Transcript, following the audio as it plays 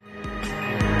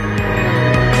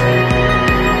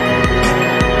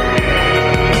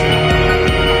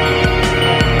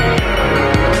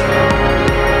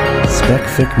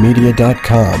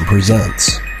SpecficMedia.com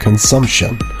presents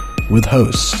Consumption with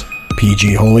hosts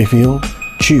PG Holyfield,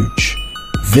 Chooch,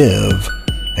 Viv,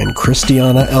 and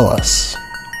Christiana Ellis.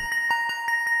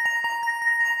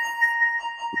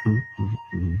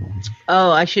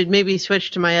 Oh, I should maybe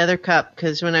switch to my other cup,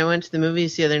 because when I went to the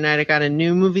movies the other night, I got a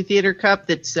new movie theater cup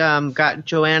that's got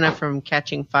Joanna from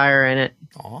Catching Fire in it.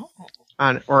 Oh.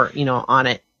 On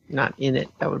it, not in it.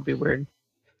 That would be weird.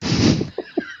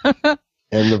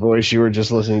 And the voice you were just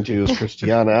listening to is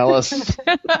Christiana Ellis.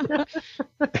 And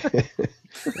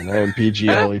I am PG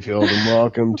Holyfield, and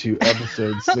welcome to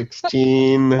episode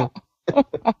 16.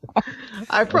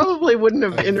 I probably wouldn't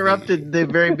have interrupted the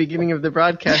very beginning of the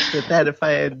broadcast with that if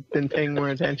I had been paying more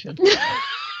attention.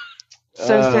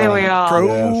 So say we all.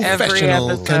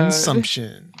 Professional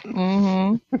consumption.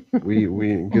 Mm-hmm. We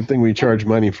good thing we charge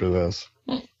money for this.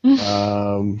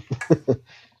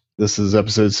 This is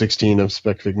episode 16 of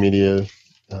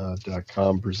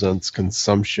SpecficMedia.com presents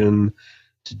Consumption.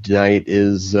 Tonight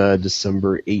is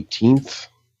December 18th,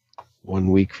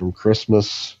 1 week from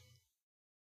Christmas.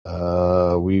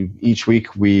 Each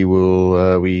week we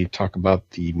will talk about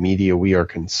the media we are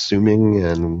consuming,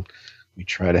 and we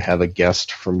try to have a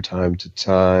guest from time to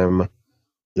time.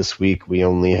 This week we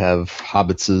only have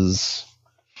Hobbitses,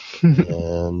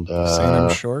 and saying I'm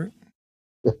short.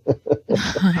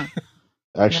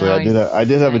 Actually, I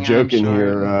did have a joke in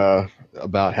here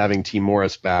about having T.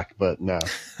 Morris back, but no,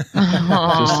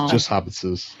 just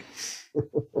Hobbitses.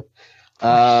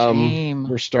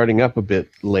 We're starting up a bit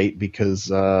late because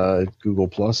Google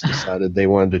Plus decided they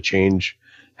wanted to change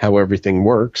how everything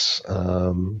works,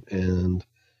 and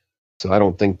so I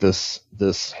don't think this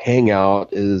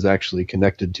Hangout is actually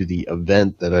connected to the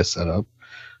event that I set up.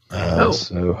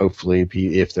 So hopefully,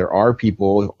 if there are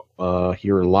people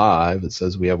here live, it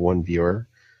says we have one viewer.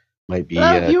 Might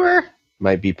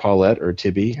be Paulette or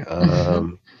Tibby.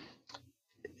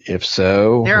 If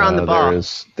so, they're on the ball.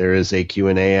 There is a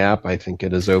Q&A app. I think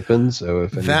it is open, so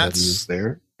if anybody is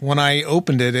there. When I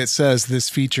opened it, it says this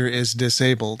feature is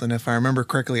disabled, and if I remember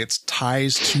correctly, it's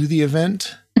ties to the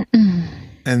event,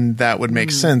 and that would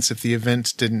make sense if the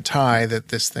event didn't tie.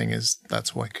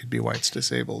 That's why it's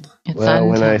disabled.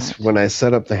 When I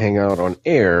set up the Hangout on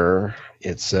air,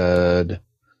 it said,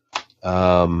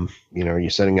 you're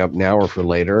setting up now or for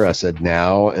later. I said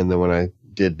now, and then when I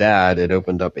did that, it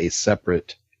opened up a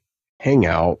separate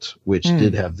Hangout, which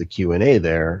did have the Q&A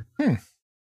there.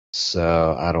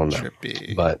 So I don't know.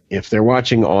 But if they're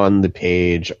watching on the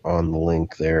page, on the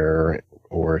link there,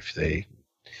 or if the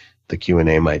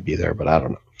Q&A might be there, but I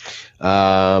don't know.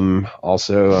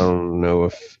 Also, I don't know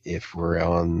if we're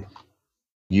on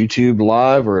YouTube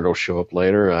live or it'll show up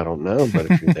later. I don't know.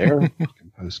 But if you're there, you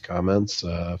can post comments.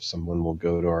 If someone will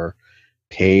go to our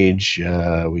page,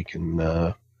 we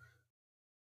can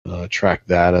track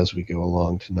that as we go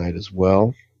along tonight as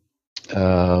well.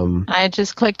 I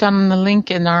just clicked on the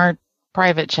link in our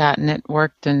private chat and it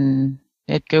worked, and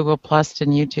it Google Plus'd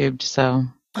and YouTubed. So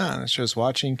it shows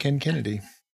watching Ken Kennedy.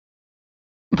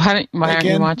 Why aren't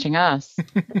you watching us?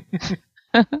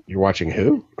 You're watching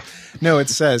who? No, it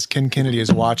says Ken Kennedy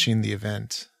is watching the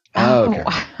event. Oh, okay.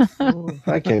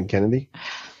 Hi, Ken Kennedy.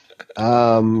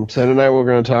 So tonight we're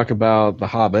going to talk about The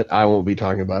Hobbit. I won't be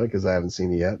talking about it because I haven't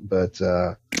seen it yet, but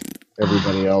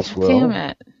everybody else will. Damn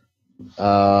it.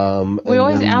 We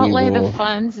always outlay the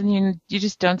funds, and you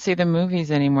just don't see the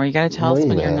movies anymore. You got to tell us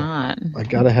when you're not. I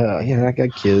got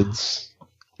kids.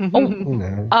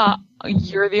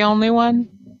 You're the only one?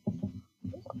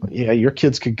 Yeah, your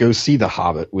kids could go see The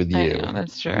Hobbit with you. Yeah,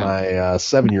 that's true. My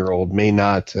 7-year-old may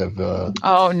not have. No.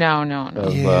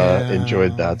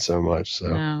 Enjoyed that so much. So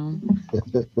no.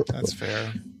 That's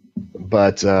fair.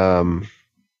 But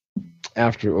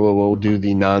after we'll do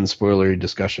the non-spoilery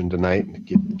discussion tonight.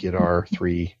 Get our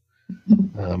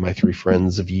my three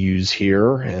friends' views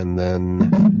here, and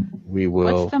then we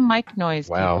will. What's the mic noise?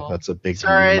 Wow, people? That's a big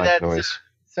mic noise.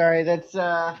 Sorry, that's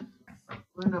Luna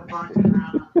barking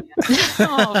around.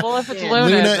 Well, if it's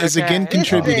Luna is again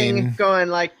contributing. Going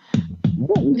like.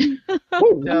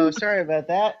 No, sorry about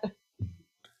that.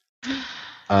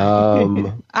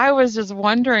 I was just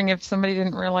wondering if somebody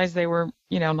didn't realize they were,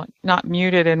 not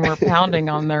muted and were pounding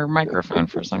on their microphone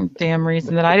for some damn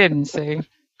reason that I didn't see. Okay.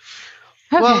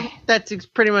 Well, that's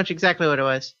pretty much exactly what it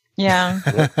was. Yeah.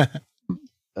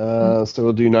 So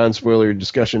we'll do non-spoiler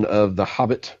discussion of the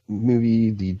Hobbit movie,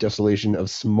 The Desolation of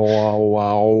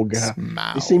Smaug.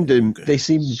 They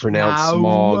seem to pronounce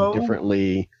Smaug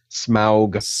differently.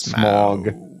 Smaug.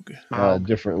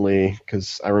 Differently,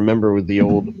 because I remember with the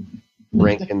old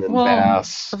Rankin and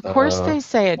Bass. Of course they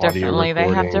say it differently. They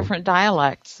have different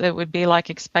dialects. It would be like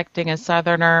expecting a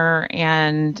Southerner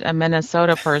and a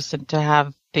Minnesota person to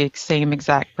have the same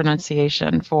exact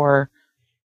pronunciation for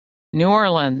New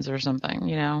Orleans or something,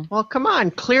 you know. Well, come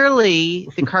on. Clearly,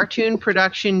 the cartoon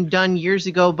production done years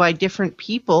ago by different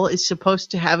people is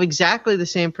supposed to have exactly the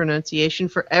same pronunciation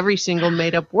for every single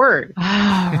made-up word. Oh,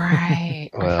 right.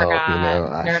 I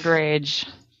forgot. Nerd rage.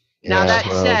 Now, that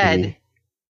said,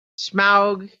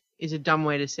 Smaug is a dumb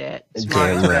way to say it.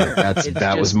 Damn right.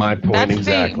 That was my point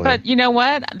exactly. But you know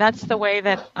what? That's the way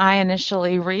that I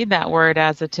initially read that word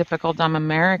as a typical dumb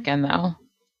American, though.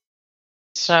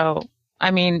 So,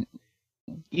 I mean...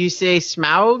 You say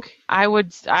Smaug? I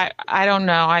don't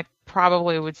know. I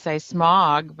probably would say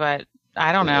smog, but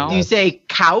I don't know. You say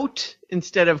cout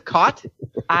instead of caught?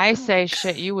 I say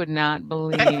shit you would not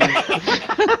believe.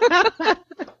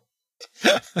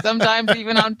 Sometimes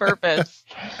even on purpose.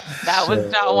 That was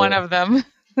not one of them.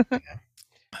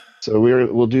 So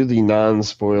we'll do the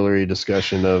non-spoilery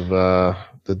discussion of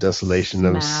the desolation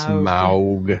of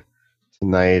Smaug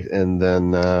tonight, and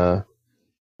then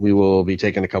we will be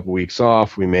taking a couple weeks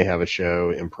off. We may have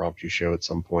a impromptu show at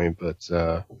some point, but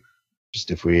just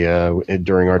if we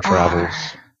during our travels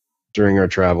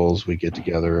we get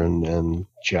together and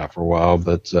chat for a while.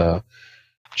 But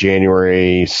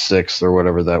January 6th or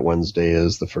whatever that Wednesday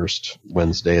is, the first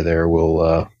Wednesday there,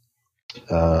 we'll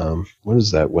what is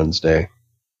that Wednesday?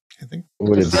 I think what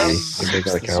would it be? I think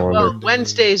I calendar. Well,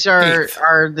 Wednesdays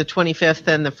are the 25th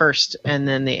and the 1st, and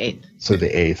then the 8th. So the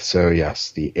 8th. So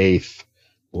yes, the 8th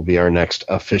will be our next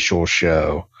official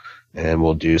show, and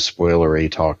we'll do spoilery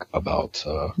talk about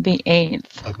the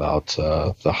 8th, about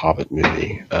the Hobbit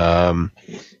movie.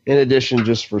 In addition,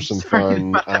 just for some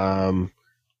fun,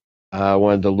 I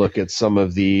wanted to look at some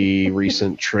of the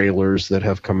recent trailers that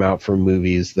have come out for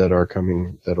movies that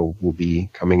will be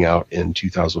coming out in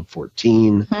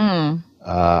 2014.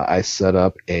 I set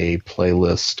up a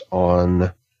playlist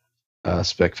on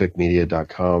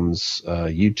specficmedia.com's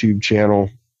YouTube channel.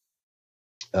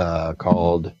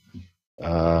 Called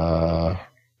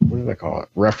what did I call it?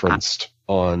 Referenced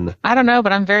on. I don't know,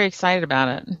 but I'm very excited about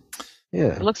it.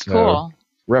 Yeah, it looks cool.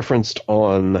 Referenced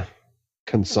on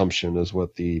consumption is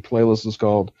what the playlist is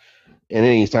called. And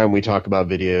anytime we talk about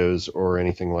videos or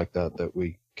anything like that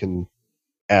we can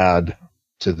add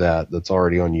to that's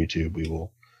already on YouTube, we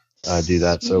will do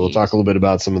that. So we'll talk a little bit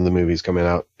about some of the movies coming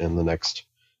out in the next.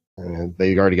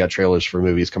 They already got trailers for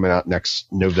movies coming out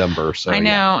next November. So I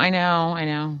know.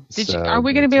 Are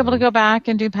we going to be able to go back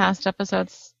and do past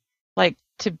episodes, like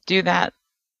to do that?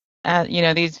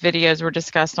 These videos were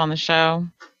discussed on the show.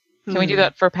 Can we do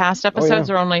that for past episodes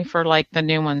or only for like the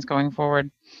new ones going forward?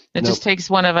 It just takes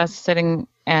one of us sitting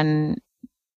and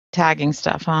tagging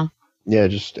stuff, huh? Yeah,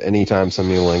 just anytime send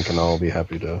me a link and I'll be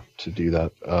happy to do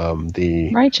that.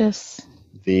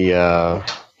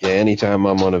 Anytime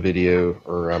I'm on a video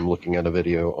or I'm looking at a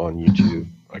video on YouTube,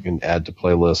 I can add to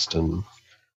playlist, and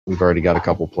we've already got a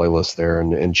couple playlists there.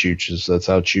 And that's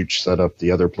how Chooch set up the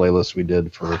other playlist we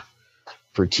did for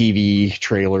TV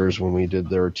trailers when we did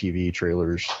their TV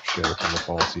trailers show from the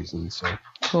fall season. So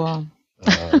cool.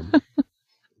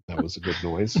 That was a good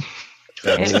noise.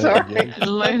 Sorry.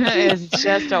 Luna is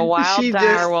just a wild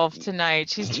direwolf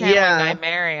tonight. She's channeling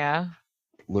Nymeria.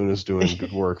 Luna's doing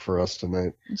good work for us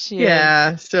tonight.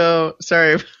 Yeah, so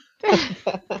sorry.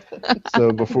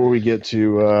 So before we get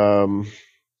to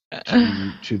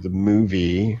the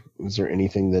movie, is there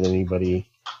anything that anybody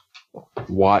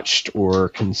watched or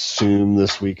consumed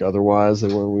this week otherwise that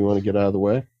we want to get out of the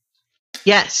way?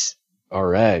 Yes. All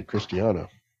right, Christiana.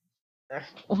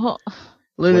 Well,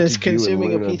 Luna's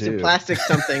consuming a piece of plastic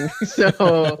something.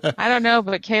 So I don't know,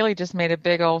 but Kaylee just made a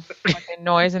big old fucking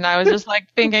noise, and I was just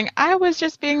like thinking, I was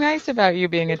just being nice about you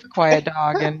being a quiet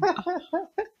dog and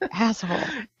asshole.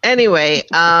 Anyway,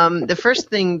 the first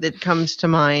thing that comes to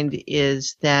mind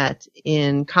is that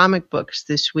in comic books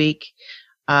this week,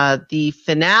 the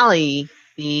finale,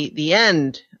 the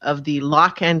end of the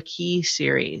Lock and Key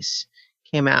series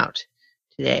came out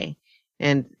today.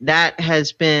 And that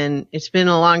it's been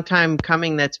a long time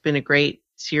coming. That's been a great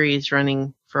series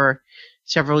running for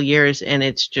several years, and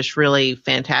it's just really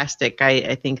fantastic.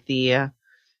 I think the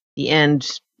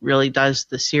end really does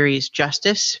the series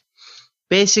justice.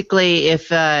 Basically,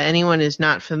 if anyone is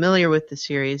not familiar with the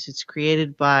series, it's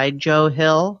created by Joe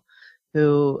Hill,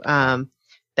 who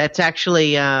that's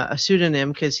actually a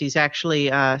pseudonym because he's actually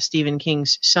Stephen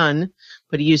King's son,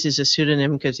 but he uses a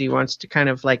pseudonym because he wants to kind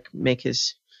of like make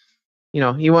his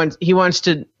he wants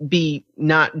to be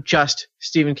not just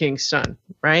Stephen King's son,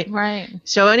 right? Right.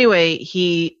 So anyway,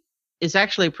 he is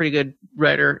actually a pretty good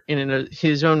writer in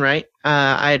his own right.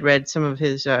 I had read some of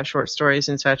his short stories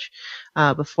and such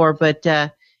before, but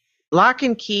Lock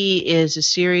and Key is a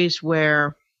series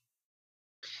where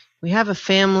we have a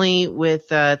family with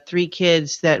 3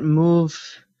 kids that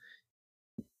move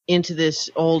into this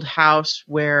old house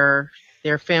where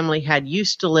their family had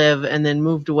used to live and then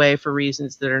moved away for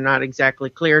reasons that are not exactly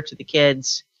clear to the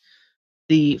kids.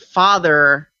 The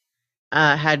father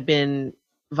had been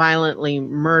violently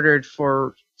murdered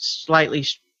for slightly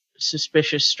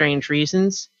suspicious, strange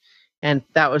reasons, and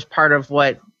that was part of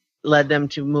what led them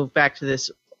to move back to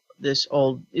this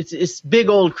old, it's big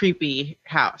old creepy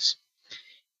house.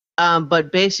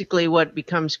 But basically, what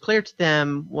becomes clear to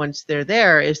them once they're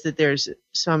there is that there's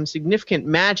some significant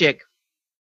magic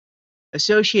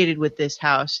associated with this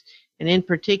house, and in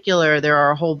particular, there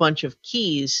are a whole bunch of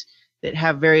keys that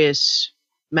have various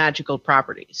magical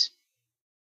properties.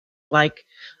 Like,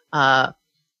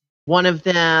 one of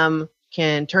them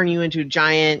can turn you into a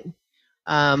giant.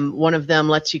 One of them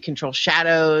lets you control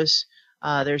shadows.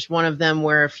 There's one of them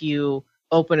where if you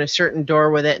open a certain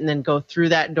door with it and then go through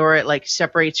that door, it like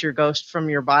separates your ghost from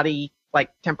your body, like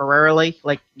temporarily.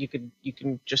 Like you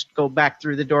can just go back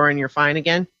through the door and you're fine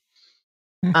again.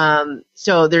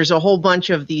 So there's a whole bunch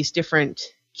of these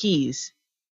different keys.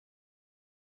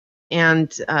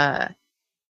 And,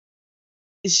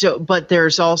 but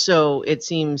there's also, it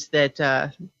seems that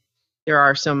there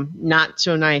are some not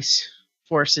so nice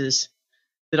forces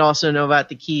that also know about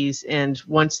the keys, and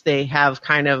once they have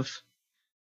kind of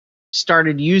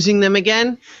started using them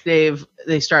again, they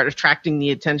start attracting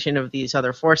the attention of these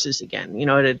other forces again. You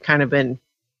know, it had kind of been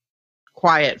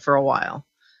quiet for a while,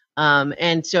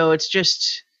 and so it's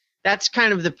just, that's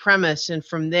kind of the premise, and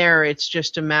from there it's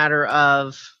just a matter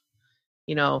of,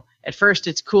 you know, at first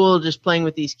it's cool just playing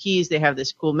with these keys. They have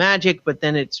this cool magic, but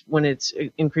then it's when it's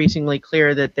increasingly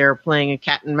clear that they're playing a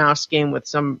cat and mouse game with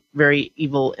some very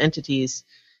evil entities,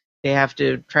 they have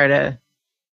to try to,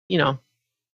 you know,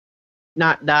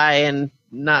 not die and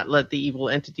not let the evil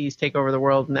entities take over the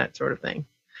world and that sort of thing.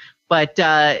 But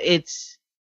it's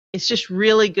just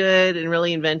really good and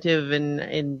really inventive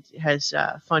and has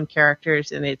fun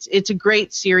characters, and it's a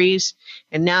great series.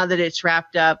 And now that it's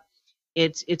wrapped up,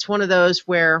 it's one of those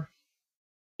where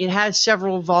it has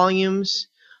several volumes,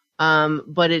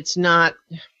 but it's not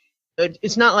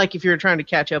like if you're trying to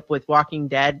catch up with Walking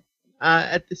Dead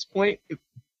at this point,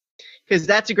 because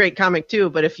that's a great comic too.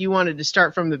 But if you wanted to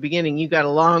start from the beginning, you got a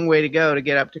long way to go to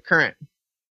get up to current,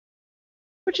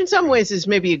 which in some ways is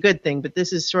maybe a good thing. But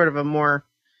this is sort of a more,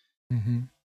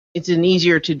 it's an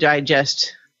easier to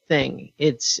digest thing.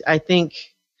 I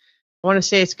want to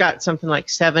say it's got something like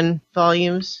 7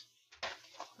 volumes.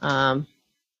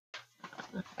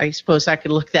 I suppose I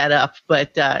could look that up,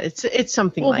 but it's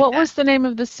something like that. What was the name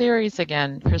of the series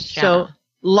again, Christiana? So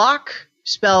Lock,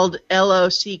 spelled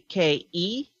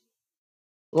L-O-C-K-E,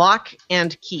 Lock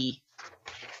and Key.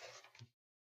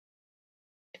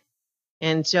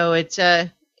 And so it's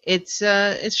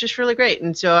just really great.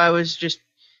 And so I was just,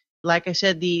 like I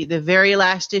said, the very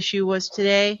last issue was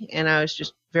today, and I was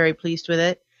just very pleased with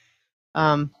it.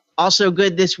 Also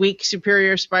good this week,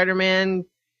 Superior Spider-Man,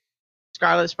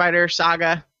 Scarlet Spider,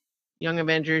 Saga, Young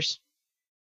Avengers.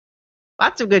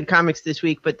 Lots of good comics this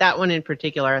week, but that one in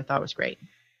particular I thought was great.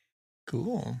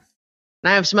 Cool.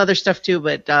 And I have some other stuff too,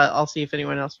 but I'll see if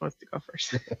anyone else wants to go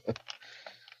first.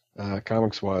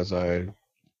 Comics-wise, I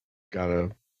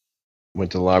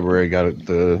went to the library,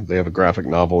 they have a graphic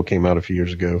novel, came out a few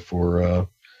years ago for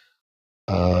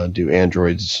Do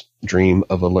Androids Dream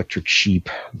of Electric Sheep,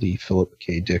 the Philip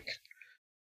K. Dick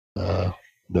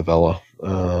novella.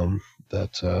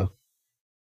 That's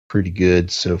pretty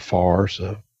good so far,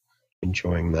 so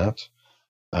enjoying that.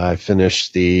 I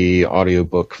finished the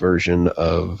audiobook version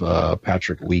of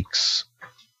Patrick Weeks'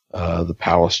 The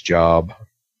Palace Job,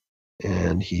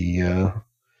 and he's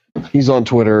on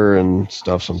Twitter and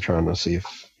stuff, so I'm trying to see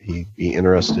if he'd be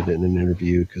interested in an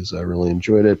interview because I really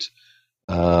enjoyed it.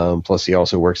 Plus, he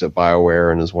also works at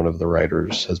BioWare and has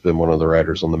been one of the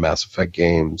writers on the Mass Effect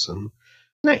games and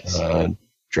nice.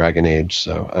 Dragon Age.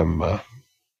 So I'm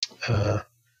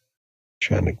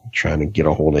trying to get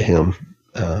a hold of him.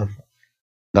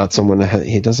 Not someone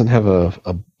he doesn't have a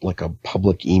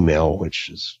public email, which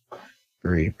is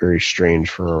very, very strange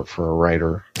for a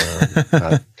writer.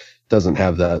 Doesn't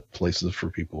have that places for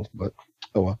people, but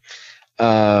oh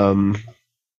well.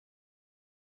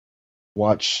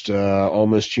 Watched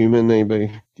Almost Human.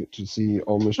 Anybody get to see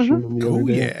Almost Human the other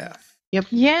day? Yeah. Yep.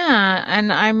 Yeah,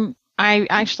 and I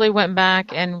actually went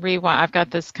back and I've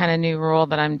got this kind of new rule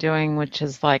that I'm doing, which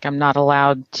is like I'm not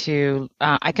allowed to.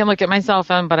 I can look at my cell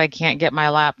phone, but I can't get my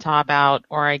laptop out,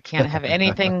 or I can't have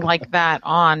anything like that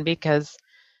on because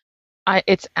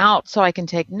it's out so I can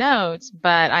take notes,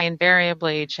 but I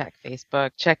invariably check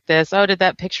Facebook, check this. Oh, did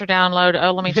that picture download?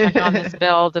 Oh, let me check on this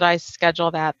bill. Did I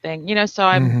schedule that thing? So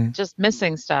I'm just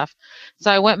missing stuff.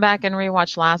 So I went back and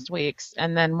rewatched last week's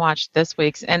and then watched this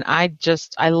week's. And I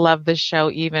love this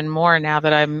show even more now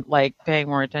that I'm like paying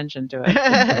more attention to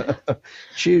it.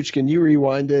 Chooch, can you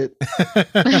rewind it?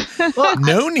 Well,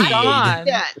 no need.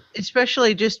 Yeah,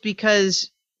 especially just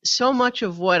because so much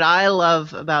of what I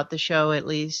love about the show, at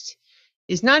least,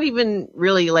 is not even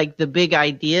really like the big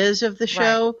ideas of the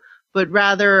show, right, but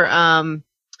rather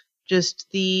just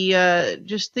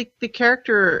the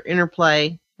character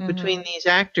interplay between these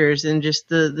actors and just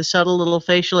the subtle little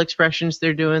facial expressions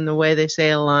they're doing, the way they say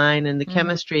a line, and the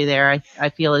chemistry there. I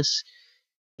feel is,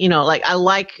 like I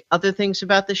like other things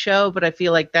about the show, but I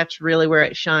feel like that's really where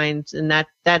it shines, and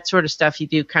that sort of stuff you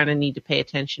do kind of need to pay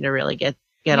attention to really get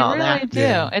all that. You really do.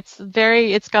 Yeah.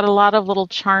 It's got a lot of little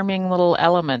charming little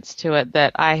elements to it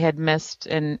that I had missed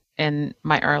in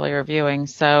my earlier viewing.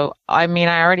 So, I mean,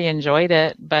 I already enjoyed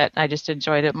it, but I just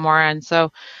enjoyed it more. And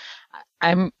so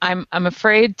I'm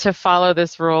afraid to follow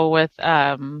this rule with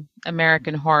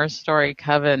American Horror Story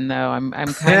Coven, though. I'm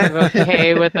kind of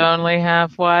okay with only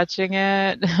half watching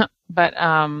it. But,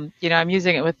 I'm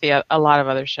using it with a lot of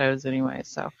other shows anyway.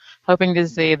 So hoping to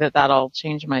see that'll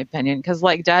change my opinion. Because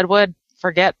like Deadwood,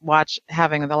 forget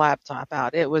having the laptop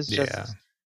out. It was just,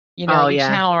 you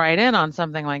channel right in on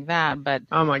something like that. But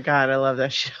oh my God, I love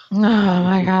that show. Oh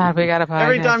my God, we got a podcast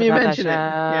every time you about mention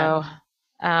that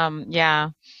show. Yeah.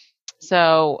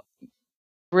 So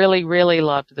really, really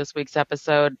loved this week's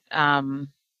episode. I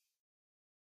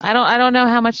don't know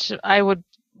how much I would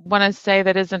want to say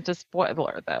that isn't a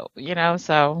spoiler though.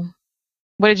 So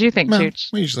what did you think,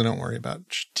 Chooch? We usually don't worry about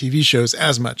TV shows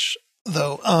as much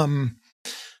though.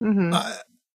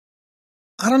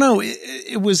 I don't know.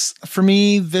 It was, for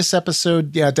me, this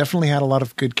episode, definitely had a lot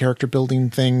of good character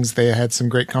building things. They had some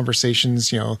great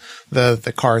conversations.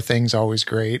 The car thing's always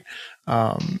great.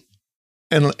 And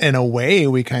in a way,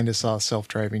 we kind of saw a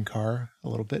self-driving car a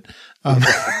little bit.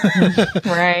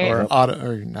 Right. Or auto,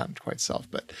 or not quite self,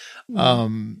 but,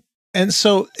 and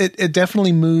so it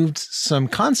definitely moved some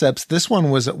concepts. This one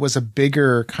was a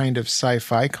bigger kind of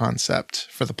sci-fi concept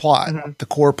for the plot, the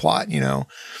core plot,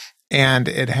 and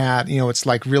it had, it's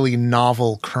like really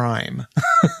novel crime.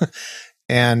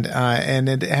 and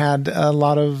it had a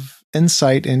lot of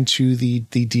insight into the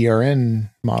DRN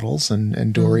models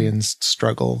and Dorian's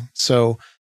struggle. So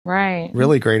right.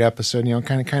 Really great episode,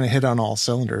 kind of hit on all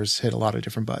cylinders, hit a lot of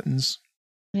different buttons.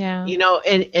 Yeah.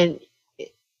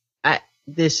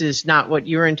 This is not what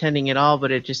you were intending at all,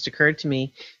 but it just occurred to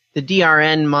me. The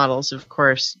DRN models, of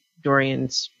course,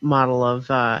 Dorian's model of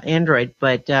Android,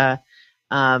 but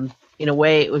in a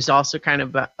way, it was also kind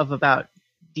of about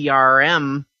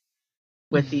DRM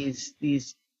with these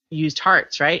used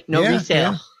hearts, right? No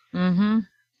resale. Yeah.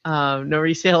 No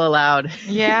resale allowed.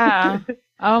 Yeah.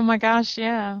 Oh my gosh.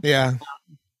 Yeah. Yeah.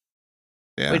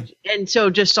 Yeah. And so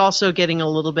just also getting a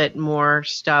little bit more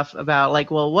stuff about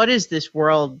like, well, what is this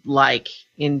world like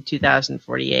in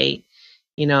 2048?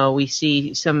 We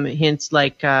see some hints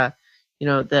like, the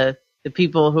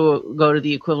people who go to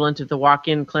the equivalent of the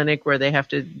walk-in clinic where they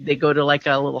go to like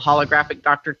a little holographic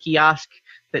doctor kiosk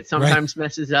that sometimes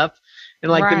messes up.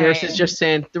 And like the nurse is just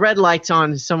saying, the red light's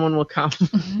on, someone will come.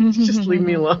 Just leave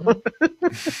me alone.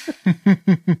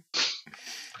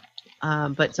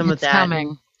 But some of that.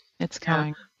 Coming. It's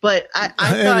coming. But I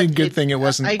thought good thing it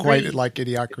wasn't quite like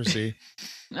Idiocracy.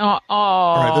 All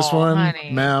right, this one, honey.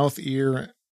 mouth,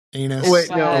 ear, anus. Wait.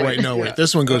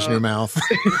 This one goes in your mouth.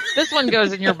 This one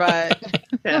goes in your butt.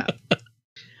 Yeah.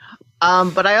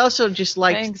 But I also just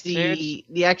liked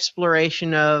the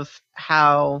exploration of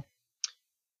how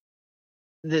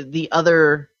the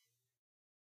other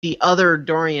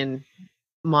Dorian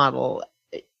model,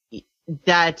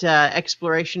 that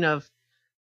exploration of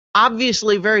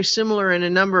obviously very similar in a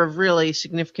number of really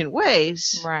significant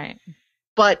ways, right?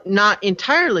 But not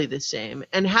entirely the same,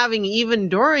 and having even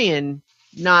Dorian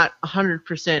not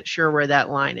 100% sure where that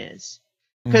line is,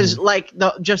 because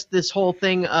just this whole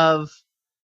thing of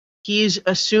he's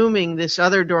assuming this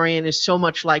other Dorian is so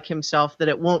much like himself that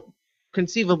it won't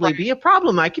conceivably be a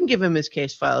problem. I can give him his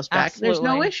case files back. Absolutely. There's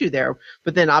no issue there.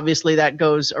 But then obviously that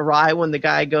goes awry when the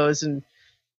guy goes and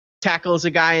tackles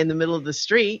a guy in the middle of the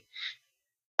street.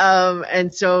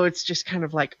 And so it's just kind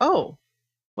of like, oh,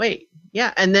 wait,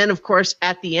 yeah. And then of course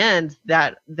at the end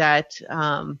that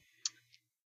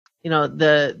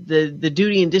the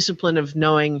duty and discipline of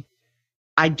knowing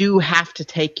I do have to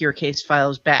take your case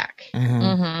files back.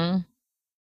 Well,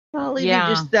 even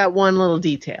just that one little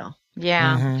detail.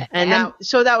 Yeah. And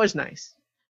that was nice.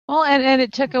 Well, and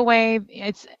it took away,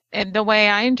 and the way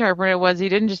I interpret it was he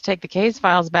didn't just take the case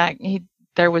files back.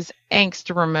 There was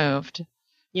angst removed.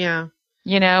 Yeah.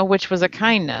 Which was a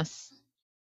kindness.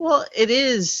 Well, it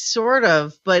is sort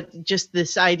of, but just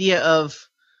this idea of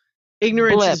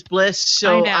ignorance is bliss,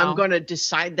 so I'm going to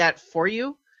decide that for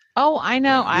you. Oh, I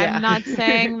know. Yeah. I'm not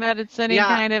saying that it's any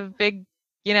kind of big,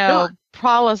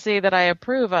 policy that I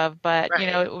approve of, but,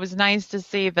 it was nice to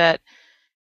see that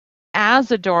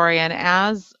as a Dorian,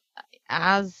 as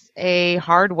a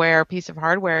piece of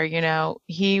hardware,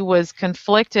 he was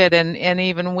conflicted and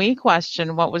even we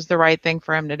questioned what was the right thing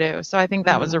for him to do. So I think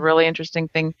that was a really interesting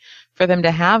thing for them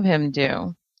to have him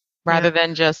do rather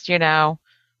than just,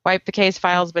 wipe the case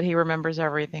files, but he remembers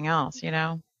everything else,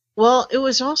 Well, it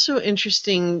was also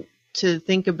interesting to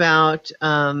think about,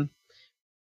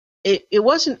 it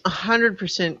wasn't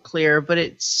 100% clear, but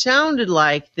it sounded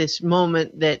like this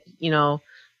moment that,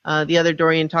 the other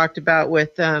Dorian talked about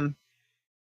with,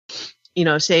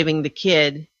 saving the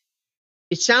kid.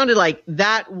 It sounded like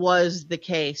that was the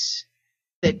case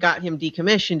that got him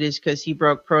decommissioned, is because he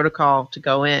broke protocol to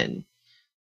go in.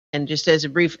 And just as a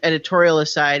brief editorial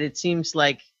aside, it seems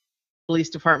like police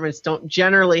departments don't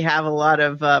generally have a lot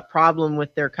of problem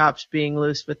with their cops being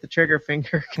loose with the trigger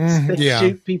finger, because they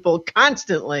shoot people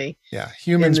constantly. Yeah,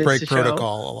 humans break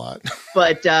protocol a lot.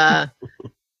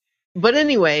 But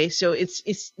anyway, so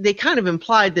it's they kind of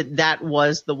implied that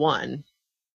was the one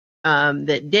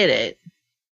that did it,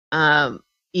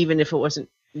 even if it wasn't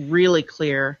really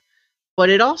clear. But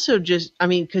it also just,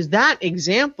 because that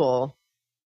example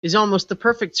is almost the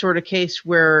perfect sort of case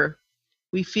where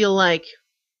we feel like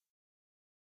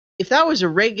if that was a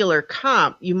regular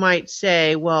cop, you might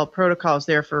say, well, protocol's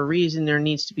there for a reason. There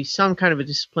needs to be some kind of a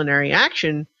disciplinary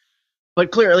action.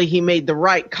 But clearly he made the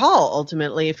right call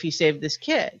ultimately if he saved this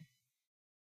kid.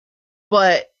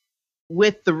 But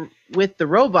with the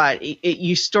robot,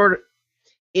 it's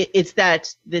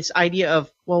this idea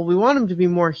of, well, we want him to be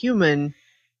more human,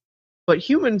 but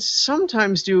humans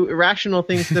sometimes do irrational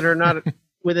things that are not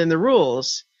within the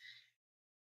rules.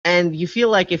 And you feel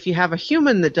like if you have a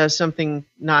human that does something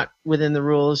not within the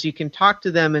rules, you can talk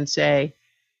to them and say,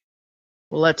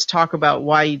 well, let's talk about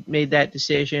why you made that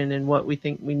decision and what we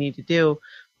think we need to do.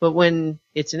 But when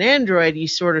it's an android, you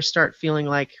sort of start feeling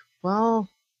like, well,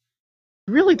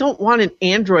 you really don't want an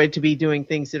android to be doing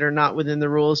things that are not within the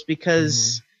rules,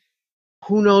 because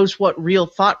who knows what real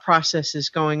thought process is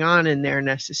going on in there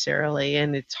necessarily.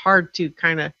 And it's hard to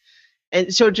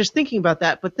and so just thinking about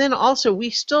that, but then also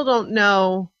we still don't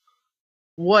know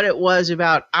what it was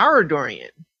about our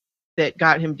Dorian that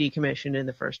got him decommissioned in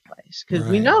the first place. Because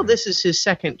we know this is his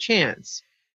second chance.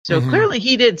 So clearly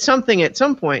he did something at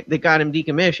some point that got him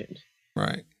decommissioned.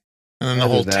 Right. And then the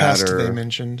whole test they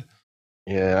mentioned.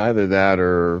 Yeah, either that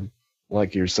or,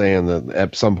 like you're saying, that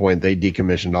at some point they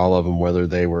decommissioned all of them, whether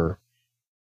they were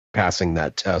passing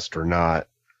that test or not.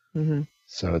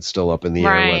 So it's still up in the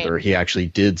air whether he actually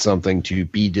did something to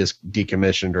be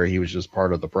decommissioned or he was just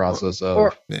part of the process of.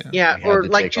 Or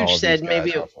like Chooch said,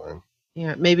 maybe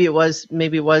it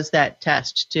was that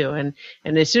test too. And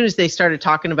as soon as they started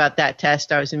talking about that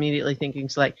test, I was immediately thinking,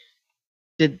 it's like,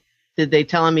 did they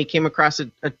tell him he came across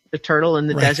a turtle in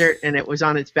the desert and it was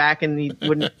on its back and he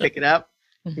wouldn't pick it up?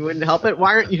 He wouldn't help it?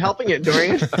 Why aren't you helping it,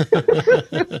 Dorian?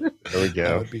 There we go.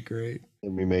 That would be great.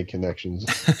 And we made connections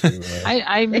to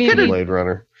I mean, Blade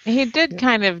Runner. He did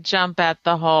kind of jump at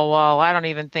the whole, well, I don't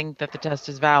even think that the test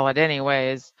is valid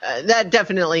anyways. That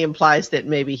definitely implies that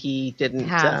maybe he didn't.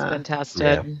 Has been tested.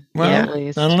 Yeah. Well, at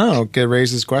least. I don't know. It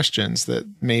raises questions that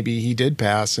maybe he did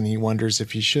pass and he wonders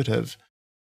if he should have.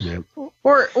 Yeah.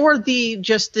 Or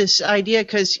this idea,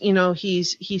 because,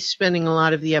 he's spending a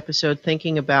lot of the episode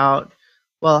thinking about,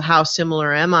 well, how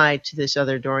similar am I to this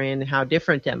other Dorian? How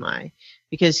different am I?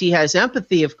 Because he has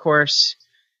empathy, of course,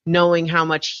 knowing how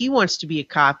much he wants to be a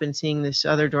cop and seeing this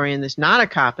other Dorian that's not a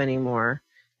cop anymore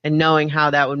and knowing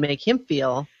how that would make him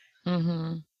feel.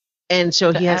 And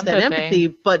so he has that empathy,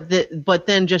 but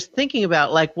then just thinking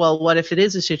about, like, well, what if it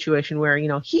is a situation where,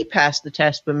 he passed the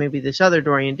test, but maybe this other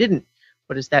Dorian didn't?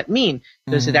 What does that mean?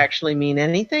 Does it actually mean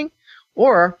anything?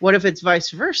 Or what if it's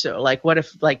vice versa? Like, what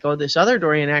if, this other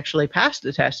Dorian actually passed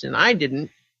the test and I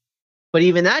didn't, but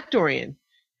even that Dorian?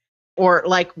 Or,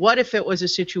 what if it was a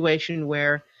situation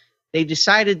where they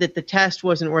decided that the test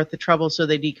wasn't worth the trouble, so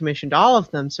they decommissioned all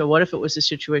of them? So what if it was a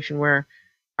situation where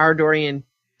our Dorian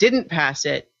didn't pass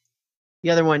it, the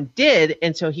other one did,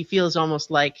 and so he feels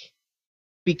almost like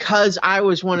because I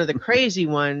was one of the crazy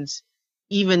ones,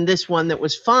 even this one that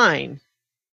was fine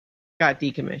got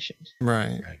decommissioned.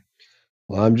 Right.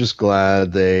 Well, I'm just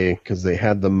glad because they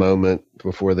had the moment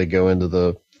before they go into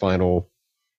the final,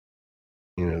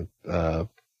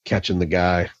 catching the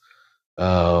guy.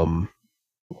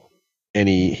 And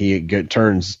he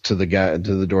turns to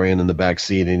the Dorian in the back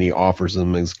seat, and he offers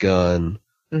him his gun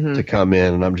to come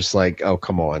in. And I'm just like, oh,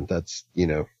 come on. That's,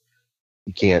 you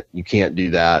can't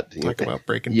do that. Talk about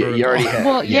breaking protocol. You already had,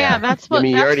 well, yeah, that's what. I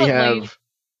mean,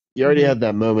 you already had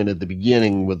that moment at the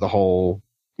beginning with the whole,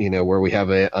 where we have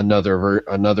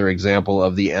another example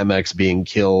of the MX being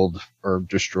killed or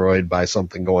destroyed by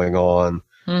something going on,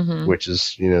 which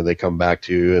is, they come back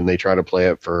to, and they try to play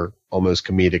it for almost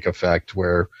comedic effect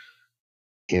where,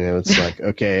 it's like,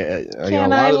 okay, a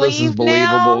lot of this is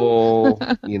believable,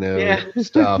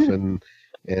 stuff,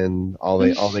 and all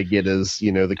they get is,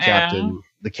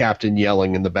 the captain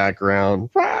yelling in the background,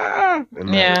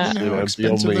 and how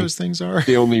expensive those things are.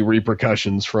 The only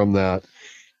repercussions from that.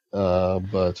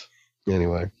 But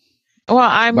anyway, well,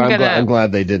 I'm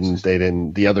glad they didn't.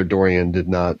 The other Dorian did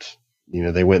not.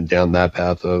 They went down that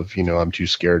path of, I'm too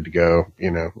scared to go.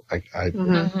 That's,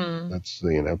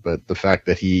 but the fact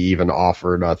that he even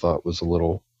offered, I thought was a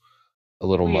little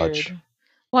weird. Much.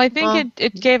 Well, I think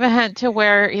it gave a hint to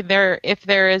where if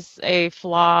there is a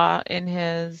flaw in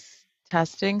his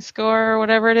testing score or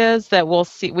whatever it is, that we'll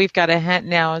see. We've got a hint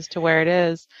now as to where it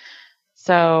is.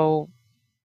 So,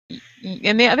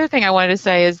 and the other thing I wanted to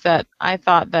say is that I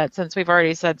thought that since we've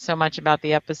already said so much about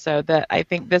the episode, that I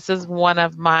think this is one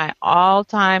of my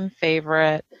all-time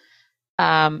favorite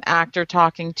actor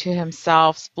talking to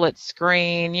himself, split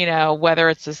screen, whether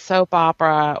it's a soap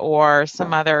opera or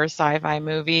some other sci-fi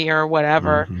movie or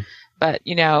whatever. But,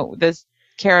 this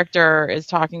character is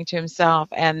talking to himself,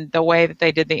 and the way that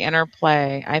they did the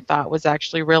interplay I thought was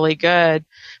actually really good,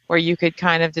 where you could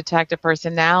kind of detect a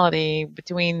personality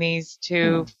between these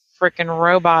two freaking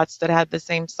robots that had the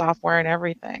same software and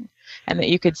everything, and that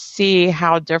you could see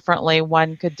how differently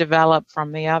one could develop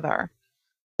from the other.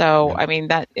 So, I mean,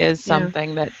 that is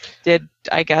something that did,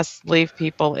 I guess, leave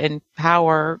people in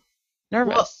power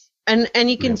nervous. Well, and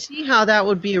you can see how that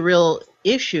would be a real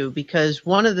issue, because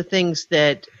one of the things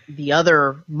that the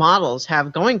other models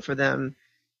have going for them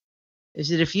is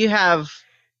that if you have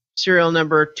serial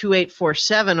number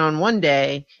 2847 on one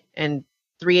day and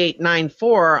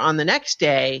 3894 on the next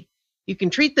day, you can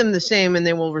treat them the same and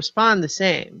they will respond the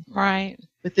same. Right.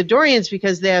 With the Dorians,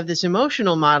 because they have this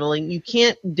emotional modeling, you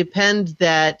can't depend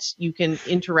that you can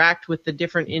interact with the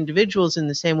different individuals in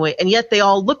the same way, and yet they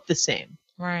all look the same.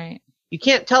 Right. You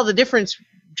can't tell the difference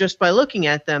just by looking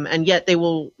at them, and yet they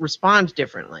will respond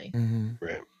differently.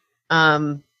 Right.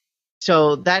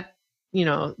 So that,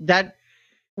 that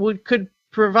could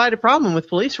provide a problem with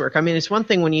police work. I mean, it's one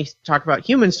thing when you talk about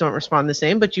humans don't respond the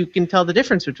same, but you can tell the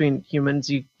difference between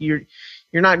humans. You're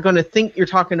not going to think you're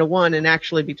talking to one and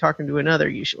actually be talking to another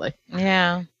usually.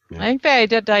 Yeah. I think they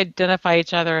did identify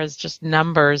each other as just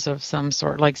numbers of some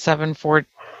sort, like 7-4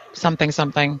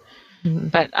 something.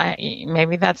 But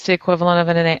maybe that's the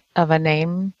equivalent of a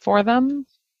name for them.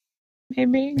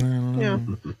 Maybe. Yeah.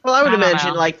 Well, I would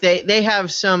imagine like they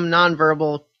have some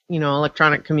nonverbal,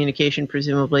 electronic communication.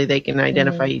 Presumably, they can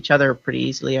identify each other pretty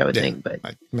easily. I would think, but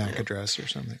like MAC address or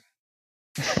something.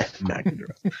 MAC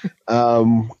address.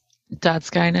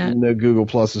 .Skynet. Google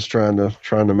Plus is trying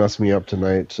to mess me up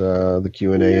tonight. The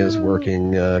Q&A is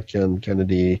working. Ken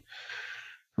Kennedy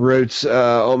wrote,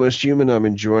 Almost Human I'm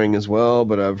enjoying as well,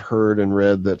 but I've heard and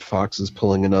read that Fox is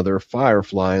pulling another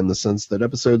Firefly in the sense that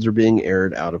episodes are being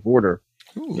aired out of order.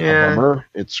 Bummer.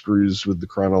 It screws with the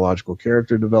chronological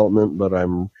character development, but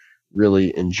I'm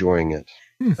really enjoying it.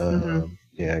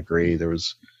 Yeah, I agree. There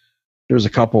was a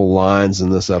couple lines in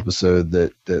this episode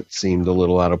that seemed a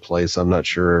little out of place. I'm not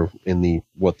sure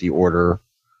what the order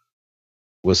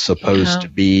was supposed to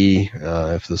be.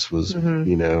 If this was,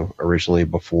 originally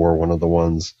before one of the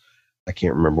ones, I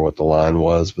can't remember what the line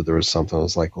was, but there was something I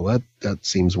was like, well, that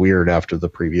seems weird after the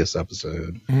previous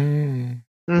episode.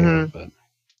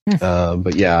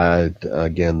 But yeah,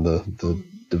 again, the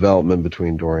development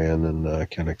between Dorian and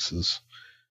Kennex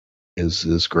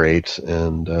is great.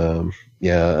 And,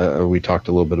 we talked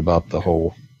a little bit about the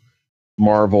whole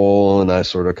Marvel, and I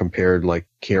sort of compared like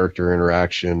character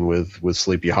interaction with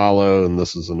Sleepy Hollow, and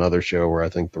this is another show where I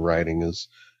think the writing is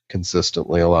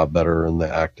consistently a lot better, and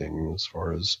the acting, as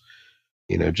far as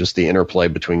just the interplay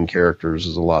between characters,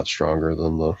 is a lot stronger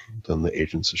than the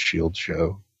Agents of S.H.I.E.L.D.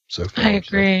 show so far. I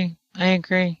agree.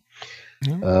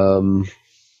 It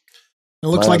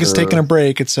looks like it's taking a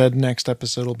break. It said next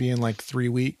episode will be in like 3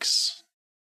 weeks.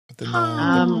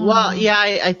 Well, yeah,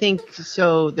 I think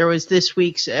so. There was this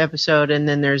week's episode, and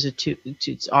then there's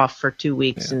it's off for 2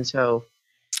 weeks, and so.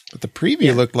 But the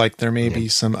preview looked like there may be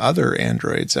some other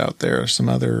androids out there, some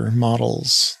other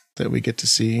models that we get to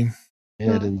see.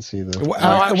 Yeah, I didn't see that.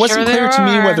 It wasn't clear to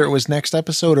me whether it was next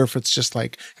episode or if it's just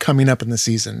like coming up in the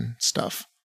season stuff.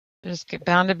 There's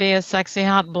bound to be a sexy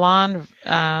hot blonde,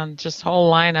 just whole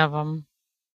line of them.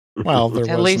 Well, there was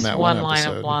at least that one episode. line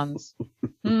of blondes.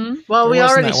 Well, we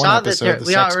already saw that.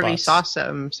 We already saw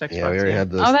some sex bots. Yeah, we already had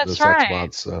the that's sex right.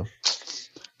 bots. So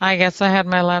I guess I had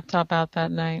my laptop out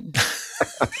that night.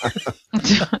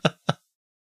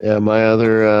 Yeah, my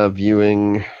other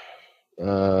viewing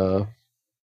of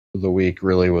the week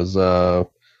really was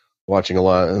watching a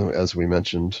lot. As we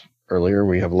mentioned earlier,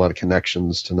 we have a lot of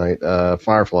connections tonight.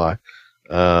 Firefly.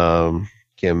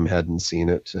 Kim hadn't seen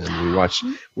it, and we watched.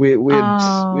 We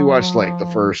watched like the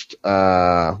first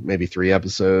maybe 3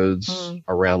 episodes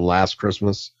around last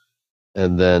Christmas,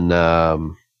 and then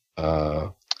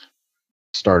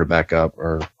started back up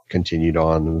or continued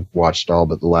on and watched all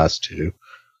but the last 2.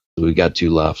 So we got 2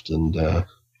 left, and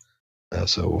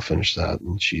so we'll finish that.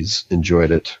 And she's enjoyed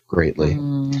it greatly.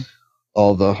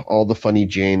 All the funny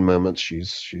Jane moments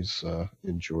she's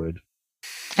enjoyed.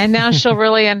 And now she'll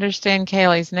really understand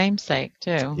Kaylee's namesake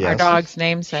too. Yes, our dog's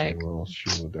namesake.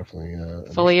 She will definitely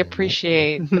fully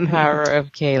appreciate the power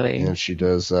of Kaylee. And she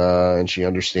does, and she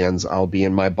understands I'll be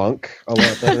in my bunk a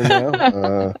lot better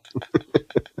now.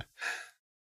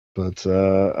 But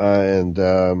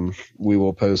we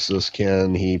will post this.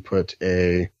 Ken, he put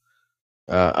a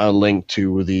link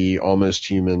to the Almost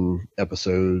Human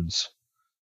episodes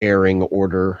airing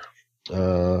order,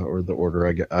 or the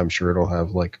order. I'm sure it'll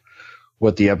have like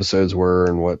what the episodes were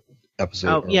and what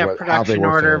episode. Production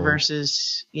order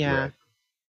versus Right.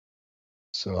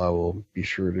 So I will be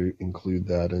sure to include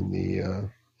that in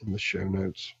the show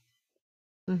notes.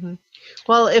 Mm-hmm.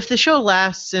 Well, if the show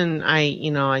lasts, and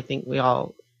I think we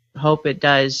all hope it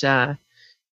does,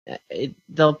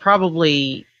 they'll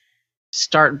probably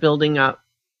start building up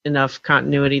enough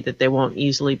continuity that they won't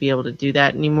easily be able to do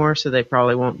that anymore. So they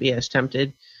probably won't be as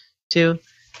tempted to.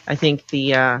 I think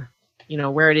the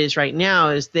where it is right now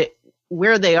is that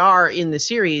where they are in the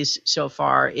series so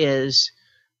far is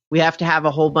we have to have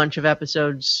a whole bunch of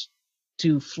episodes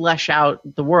to flesh out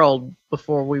the world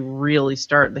before we really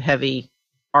start the heavy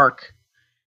arc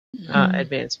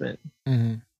advancement.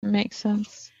 Mm-hmm. Makes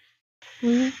sense.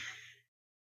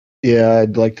 Yeah,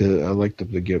 I'd like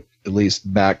to get at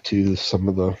least back to some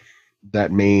of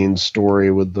that main story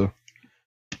with the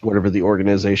whatever the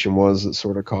organization was that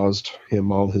sort of caused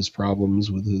him all his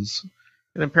problems with his.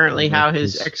 And apparently how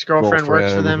his ex-girlfriend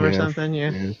works for them or something,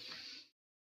 yeah.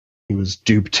 He was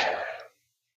duped.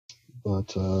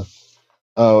 But, and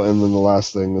then the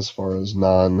last thing as far as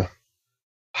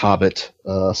non-Hobbit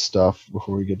stuff,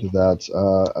 before we get to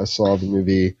that, I saw the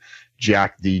movie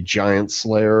Jack the Giant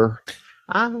Slayer.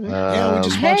 We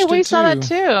just watched we saw that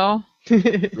too.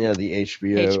 Yeah, the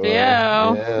HBO.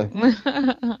 HBO.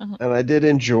 And I did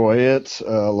enjoy it,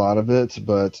 a lot of it,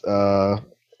 but,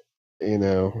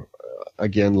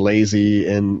 again,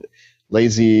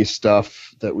 lazy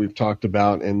stuff that we've talked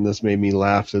about, and this made me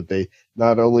laugh that they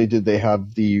not only did they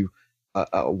have the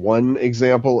one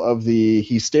example of the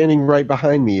he's standing right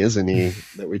behind me, isn't he,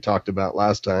 that we talked about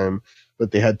last time, but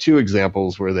they had 2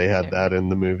 examples where they had that in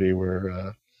the movie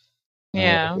where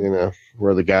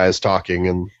where the guy is talking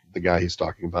and the guy he's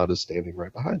talking about is standing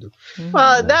right behind him.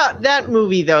 Well, that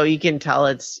movie though, you can tell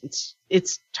it's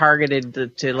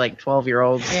targeted to like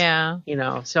 12-year-olds. Yeah.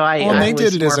 So I. Well, they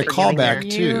did it as a callback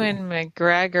too. Ewan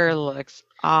McGregor looks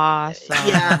awesome.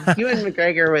 Yeah, Ewan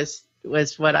McGregor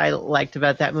was what I liked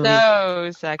about that movie.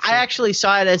 So sexy. I actually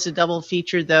saw it as a double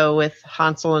feature though with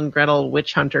Hansel and Gretel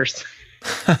Witch Hunters.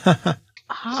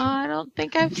 I don't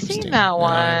think I've seen that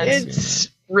one. It's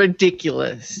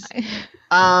ridiculous.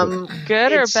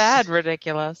 Good or bad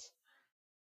ridiculous?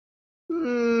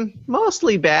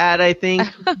 Mostly bad, I think,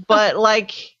 but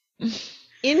like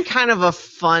in kind of a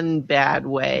fun bad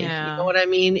way. Yeah. You know what I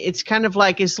mean? It's kind of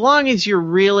like as long as you're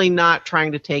really not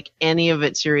trying to take any of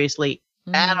it seriously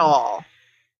at all.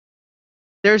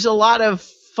 There's a lot of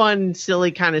fun,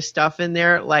 silly kind of stuff in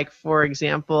there. Like, for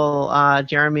example,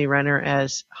 Jeremy Renner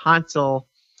as Hansel.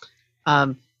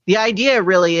 The idea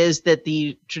really is that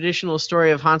the traditional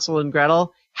story of Hansel and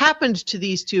Gretel happened to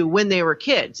these 2 when they were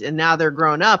kids, and now they're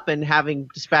grown up and having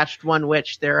dispatched one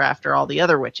witch, they're after all the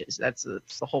other witches. That's the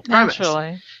whole premise.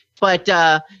 Naturally. But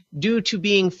due to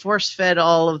being force-fed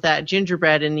all of that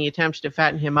gingerbread in the attempt to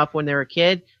fatten him up when they were a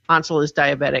kid, Hansel is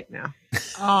diabetic now.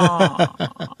 Oh.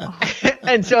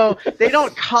 And so they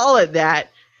don't call it that,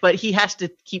 but he has to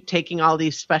keep taking all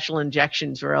these special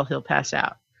injections or else he'll pass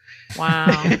out. Wow.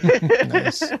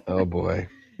 Nice. Oh boy.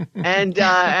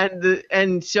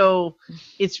 And so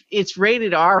it's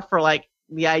rated R for like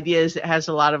the idea is it has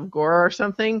a lot of gore or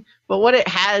something, but what it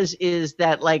has is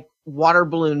that like water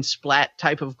balloon splat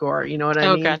type of gore. You know what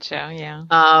I mean? Oh, gotcha.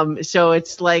 Yeah. So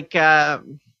it's like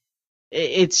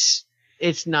it's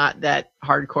not that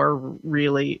hardcore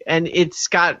really, and it's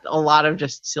got a lot of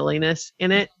just silliness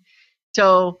in it.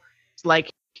 So it's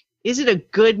like, is it a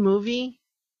good movie?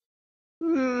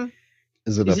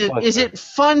 Is it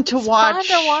fun to watch?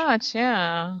 Fun to watch,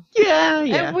 yeah. Yeah.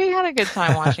 And we had a good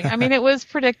time watching. I mean, it was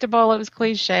predictable. It was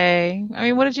cliche. I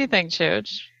mean, what did you think,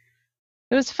 Chooch?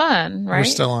 It was fun, right? We're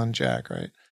still on Jack, right?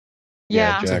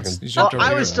 Yeah. Jack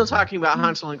I was still talking about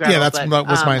Hansel and Gretel. Yeah, that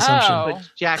was my assumption. But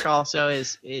Jack also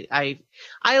is. I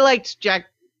liked Jack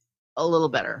a little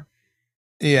better.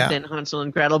 Yeah. Than Hansel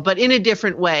and Gretel, but in a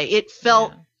different way. It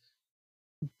felt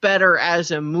better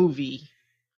as a movie.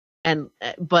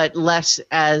 But less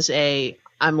as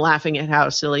I'm laughing at how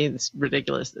silly and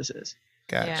ridiculous this is.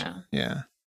 Gotcha. Yeah.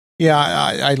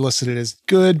 I listed it as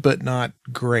good, but not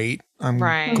great. I'm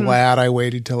glad I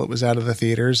waited till it was out of the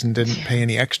theaters and didn't pay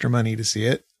any extra money to see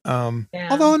it.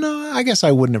 Although, no, I guess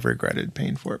I wouldn't have regretted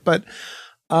paying for it. But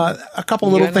a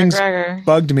couple little things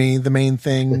bugged me. The main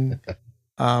thing,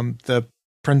 the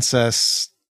princess,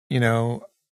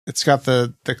 it's got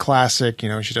the classic,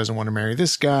 she doesn't want to marry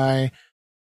this guy.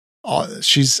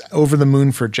 She's over the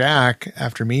moon for Jack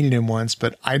after meeting him once,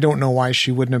 but I don't know why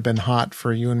she wouldn't have been hot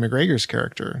for Ewan McGregor's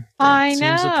character. I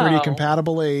know. Seems a pretty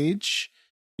compatible age.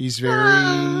 He's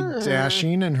very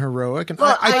dashing and heroic. And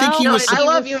I think he was. I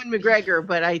love Ewan McGregor,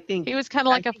 but I think he was kind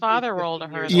of like a father role to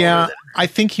her. Yeah, I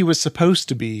think he was supposed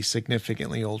to be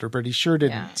significantly older, but he sure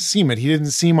didn't seem it. He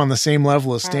didn't seem on the same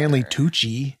level as Stanley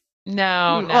Tucci.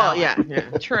 No. Oh, yeah.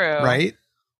 True. Right?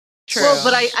 True. Well,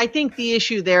 but I think the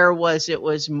issue there was it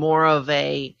was more of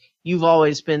you've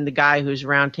always been the guy who's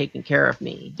around taking care of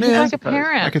me. He's like a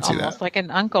parent, I could see almost that. like an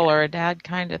uncle or a dad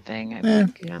kind of thing, I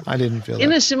think. Yeah. I didn't feel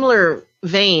in that. a similar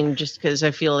vein, just because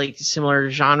I feel like similar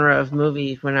genre of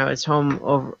movie. When I was home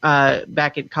over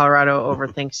back in Colorado over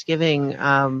Thanksgiving,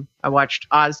 I watched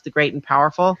Oz the Great and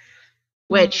Powerful,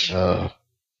 which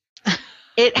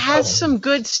it has some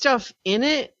good stuff in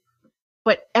it.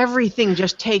 But everything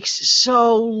just takes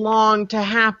so long to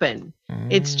happen.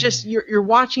 It's just you're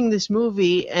watching this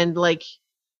movie and like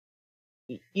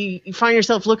you find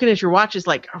yourself looking at your watches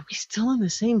like, are we still in the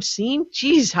same scene?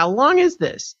 Jeez, how long is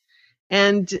this?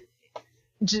 And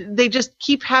they just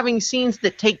keep having scenes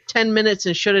that take 10 minutes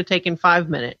and should have taken 5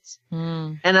 minutes.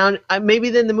 And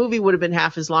maybe then the movie would have been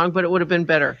half as long, but it would have been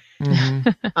better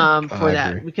for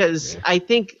that. Because I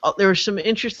think there were some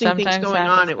interesting things going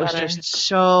on. It was just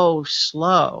so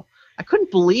slow. I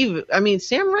couldn't believe it. I mean,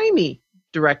 Sam Raimi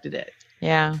directed it.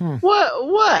 Yeah.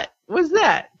 What was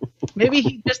that?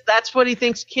 Maybe that's what he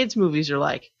thinks kids' movies are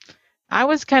like. I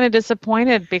was kind of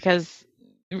disappointed because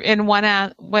in one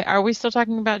are we still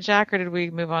talking about Jack or did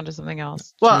we move on to something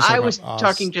else? Well, I was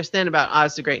talking just then about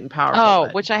Oz the Great and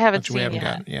Powerful. Which I haven't seen yet.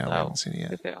 We haven't seen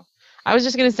it yet. I was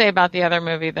just going to say about the other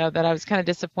movie, though, that I was kind of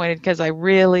disappointed because I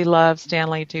really love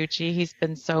Stanley Tucci. He's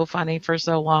been so funny for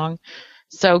so long.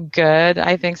 So good.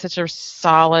 I think such a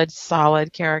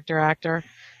solid character actor.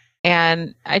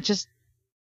 And his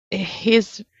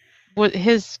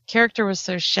character was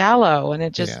so shallow and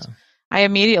it just... Yeah. I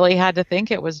immediately had to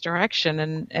think it was direction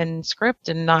and script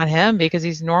and not him because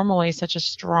he's normally such a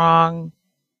strong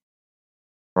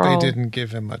role. They didn't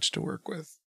give him much to work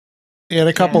with. He had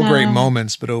a couple great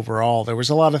moments, but overall there was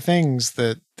a lot of things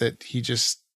that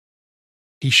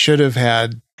he should have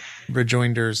had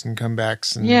rejoinders and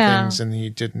comebacks and things, and he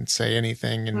didn't say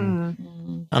anything.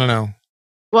 And I don't know.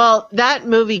 Well, that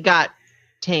movie got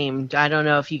tamed. I don't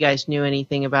know if you guys knew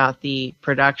anything about the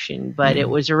production, but it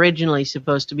was originally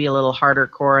supposed to be a little harder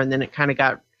core, and then it kind of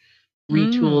got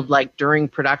retooled like during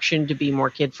production to be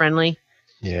more kid friendly.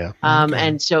 Yeah.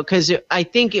 And so because I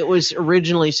think it was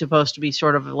originally supposed to be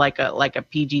sort of like a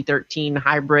PG-13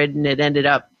 hybrid, and it ended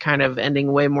up kind of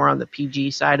ending way more on the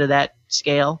PG side of that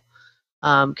scale.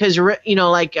 Because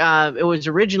it was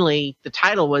originally, the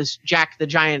title was Jack the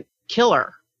Giant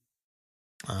Killer.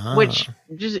 Which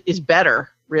is better,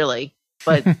 really.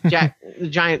 But Jack the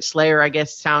Giant Slayer, I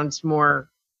guess, sounds more...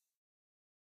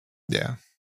 Yeah.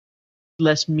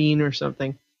 Less mean or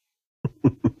something.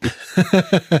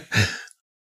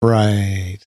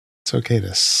 Right. It's okay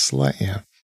to slay. Yeah.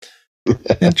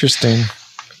 Interesting.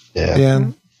 Yeah.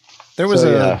 There was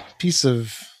a piece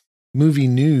of movie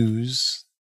news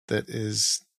that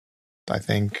is, I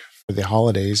think, for the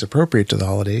holidays, appropriate to the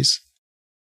holidays.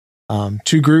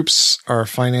 2 groups are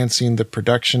financing the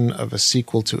production of a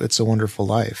sequel to It's a Wonderful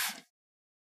Life.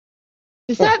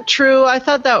 Is that true? I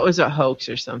thought that was a hoax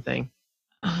or something.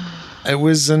 It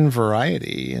was in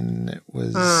Variety, and it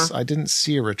was. I didn't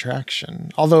see a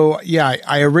retraction. Although, yeah,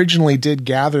 I originally did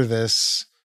gather this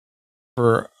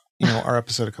for our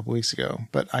episode a couple weeks ago,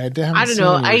 but I haven't seen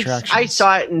any retractions. I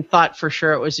saw it and thought for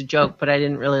sure it was a joke, but I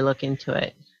didn't really look into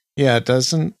it. Yeah, it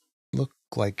doesn't look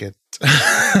like it.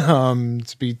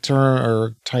 To be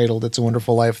titled "It's a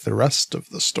Wonderful Life," the rest of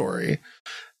the story.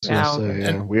 So,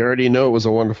 we already know it was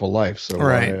a wonderful life. So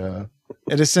right,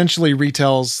 it essentially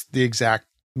retells the exact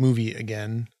movie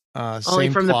again. Only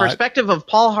from the perspective of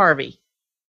Paul Harvey.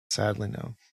 Sadly,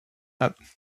 no.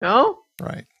 No?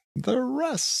 Right. The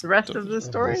rest of the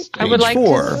story? I would like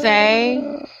to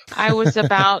say I was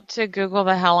about to Google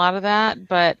the hell out of that,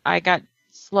 but I got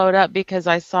slowed up because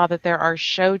I saw that there are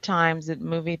show times at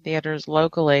movie theaters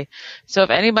locally. So if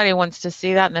anybody wants to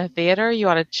see that in the theater, you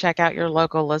ought to check out your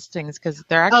local listings because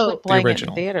they're actually playing it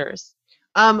in theaters.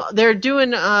 They're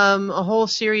doing a whole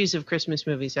series of Christmas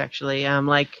movies, actually.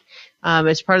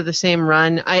 As part of the same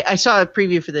run. I saw a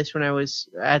preview for this when I was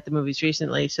at the movies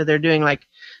recently. So they're doing like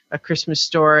A Christmas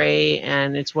Story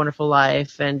and It's Wonderful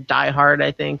Life and Die Hard,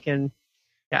 I think, and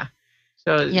yeah.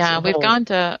 So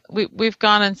we've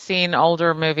gone and seen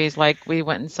older movies. Like we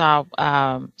went and saw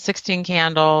 16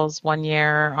 Candles one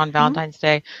year on Valentine's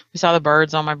Day. We saw The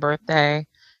Birds on my birthday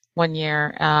one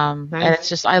year. Nice. And it's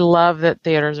just, I love that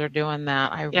theaters are doing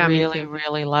that. I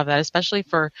really love that, especially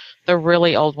for the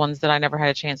really old ones that I never had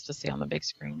a chance to see on the big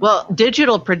screen. Well,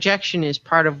 digital projection is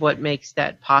part of what makes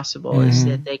that possible, is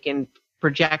that they can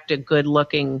project a good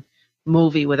looking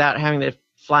movie without having to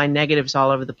fly negatives all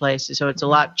over the place. So it's a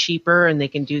lot cheaper, and they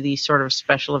can do these sort of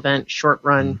special event, short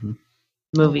run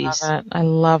movies. I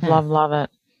love it.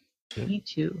 Me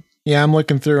too. Yeah, I'm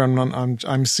looking through.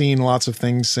 I'm seeing lots of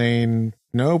things saying,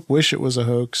 nope, wish it was a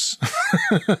hoax.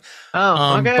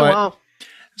 Okay.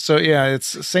 So yeah,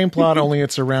 it's the same plot, only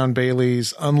it's around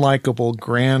Bailey's unlikable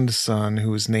grandson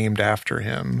who was named after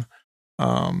him.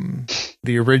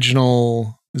 The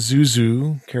original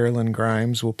Zuzu, Carolyn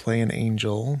Grimes, will play an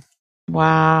angel.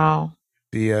 Wow.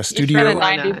 The studio at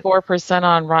 94%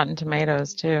 on Rotten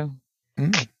Tomatoes too.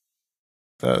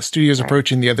 The studio's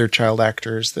approaching the other child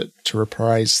actors to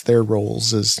reprise their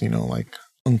roles as, like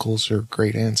uncles or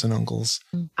great aunts and uncles.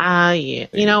 Yeah.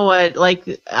 You know what? Like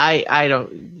I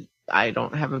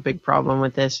don't have a big problem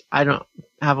with this. I don't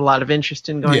have a lot of interest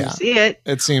in going to see it.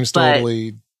 It seems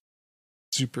totally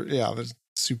superfluous.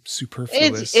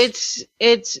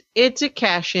 It's a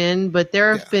cash in, but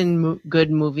there have been good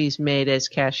movies made as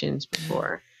cash ins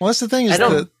before. Well, that's the thing is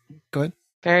go ahead.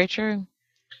 Very true.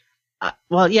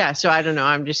 So I don't know.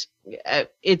 I'm just,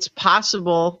 it's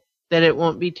possible that it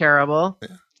won't be terrible. Yeah.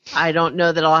 I don't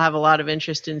know that I'll have a lot of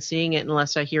interest in seeing it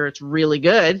unless I hear it's really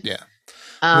good. Yeah.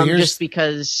 Just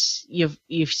because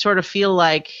you sort of feel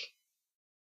like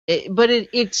it, but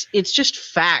it's just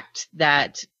fact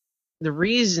that the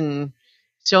reason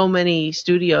so many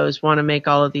studios want to make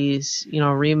all of these,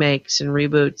 remakes and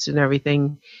reboots and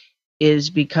everything is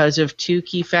because of 2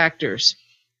 key factors.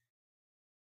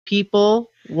 People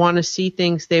want to see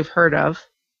things they've heard of.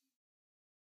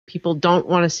 People don't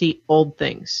want to see old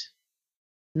things.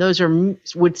 Those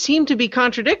would seem to be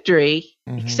contradictory,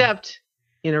 except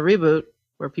in a reboot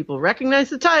where people recognize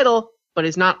the title, but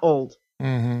it's not old.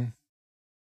 Mm-hmm.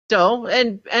 So,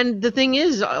 and the thing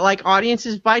is, like,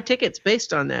 audiences buy tickets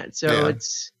based on that. So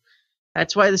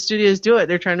that's why the studios do it.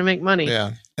 They're trying to make money.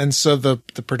 Yeah. And so the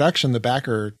production, the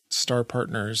backer star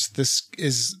partners, this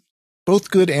is both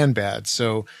good and bad.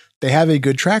 So they have a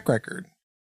good track record.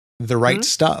 The Right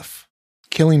Stuff,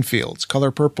 Killing Fields,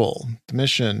 Color Purple, The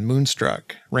Mission,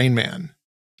 Moonstruck, Rain Man.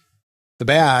 The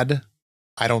bad,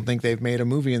 I don't think they've made a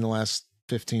movie in the last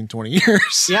 15, 20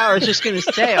 years. Yeah, I was just going to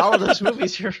say, all of those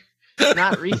movies are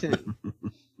not recent.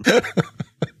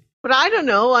 But I don't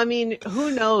know. I mean,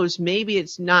 who knows? Maybe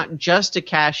it's not just a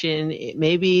cash in.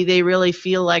 Maybe they really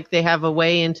feel like they have a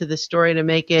way into the story to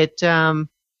make it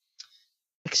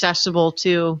accessible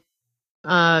to,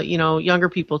 younger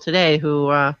people today who,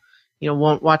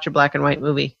 won't watch a black and white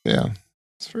movie. Yeah,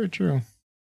 it's very true.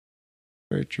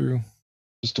 Very true.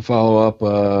 Just to follow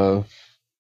up,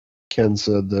 Ken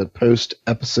said that post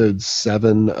episode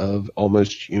 7 of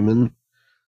Almost Human,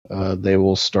 they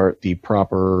will start the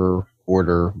proper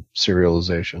order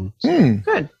serialization. So,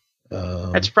 good.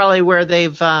 That's probably where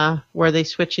they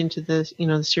switch into the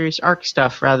the serious arc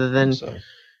stuff rather than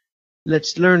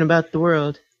let's learn about the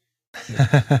world.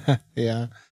 Yeah.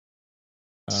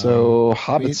 So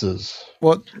Hobbitses.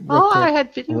 I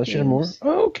had video unless games. You had more?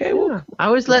 Oh, okay. Yeah. Well, I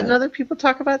was letting other people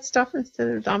talk about stuff instead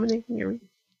of dominating your.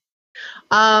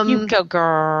 You go,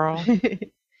 girl.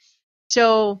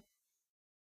 So,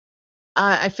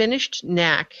 I finished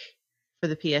Knack for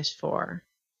the PS4,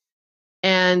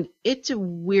 and it's a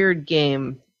weird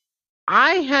game.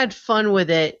 I had fun with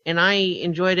it, and I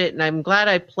enjoyed it, and I'm glad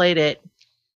I played it.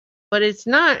 But it's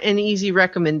not an easy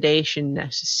recommendation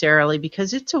necessarily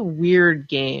because it's a weird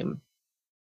game.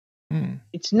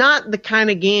 It's not the kind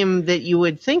of game that you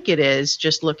would think it is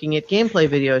just looking at gameplay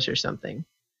videos or something.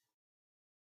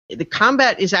 The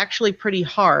combat is actually pretty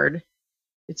hard.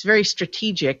 It's very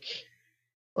strategic.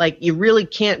 Like, you really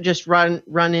can't just run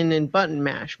in and button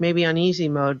mash. Maybe on easy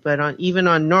mode, but even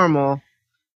on normal,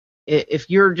 if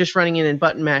you're just running in and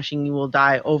button mashing, you will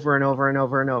die over and over and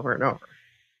over and over and over.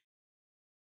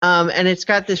 And it's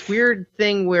got this weird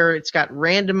thing where it's got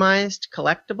randomized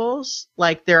collectibles.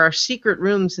 Like, there are secret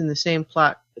rooms in the same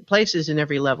places in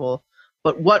every level,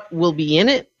 but what will be in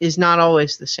it is not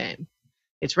always the same.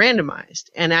 It's randomized.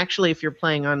 And actually, if you're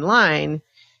playing online,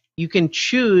 you can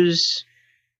choose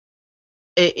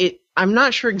it. I'm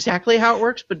not sure exactly how it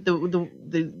works, but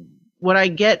the what I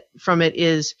get from it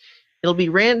is it'll be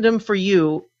random for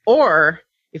you, or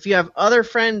if you have other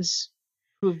friends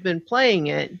who've been playing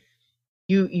it,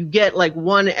 you get like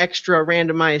one extra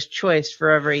randomized choice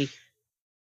for every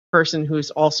person who's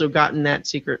also gotten that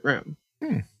secret room.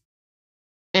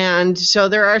 And so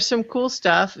there are some cool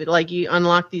stuff, like you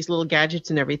unlock these little gadgets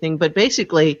and everything, but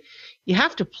basically you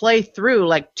have to play through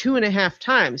like 2.5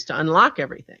 times to unlock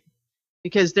everything,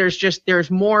 because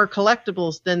there's more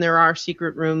collectibles than there are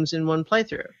secret rooms in one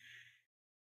playthrough.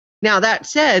 Now, that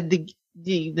said,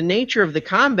 the nature of the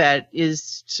combat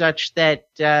is such that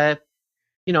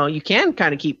you can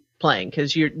kind of keep playing,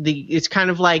 because it's kind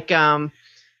of like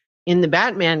in the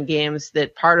Batman games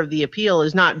that part of the appeal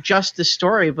is not just the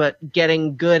story but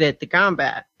getting good at the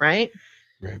combat, right?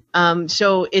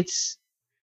 So it's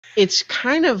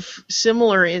kind of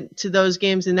similar to those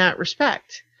games in that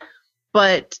respect,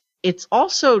 but it's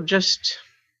also just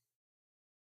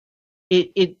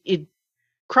it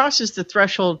crosses the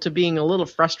threshold to being a little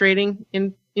frustrating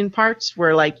in parts,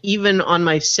 where like even on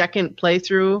my second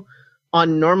playthrough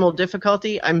on normal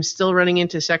difficulty, I'm still running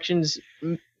into sections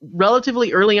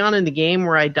relatively early on in the game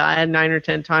where I die 9 or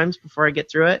 10 times before I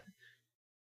get through it.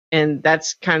 And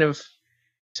that's kind of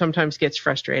sometimes gets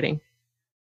frustrating.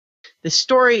 The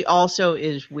story also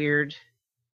is weird.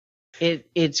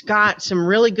 It's got some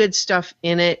really good stuff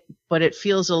in it, but it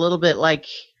feels a little bit like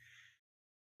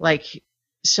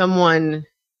someone.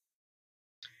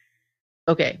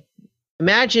 Okay,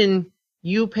 imagine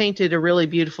you painted a really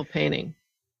beautiful painting,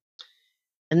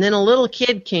 and then a little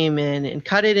kid came in and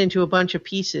cut it into a bunch of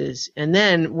pieces, and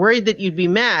then, worried that you'd be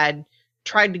mad,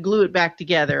 tried to glue it back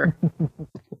together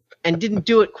and didn't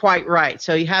do it quite right.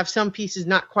 So you have some pieces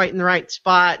not quite in the right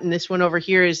spot, and this one over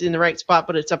here is in the right spot,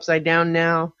 but it's upside down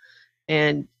now.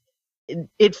 And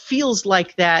it feels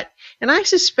like that. And I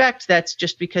suspect that's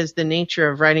just because the nature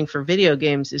of writing for video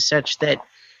games is such that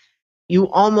you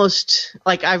almost,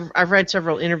 like I've read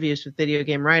several interviews with video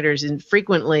game writers, and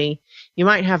frequently you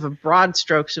might have a broad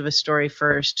strokes of a story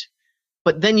first,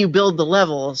 but then you build the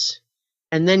levels,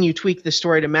 and then you tweak the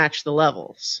story to match the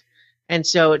levels. And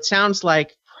so it sounds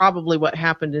like probably what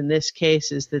happened in this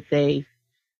case is that they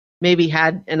maybe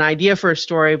had an idea for a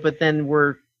story, but then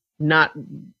were not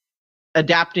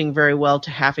adapting very well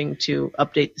to having to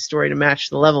update the story to match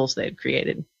the levels they had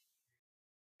created.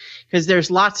 Because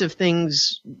there's lots of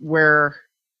things where,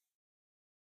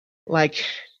 like,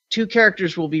 two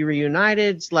characters will be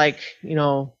reunited. It's like,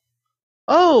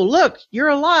 oh, look, you're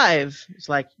alive. It's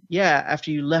like, yeah, after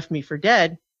you left me for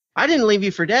dead. I didn't leave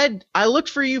you for dead. I looked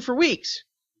for you for weeks.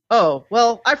 Oh,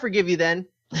 well, I forgive you then.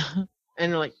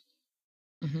 And like,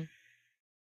 it's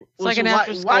like an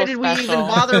after-school why did special. we even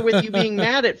bother with you being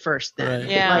mad at first then? Right.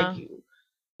 Yeah.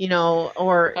 Like,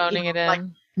 or phoning it in. Like,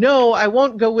 no, I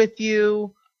won't go with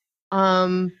you,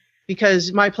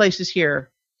 because my place is here.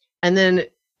 And then,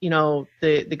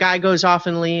 the guy goes off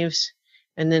and leaves,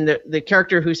 and then the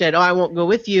character who said, oh, I won't go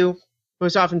with you,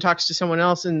 goes off and talks to someone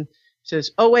else and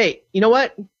says, oh, wait, you know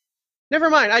what? Never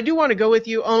mind. I do want to go with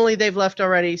you, only they've left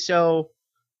already. So,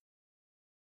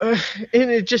 and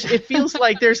it feels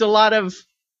like there's a lot of,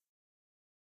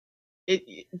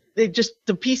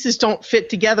 the pieces don't fit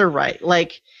together right.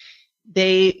 Like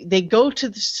they go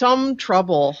to some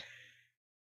trouble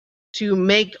to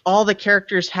make all the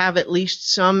characters have at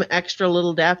least some extra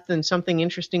little depth and something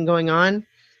interesting going on,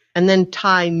 and then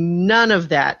tie none of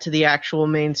that to the actual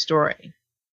main story.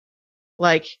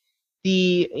 Like,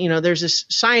 there's this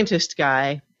scientist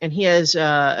guy, and he has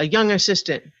a young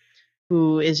assistant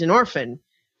who is an orphan,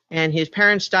 and his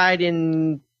parents died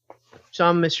in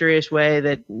some mysterious way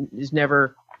that is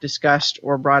never discussed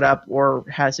or brought up or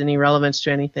has any relevance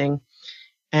to anything.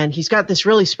 And he's got this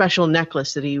really special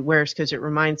necklace that he wears because it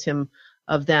reminds him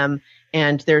of them.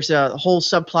 And there's a whole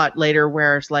subplot later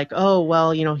where it's like, oh,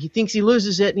 well, he thinks he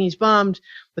loses it and he's bummed,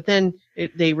 but then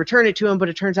they return it to him, but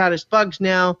it turns out it's bugged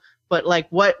now. But like,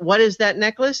 what is that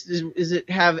necklace? Does it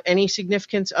have any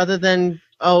significance other than,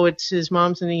 oh, it's his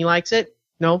mom's and he likes it?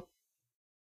 No.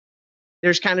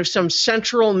 There's kind of some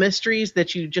central mysteries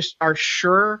that you just are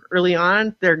sure early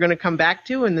on they're going to come back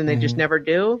to, and then they just never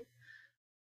do.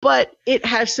 But it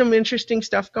has some interesting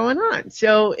stuff going on.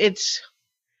 So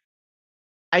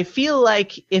I feel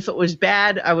like if it was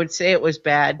bad, I would say it was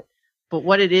bad. But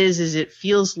what it is it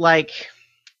feels like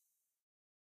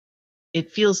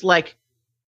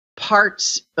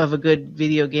parts of a good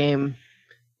video game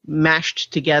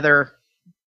mashed together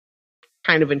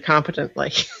kind of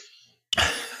incompetently.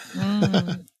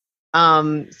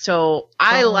 So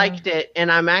I liked it,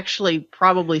 and I'm actually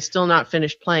probably still not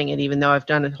finished playing it, even though I've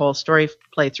done a whole story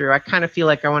playthrough. I kind of feel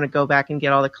like I want to go back and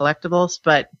get all the collectibles,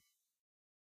 but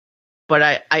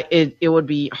it would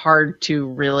be hard to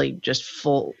really just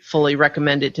fully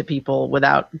recommend it to people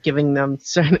without giving them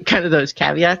kind of those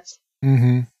caveats.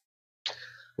 Mm-hmm.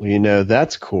 Well,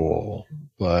 that's cool,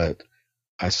 but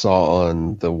I saw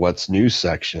on the What's New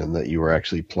section that you were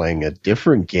actually playing a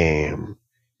different game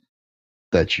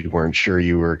that you weren't sure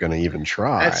you were going to even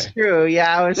try. That's true.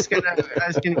 Yeah, I was gonna get to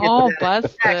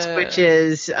that next, which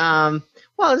is well,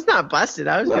 it's not busted.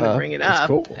 I was gonna bring it up.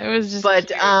 Cool. It was just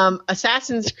but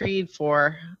Assassin's Creed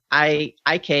 4, I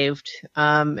caved.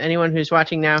 Anyone who's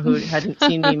watching now who hadn't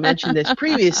seen me mention this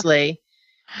previously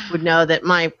would know that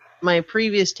my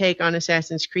previous take on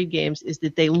Assassin's Creed games is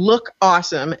that they look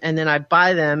awesome, and then I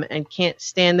buy them and can't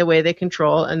stand the way they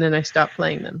control, and then I stop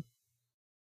playing them.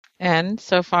 And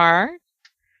so far,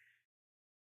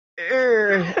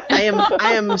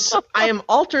 I am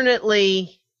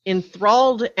alternately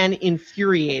enthralled and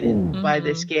infuriated by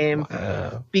this game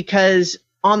because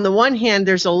on the one hand,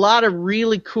 there's a lot of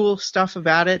really cool stuff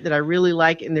about it that I really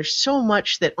like, and there's so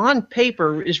much that on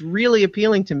paper is really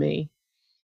appealing to me.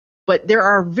 But there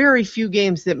are very few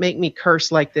games that make me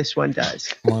curse like this one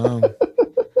does. Wow.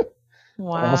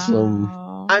 Awesome.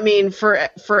 I mean, for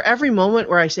every moment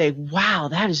where I say, wow,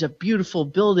 that is a beautiful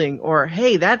building, or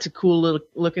hey, that's a cool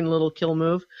looking little kill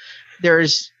move,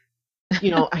 there's,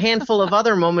 a handful of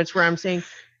other moments where I'm saying,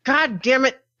 God damn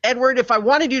it, Edward, if I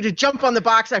wanted you to jump on the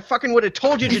box, I fucking would have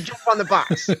told you to jump on the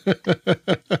box.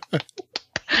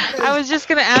 I was just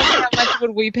going to ask how much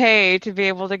would we pay to be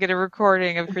able to get a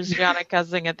recording of Christiana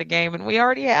cussing at the game, and we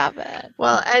already have it.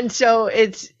 Well, and so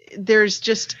there's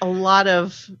just a lot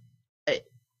of,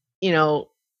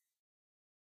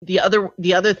 the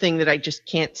other thing that I just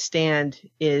can't stand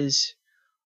is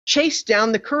chase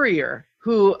down the courier,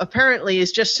 who apparently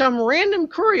is just some random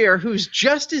courier who's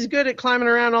just as good at climbing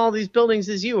around all these buildings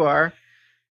as you are,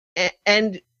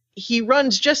 and he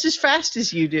runs just as fast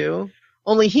as you do.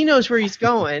 Only he knows where he's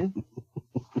going,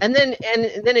 and then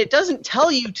it doesn't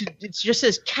tell you to. It just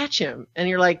says catch him, and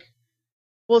you're like,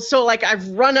 well, so like I've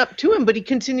run up to him, but he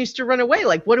continues to run away.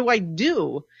 Like, what do I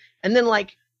do? And then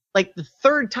like the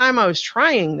third time I was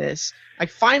trying this, I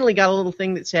finally got a little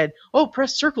thing that said, "Oh,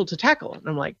 press circle to tackle," and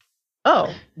I'm like,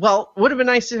 oh, well, would have been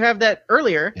nice to have that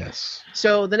earlier. Yes.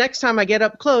 So the next time I get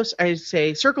up close, I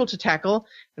say circle to tackle,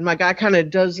 and my guy kind of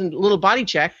does a little body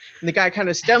check, and the guy kind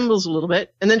of stumbles a little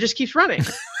bit, and then just keeps running.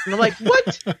 And I'm like,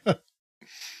 what?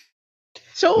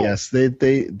 So yes, they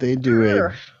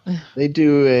do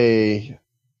a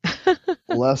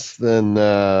less than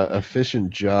efficient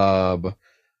job.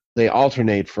 They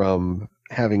alternate from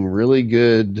having really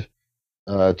good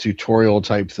tutorial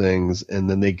type things, and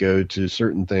then they go to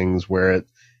certain things where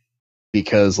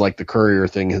because like the courier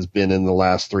thing has been in the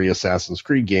last 3 Assassin's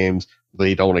Creed games,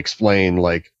 they don't explain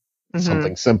like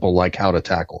something simple like how to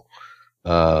tackle.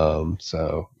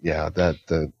 So yeah,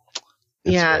 lasers.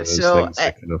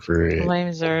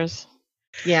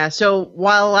 Yeah, so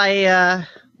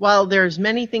while there's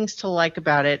many things to like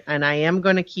about it, and I am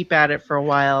going to keep at it for a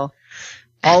while,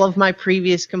 all of my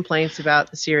previous complaints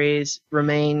about the series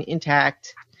remain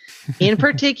intact. In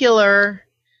particular,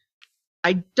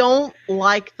 I don't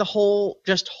like the whole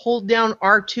just hold down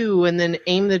R2 and then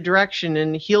aim the direction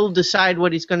and he'll decide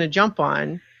what he's going to jump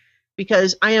on,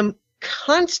 because I am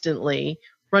constantly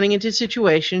running into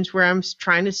situations where I'm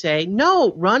trying to say,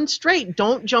 no, run straight.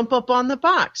 Don't jump up on the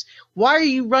box. Why are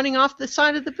you running off the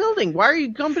side of the building? Why are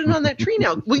you jumping on that tree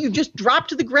now? Will you just drop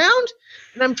to the ground?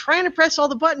 And I'm trying to press all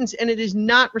the buttons, and it is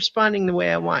not responding the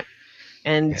way I want.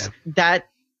 And that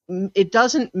it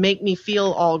doesn't make me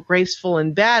feel all graceful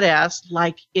and badass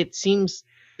like it seems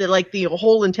that like the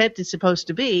whole intent is supposed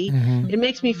to be. It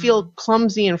makes me feel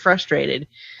clumsy and frustrated.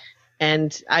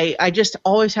 And I just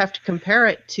always have to compare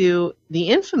it to the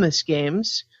Infamous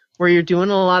games where you're doing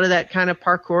a lot of that kind of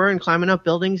parkour and climbing up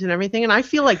buildings and everything. And I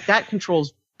feel like that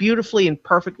controls beautifully and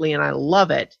perfectly, and I love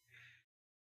it.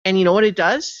 And you know what it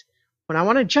does? When I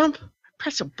want to jump, I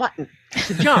press a button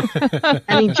to jump.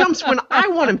 And he jumps when I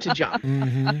want him to jump.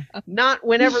 Not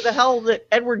whenever the hell that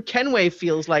Edward Kenway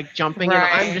feels like jumping. Right.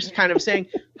 And I'm just kind of saying,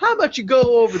 how about you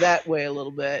go over that way a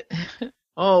little bit?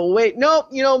 Oh, wait, nope,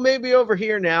 maybe over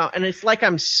here now. And it's like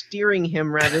I'm steering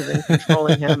him rather than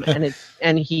controlling him.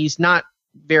 And he's not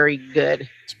very good.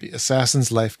 To be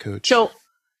Assassin's life coach. So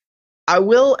I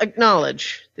will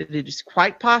acknowledge that it is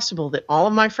quite possible that all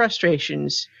of my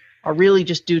frustrations are really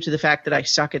just due to the fact that I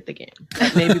suck at the game.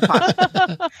 That may be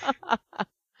possible.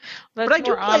 But I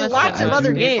do play lots of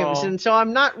other games, and so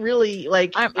I'm not really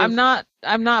like. I'm not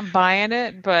buying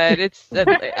it, but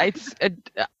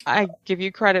I give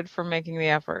you credit for making the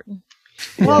effort.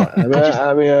 Well,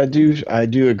 I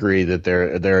do agree that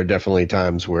there are definitely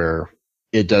times where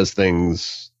it does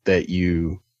things that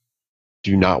you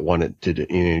do not want it to do.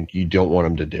 You don't want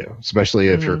them to do, especially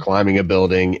if you're climbing a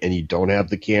building and you don't have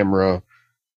the camera,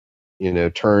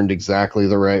 turned exactly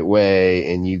the right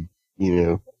way, and you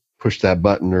push that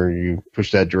button or you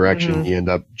push that direction, you end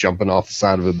up jumping off the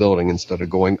side of a building instead of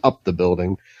going up the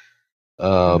building.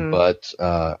 But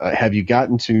have you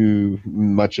gotten to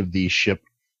much of the ship?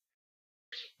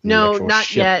 No,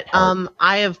 not yet.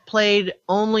 I have played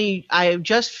I have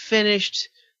just finished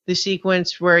the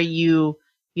sequence where you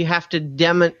have to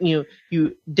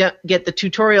get the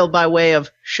tutorial by way of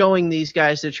showing these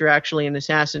guys that you're actually an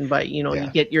assassin by, you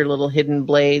get your little hidden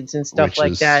blades and stuff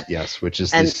that. Yes, which is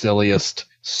the silliest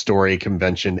story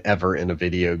convention ever in a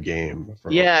video game.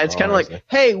 It's kind of like,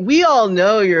 hey, we all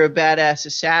know you're a badass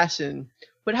assassin,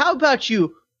 but how about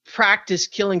you practice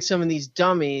killing some of these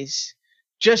dummies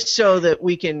just so that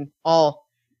we can all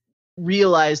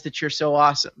realize that you're so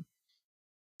awesome.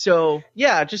 So,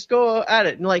 just go at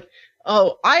it. And like,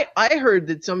 oh, I heard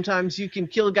that sometimes you can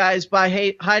kill guys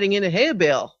by hiding in a hay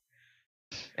bale.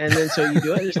 And then so you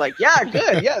do it. It's like, yeah,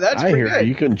 good. Yeah, that's pretty good.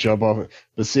 You can jump off.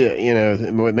 But see,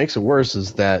 what makes it worse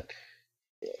is that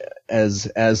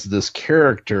as this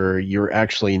character, you're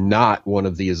actually not one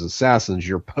of these assassins.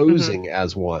 You're posing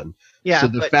as one. Yeah. So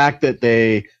the fact that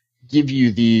they give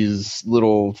you these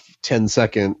little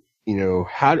 10-second,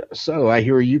 I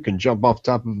hear you can jump off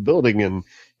the top of a building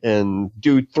and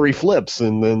do 3 flips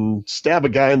and then stab a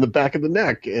guy in the back of the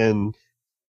neck, and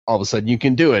all of a sudden you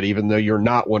can do it even though you're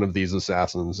not one of these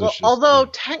assassins. Well, although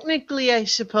technically I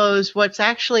suppose what's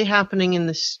actually happening in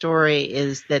the story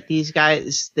is that these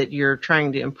guys that you're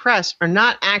trying to impress are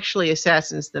not actually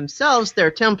assassins themselves,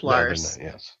 they're Templars. No,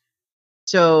 they're not, yes.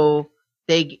 So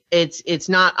it's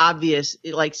not obvious,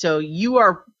 like, so you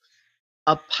are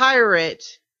a pirate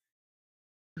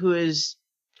who is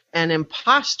an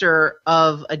imposter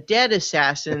of a dead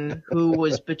assassin who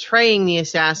was betraying the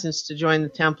assassins to join the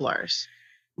Templars.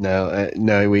 No,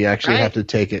 we actually have to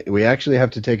take it. We actually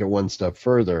have to take it one step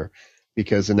further,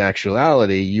 because in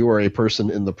actuality, you are a person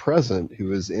in the present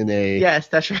who is in a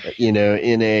that's right. in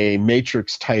a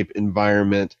Matrix type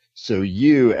environment. So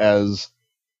you, as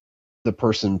the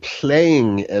person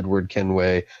playing Edward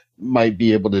Kenway, might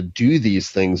be able to do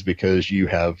these things because you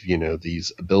have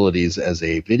these abilities as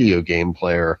a video game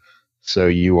player. So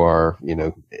you are,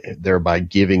 thereby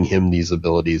giving him these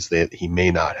abilities that he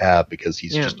may not have because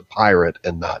he's just a pirate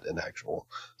and not an actual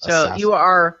assassin. So you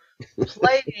are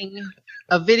playing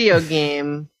a video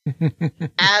game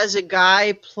as a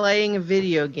guy playing a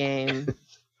video game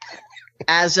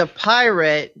as a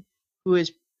pirate who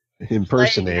is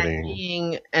impersonating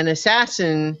being an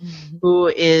assassin who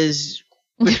is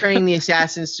betraying the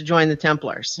assassins to join the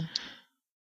Templars.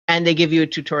 And they give you a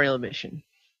tutorial mission.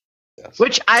 Yes.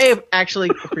 Which I have actually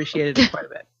appreciated quite a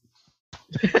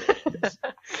bit.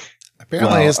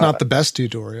 Apparently, it's not the best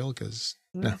tutorial because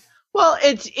no. Well,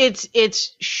 it's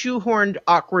shoehorned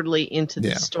awkwardly into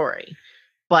the story,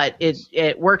 but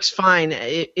it works fine.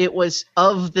 It was,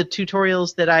 of the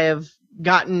tutorials that I have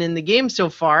gotten in the game so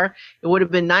far, it would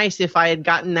have been nice if I had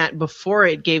gotten that before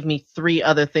it gave me 3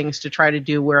 other things to try to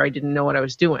do where I didn't know what I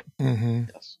was doing. Mm-hmm.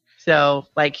 So,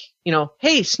 like,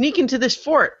 hey, sneak into this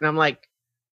fort, and I'm like,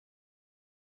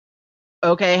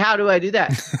 okay, how do I do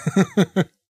that?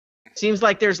 seems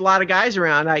like there's a lot of guys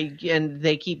around. And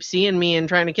they keep seeing me and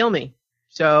trying to kill me.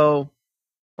 So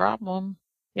problem.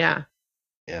 Yeah.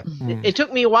 Yeah. It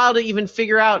took me a while to even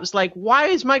figure out. It's like, why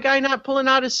is my guy not pulling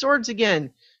out his swords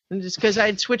again? And it's because I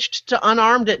had switched to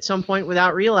unarmed at some point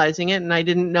without realizing it, and I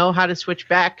didn't know how to switch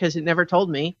back because it never told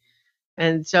me.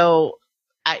 And so,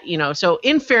 so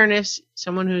in fairness,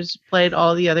 someone who's played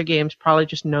all the other games probably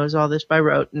just knows all this by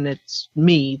rote, and it's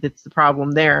me that's the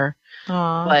problem there.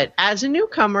 Aww. But as a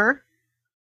newcomer,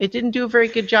 it didn't do a very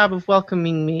good job of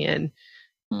welcoming me in.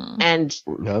 And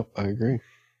no, I agree.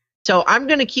 So I'm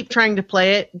going to keep trying to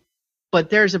play it, but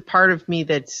there's a part of me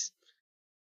that's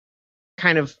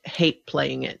kind of hate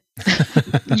playing it.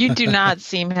 You do not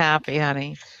seem happy,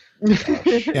 honey.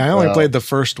 Yeah, I only played the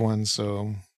first one,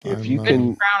 so if you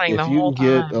can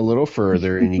get a little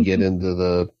further and you get into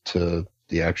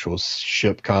the actual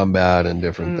ship combat and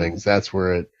different things, that's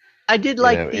where it. I did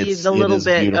like the little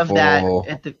bit of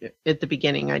that at the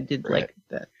beginning. I did like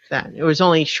that. It was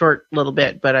only a short little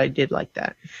bit, but I did like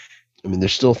that. I mean,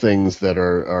 there's still things that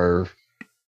are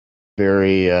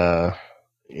very,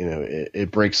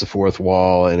 it breaks the fourth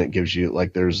wall, and it gives you,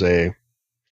 like, there's a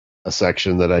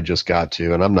section that I just got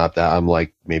to, and I'm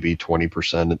like maybe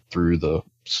 20% through the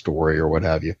story or what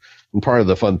have you. And part of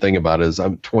the fun thing about it is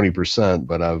I'm 20%,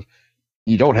 but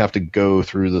you don't have to go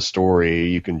through the story.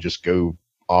 You can just go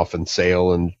off and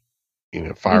sail and,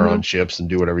 fire on ships and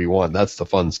do whatever you want. That's the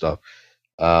fun stuff.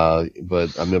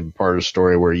 But I'm in part of the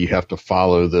story where you have to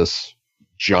follow this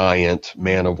giant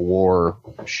man of war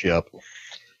ship,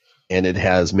 and it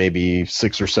has maybe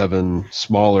 6 or 7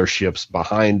 smaller ships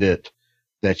behind it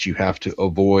that you have to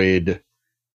avoid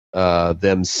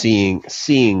them seeing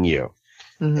you.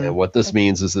 Mm-hmm. And what this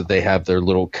means is that they have their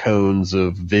little cones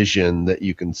of vision that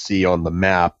you can see on the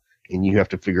map, and you have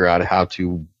to figure out how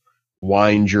to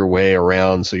wind your way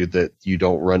around so that you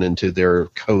don't run into their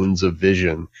cones of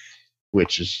vision,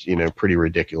 which is, pretty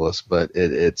ridiculous, but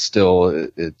it's still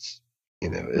it's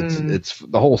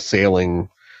the whole sailing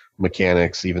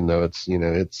mechanics, even though it's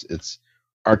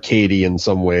arcadey in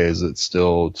some ways, it's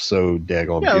still so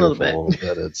daggone beautiful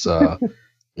that it's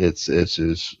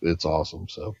awesome.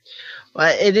 So,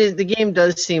 well, the game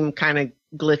does seem kind of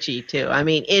glitchy too. I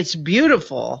mean, it's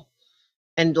beautiful.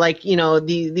 And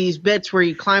these bits where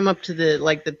you climb up to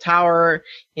the tower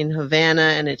in Havana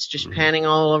and it's just panning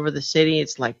all over the city.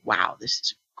 It's like, wow, this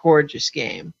is a gorgeous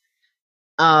game.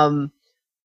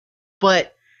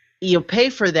 But you pay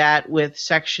for that with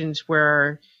sections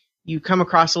where you come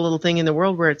across a little thing in the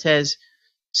world where it says,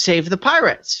 save the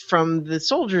pirates from the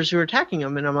soldiers who are attacking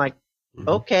them. And I'm like,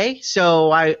 okay.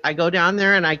 So I go down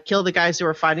there and I kill the guys who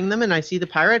are fighting them and I see the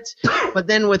pirates. But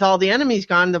then with all the enemies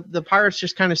gone, the pirates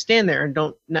just kind of stand there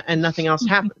and nothing else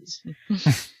happens.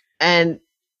 and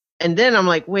then I'm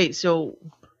like, wait, so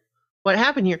what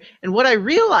happened here? And what I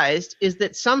realized is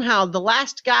that somehow the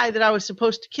last guy that I was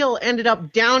supposed to kill ended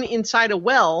up down inside a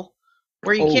well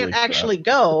where you can't actually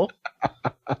go.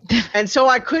 And so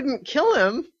I couldn't kill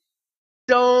him.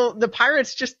 So the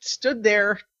pirates just stood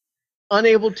there,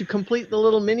 unable to complete the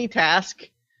little mini task.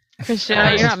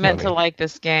 Christiana, you're not meant to like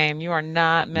this game. You are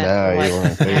not meant to like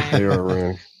this game. They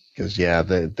are, because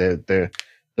they're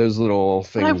those little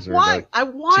things I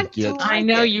want to. I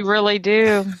know you really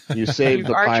do. You save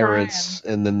the pirates,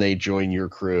 and then they join your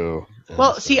crew.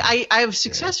 Well, see, I have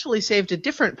successfully saved a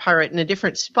different pirate in a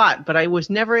different spot, but I was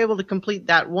never able to complete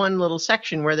that one little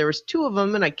section where there was 2 of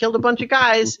them, and I killed a bunch of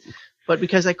guys. But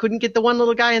because I couldn't get the one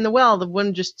little guy in the well, the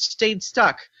one just stayed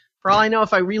stuck. For all I know,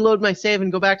 if I reload my save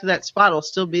and go back to that spot, it'll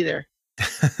still be there.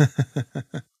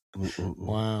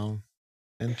 Wow.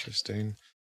 Interesting.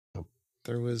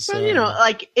 There was...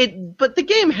 Well, but the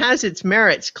game has its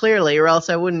merits, clearly, or else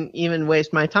I wouldn't even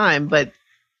waste my time. But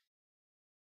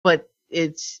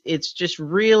it's just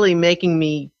really making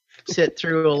me sit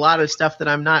through a lot of stuff that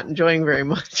I'm not enjoying very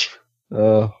much.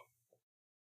 Well,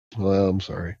 I'm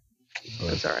sorry.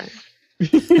 That's all right.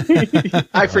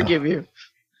 I forgive you.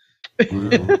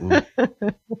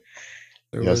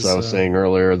 Yes, I was saying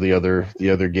earlier, the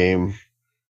other game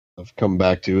I've come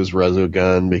back to is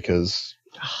Resogun, because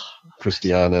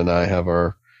Christiana and I have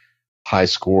our high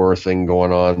score thing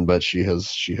going on, but she has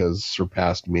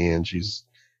surpassed me, and she's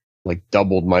like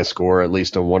doubled my score, at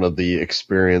least on one of the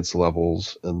experience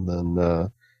levels. And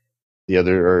then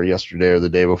yesterday or the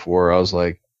day before, I was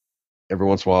like, every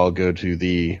once in a while I'll go to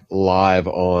the live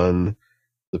on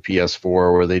the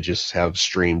PS4 where they just have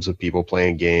streams of people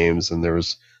playing games, and there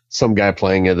was some guy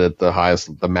playing it at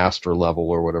the master level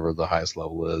or whatever the highest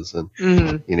level is, and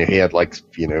he had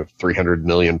 300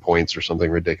 million points or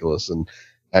something ridiculous, and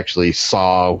actually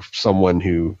saw someone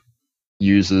who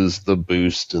uses the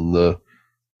boost and the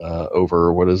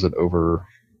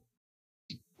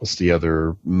what's the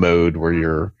other mode where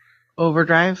you're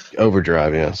overdrive?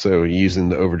 Overdrive, yeah. So using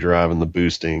the overdrive and the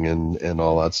boosting and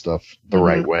all that stuff the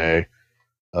right way.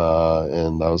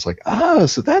 And I was like,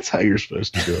 so that's how you're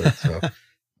supposed to do it. So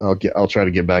I'll try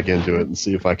to get back into it and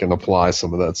see if I can apply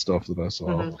some of that stuff that I saw.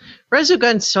 Mm-hmm.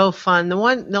 Resogun's so fun. The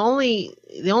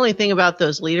only thing about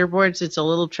those leaderboards that's a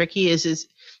little tricky is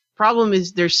problem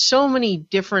is there's so many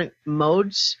different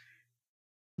modes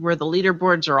where the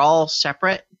leaderboards are all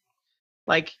separate.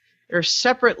 Like there's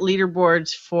separate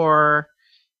leaderboards for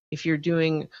if you're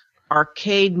doing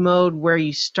arcade mode where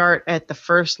you start at the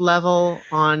first level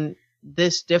on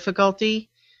this difficulty.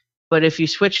 But if you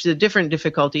switch to a different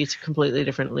difficulty, it's a completely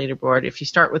different leaderboard. If you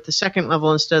start with the second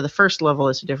level instead of the first level,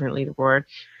 it's a different leaderboard.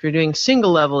 If you're doing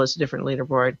single level, it's a different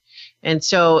leaderboard. And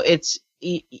so it's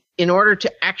in order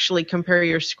to actually compare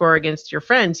your score against your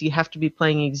friends, you have to be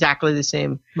playing exactly the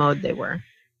same mode they were.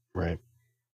 Right.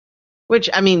 Which,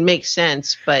 I mean, makes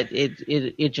sense, but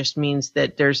it just means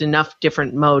that there's enough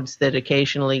different modes that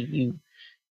occasionally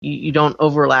you don't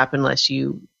overlap unless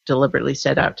you deliberately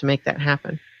set out to make that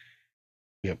happen.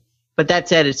 But that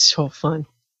said, it's so fun.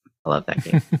 I love that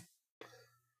game.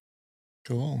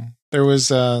 Cool. There was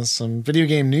some video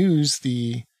game news.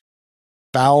 The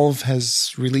Valve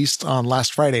has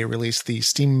last Friday released the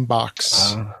Steam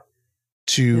Box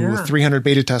to 300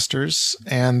 beta testers,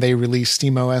 and they released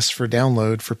SteamOS for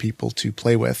download for people to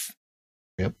play with.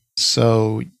 Yep.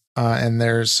 So,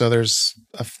 there's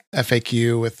a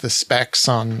FAQ with the specs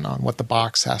on what the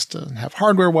box has to have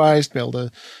hardware-wise to be able to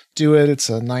do it. It's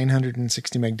a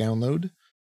 960 meg download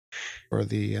for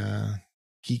the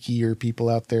geekier people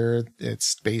out there.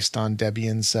 It's based on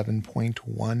Debian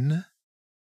 7.1.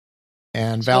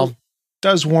 And Valve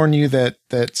does warn you that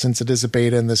since it is a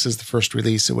beta and this is the first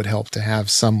release, it would help to have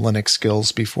some Linux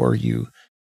skills before you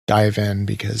dive in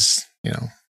because,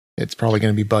 it's probably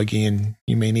going to be buggy and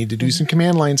you may need to do some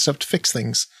command line stuff to fix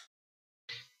things.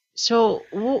 So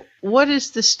what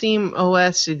is the Steam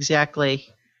OS exactly?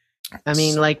 I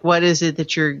mean, like, what is it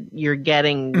that you're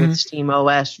getting with Steam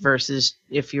OS versus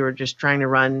if you were just trying to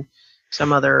run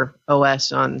some other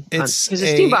OS on? Because the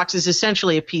Steam Box is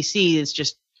essentially a PC. It's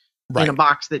just in a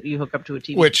box that you hook up to a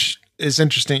TV. Which is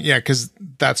interesting, yeah, because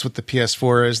that's what the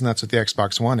PS4 is and that's what the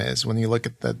Xbox One is. When you look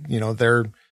at their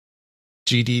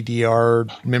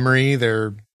GDDR memory,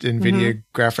 their NVIDIA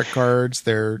graphic cards,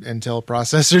 their Intel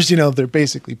processors, they're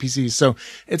basically PCs. So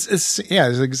it's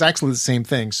exactly the same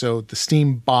thing. So the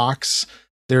Steam Box,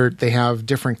 they have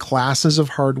different classes of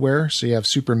hardware. So you have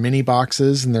super mini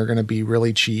boxes and they're going to be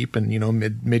really cheap and,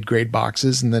 mid-grade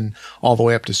boxes and then all the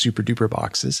way up to super duper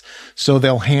boxes. So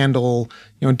they'll handle,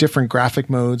 different graphic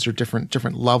modes or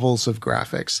different levels of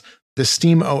graphics. The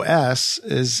Steam OS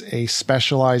is a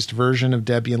specialized version of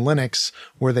Debian Linux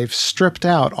where they've stripped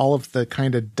out all of the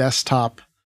kind of desktop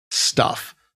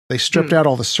stuff. They stripped out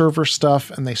all the server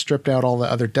stuff and they stripped out all the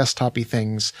other desktop-y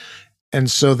things. And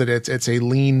so that it's a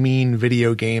lean, mean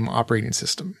video game operating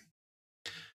system.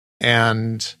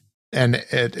 And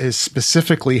it is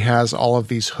specifically has all of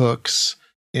these hooks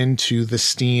into the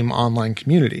Steam online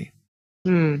community.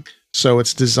 So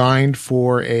it's designed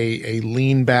for a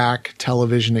lean back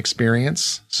television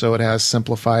experience. So it has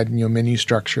simplified, menu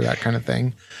structure, that kind of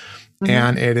thing.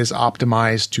 And it is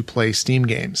optimized to play Steam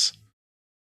games.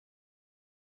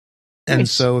 And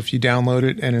so if you download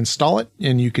it and install it,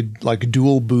 and you could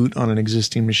dual boot on an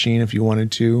existing machine if you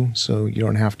wanted to, so you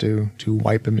don't have to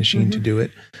wipe a machine to do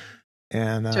it.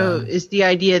 And so is the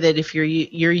idea that if you're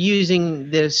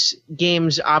using this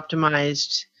game's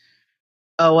optimized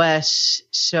OS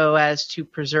so as to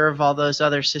preserve all those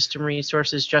other system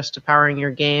resources just to powering your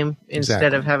game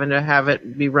instead of having to have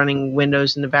it be running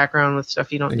Windows in the background with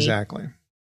stuff you don't need? Exactly.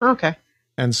 Okay.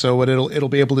 And so what it'll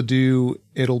be able to do,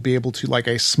 like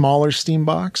a smaller Steam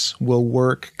Box will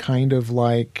work kind of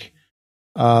like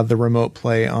the remote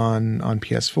play on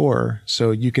PS4. So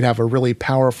you could have a really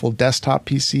powerful desktop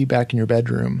PC back in your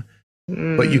bedroom,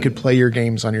 but you could play your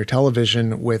games on your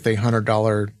television with a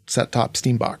 $100 set-top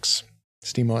Steam Box.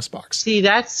 SteamOS box. See,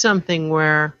 that's something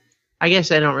where I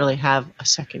guess I don't really have a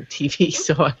second TV,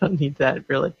 so I don't need that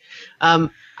really. I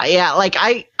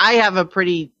have a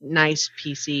pretty nice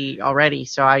PC already,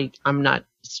 so I'm not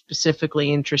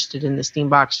specifically interested in the Steam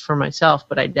Box for myself,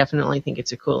 but I definitely think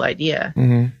it's a cool idea.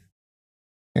 Mm-hmm.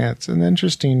 Yeah, it's an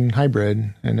interesting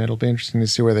hybrid, and it'll be interesting to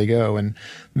see where they go. And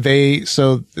it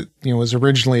was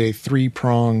originally a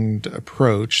 3-pronged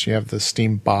approach. You have the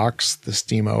Steam Box, the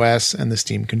Steam OS, and the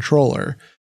Steam controller.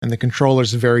 And the controller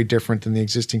is very different than the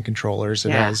existing controllers.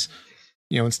 It has,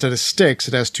 instead of sticks,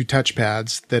 it has 2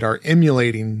 touchpads that are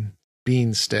emulating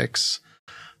bean sticks,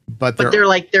 but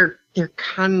they're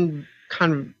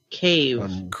concave.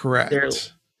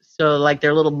 Correct. So like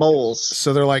they're little bowls.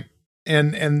 So they're like,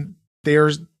 and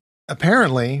there's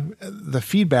apparently the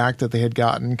feedback that they had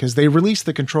gotten, because they released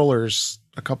the controllers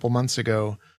a couple months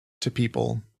ago to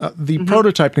people, the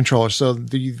prototype controllers. So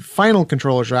the final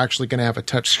controllers are actually going to have a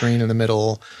touch screen in the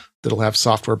middle that'll have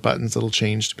software buttons that'll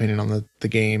change depending on the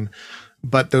game.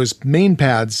 But those main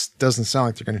pads doesn't sound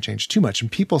like they're going to change too much.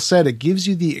 And people said it gives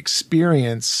you the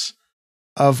experience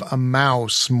of a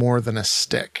mouse more than a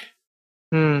stick.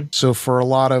 So for a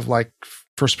lot of like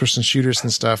first person shooters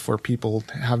and stuff where people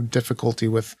have difficulty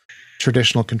with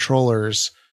traditional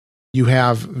controllers, you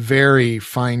have very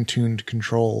fine tuned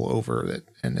control over it.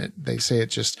 And they say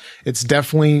it's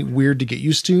definitely weird to get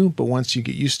used to, but once you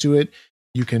get used to it,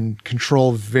 you can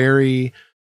control very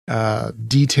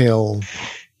detailed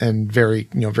and very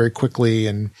quickly.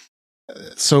 And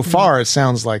so far it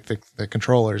sounds like the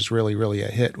controller is really, really a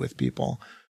hit with people.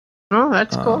 Oh,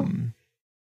 that's cool.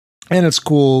 And it's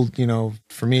cool,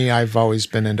 for me, I've always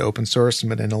been into open source and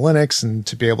been into Linux, and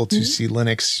to be able to see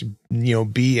Linux,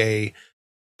 be a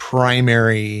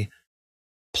primary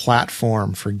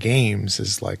platform for games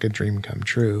is like a dream come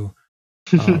true.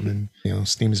 And,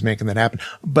 Steam is making that happen.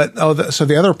 But, so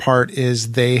the other part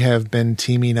is they have been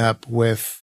teaming up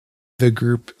with the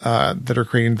group that are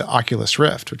creating the Oculus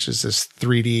Rift, which is this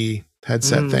 3D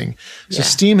headset thing. So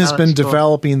Steam has been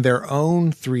developing their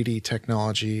own 3D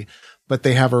technology, but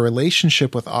they have a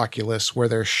relationship with Oculus where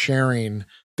they're sharing,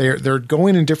 they're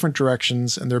going in different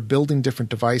directions and they're building different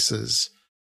devices,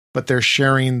 but they're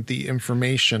sharing the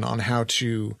information on how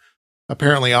to,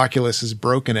 apparently Oculus has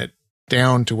broken it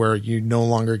down to where you no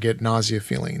longer get nausea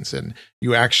feelings, and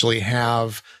you actually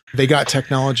they got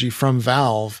technology from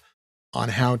Valve on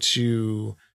how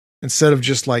to, instead of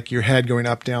just like your head going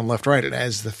up, down, left, right, it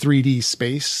has the 3D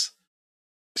space.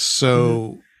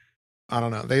 So I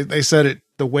don't know. They said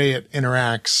the way it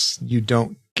interacts, you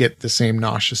don't get the same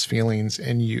nauseous feelings,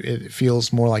 and it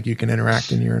feels more like you can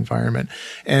interact in your environment.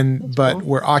 But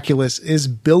where Oculus is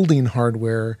building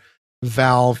hardware,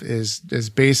 Valve is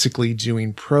basically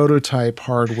doing prototype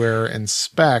hardware and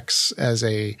specs as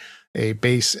a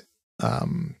base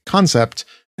concept,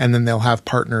 and then they'll have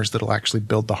partners that'll actually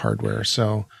build the hardware.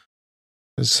 So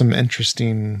there's some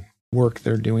interesting work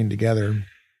they're doing together.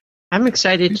 I'm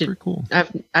excited to. Cool.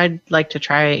 I'd like to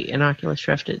try an Oculus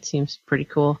Rift. It seems pretty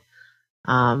cool.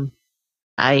 I'm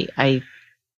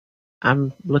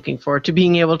looking forward to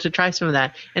being able to try some of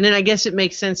that. And then I guess it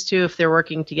makes sense too if they're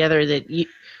working together that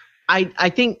I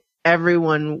think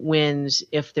everyone wins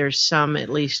if there's some at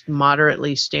least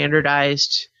moderately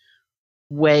standardized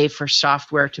way for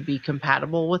software to be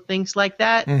compatible with things like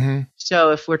that.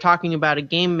 So if we're talking about a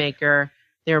game maker,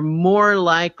 they're more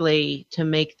likely to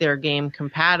make their game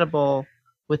compatible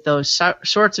with those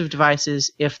sorts of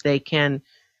devices if they can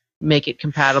make it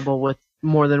compatible with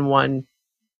more than one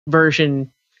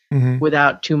version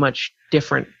without too much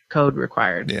different code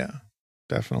required. Yeah,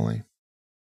 definitely.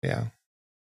 Yeah.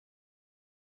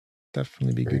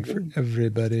 Definitely be good for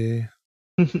everybody.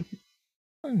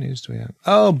 What news do we have?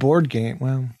 Oh, board game.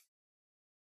 Well,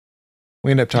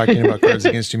 we end up talking about Cards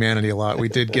Against Humanity a lot. We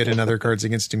did get another Cards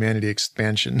Against Humanity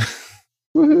expansion.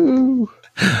 Woohoo!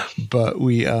 But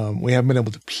we haven't been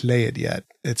able to play it yet.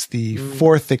 It's the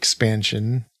fourth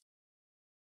expansion.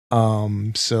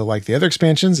 So like the other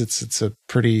expansions, it's a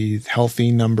pretty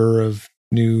healthy number of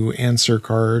new answer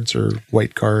cards or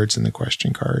white cards and the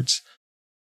question cards,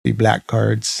 the black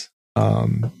cards.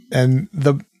 And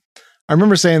I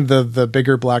remember saying the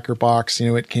bigger, blacker box,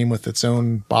 it came with its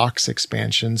own box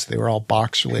expansions. They were all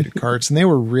box related cards, and they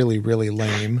were really, really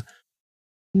lame.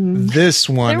 This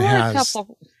one has. Go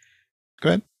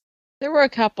ahead. There were a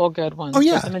couple good ones. Oh,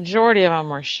 yeah. But the majority of them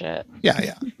were shit.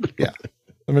 Yeah.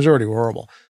 The majority were horrible.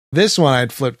 This one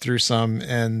I'd flipped through some,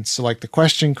 and so like the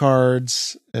question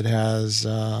cards, it has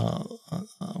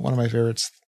one of my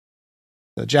favorites.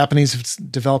 The Japanese have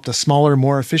developed a smaller,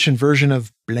 more efficient version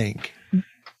of blank.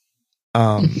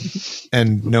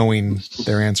 And knowing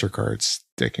their answer cards,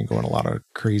 they can go in a lot of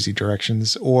crazy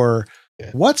directions. Or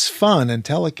what's fun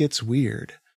until it gets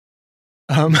weird.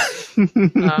 Some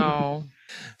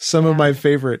of my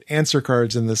favorite answer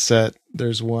cards in the set.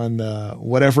 There's one,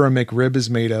 whatever a McRib is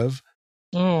made of.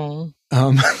 You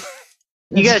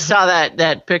guys saw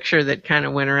that picture that kind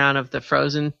of went around of the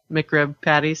frozen McRib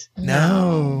patties?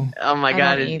 No. Oh my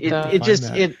God.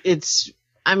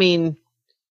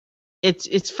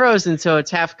 It's frozen, so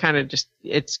it's half kind of just,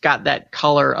 it's got that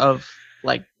color of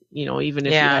like, even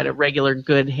if you had a regular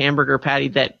good hamburger patty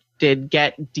that did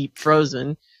get deep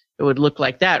frozen, it would look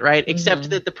like that, right? Except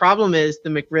that the problem is the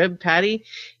McRib patty,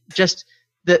 just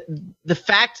the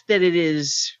fact that it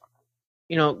is,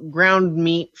 ground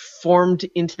meat formed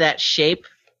into that shape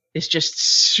is just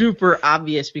super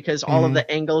obvious because all of the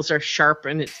angles are sharp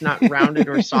and it's not rounded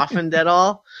or softened at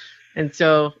all. And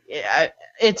so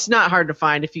it's not hard to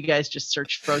find. If you guys just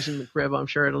search frozen McRib, I'm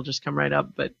sure it'll just come right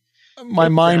up. But my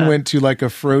mind went to like a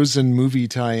Frozen movie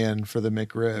tie-in for the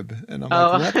McRib, and I'm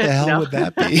like, what the hell would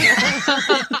that be?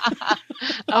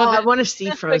 I want to see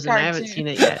Frozen. I haven't seen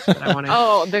it yet. But I want to.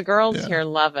 Oh, the girls here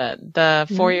love it. The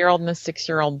 4-year-old and the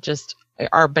 6-year-old just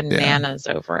are bananas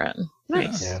over it.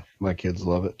 Nice. Yeah, my kids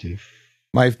love it too.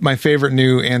 My favorite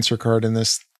new answer card in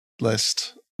this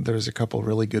list, there's a couple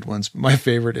really good ones, but my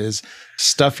favorite is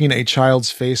stuffing a child's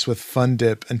face with Fun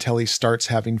Dip until he starts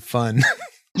having fun.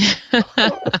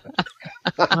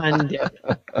 Fun Dip.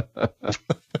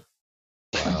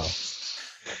 Wow.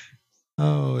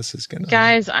 Oh, this is gonna.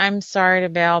 Guys, I'm sorry to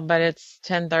bail, but it's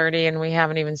 10:30 and we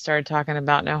haven't even started talking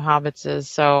about No Hobbitses.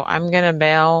 So I'm gonna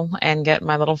bail and get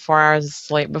my little 4 hours of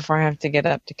sleep before I have to get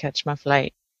up to catch my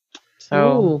flight.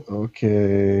 So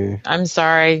okay. I'm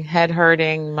sorry, head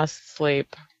hurting, must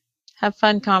sleep. Have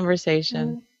fun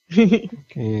conversation.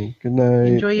 Okay. Good night.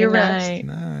 Enjoy your rest. Good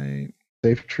night.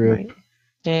 Safe trip.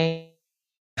 Right.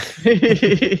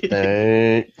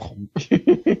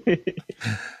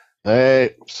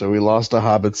 Hey, so we lost a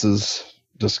Hobbits'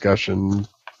 discussion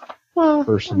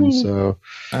person, so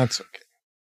that's okay.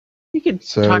 You could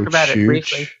talk about it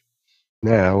briefly.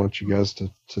 Now I want you guys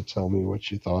to tell me what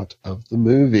you thought of the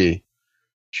movie.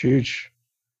 Chooch.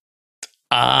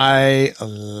 I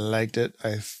liked it.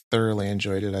 I thoroughly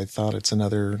enjoyed it. I thought it's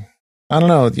another, I don't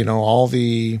know, all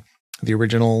the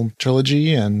original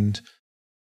trilogy and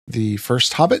the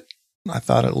first Hobbit. I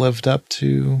thought it lived up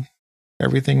to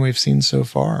everything we've seen so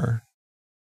far.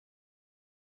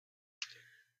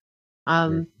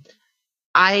 I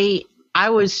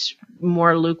was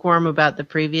more lukewarm about the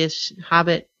previous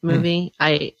Hobbit movie.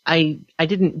 I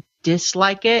didn't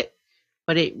dislike it,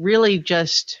 but it really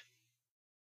just,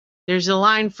 there's a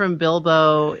line from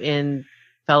Bilbo in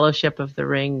Fellowship of the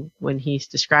Ring when he's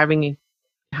describing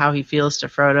how he feels to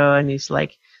Frodo, and he's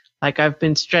like I've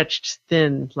been stretched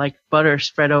thin, like butter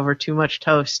spread over too much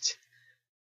toast.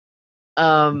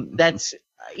 That's,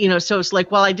 so it's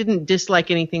like, while I didn't dislike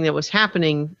anything that was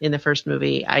happening in the first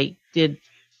movie, I did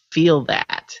feel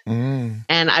that. And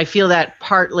I feel that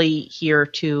partly here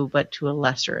too, but to a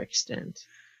lesser extent.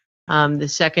 The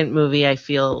second movie, I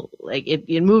feel like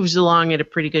it moves along at a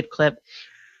pretty good clip.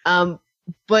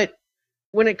 But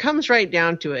when it comes right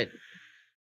down to it,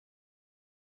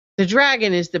 the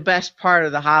dragon is the best part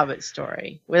of the Hobbit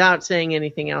story, without saying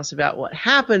anything else about what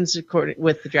happens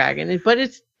with the dragon. But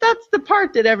that's the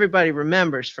part that everybody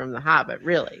remembers from the Hobbit,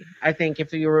 really. I think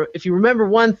if you remember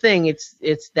one thing,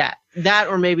 it's that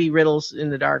or maybe Riddles in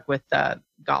the Dark with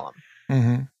Gollum.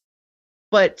 Mm-hmm.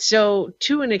 But so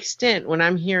to an extent, when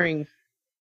I'm hearing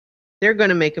they're going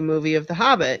to make a movie of the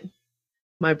Hobbit,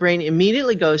 my brain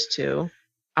immediately goes to,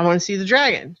 I want to see the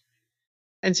dragon.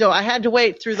 And so I had to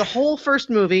wait through the whole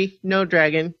first movie, no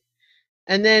dragon,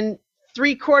 and then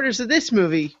 3/4 of this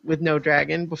movie with no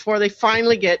dragon before they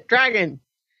finally get dragon.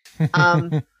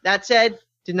 That said,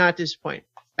 did not disappoint.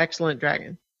 Excellent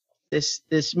dragon.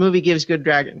 This movie gives good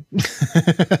dragon.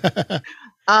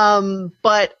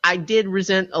 But I did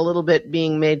resent a little bit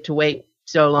being made to wait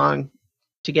so long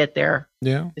to get there.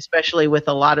 Yeah. Especially with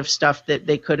a lot of stuff that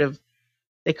they could have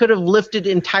lifted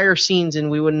entire scenes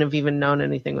and we wouldn't have even known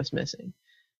anything was missing.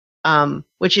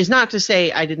 Which is not to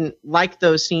say I didn't like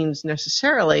those scenes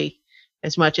necessarily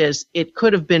as much as it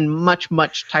could have been much,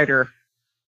 much tighter.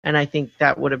 And I think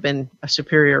that would have been a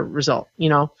superior result.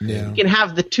 Yeah. You can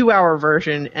have the 2-hour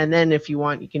version, and then if you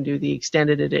want, you can do the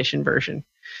extended edition version.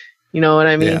 You know what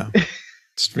I mean? Yeah.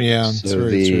 It's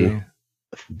very true.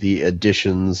 The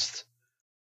additions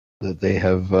that they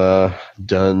have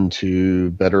done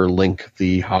to better link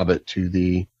the Hobbit to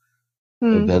the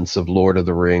events of Lord of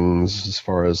the Rings, as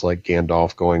far as like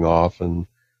Gandalf going off and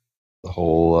the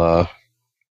whole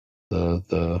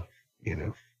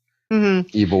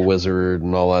evil wizard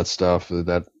and all that stuff.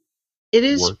 That it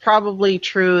is probably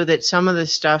true that some of the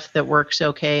stuff that works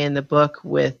okay in the book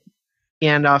with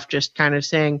Gandalf just kind of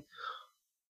saying,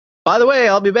 by the way,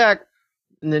 I'll be back,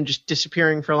 and then just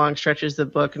disappearing for long stretches of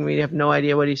the book, and we have no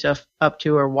idea what he's up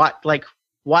to or what, like,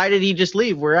 why did he just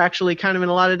leave? We're actually kind of in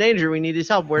a lot of danger. We need his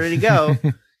help. Where did he go?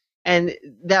 And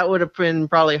that would have been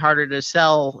probably harder to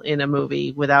sell in a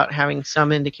movie without having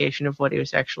some indication of what he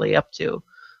was actually up to.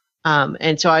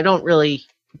 And so I don't really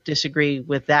disagree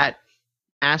with that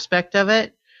aspect of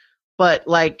it. But,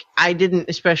 like, I didn't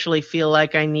especially feel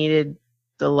like I needed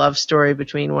love story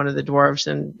between one of the dwarves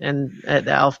and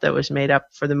the elf that was made up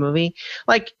for the movie.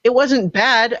 Like, it wasn't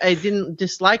bad. I didn't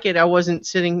dislike it. I wasn't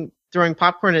sitting throwing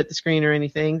popcorn at the screen or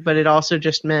anything, but it also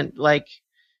just meant like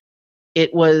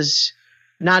it was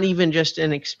not even just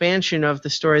an expansion of the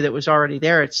story that was already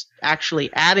there. It's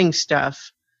actually adding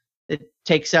stuff that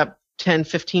takes up 10,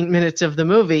 15 minutes of the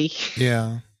movie.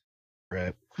 Yeah.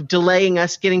 Right. Delaying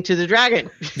us getting to the dragon.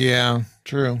 Yeah,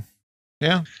 true.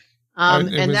 Yeah.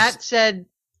 That said,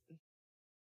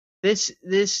 this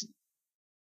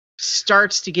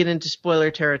starts to get into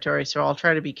spoiler territory, so I'll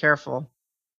try to be careful.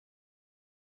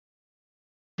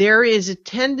 There is a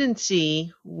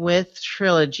tendency with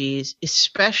trilogies,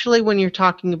 especially when you're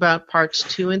talking about parts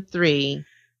 2 and 3,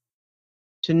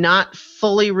 to not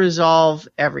fully resolve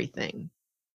everything.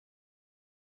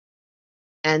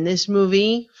 And this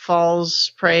movie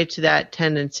falls prey to that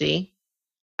tendency.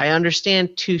 I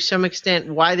understand to some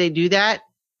extent why they do that,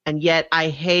 and yet I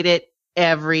hate it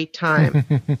every time.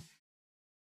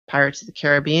 Pirates of the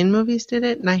Caribbean movies did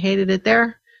it, and I hated it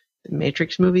there. The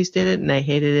Matrix movies did it, and I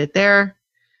hated it there.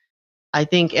 I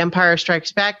think Empire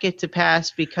Strikes Back gets a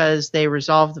pass because they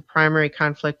resolve the primary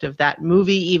conflict of that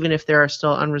movie, even if there are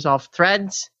still unresolved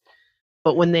threads.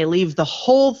 But when they leave the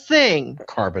whole thing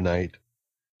Carbonite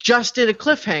just at a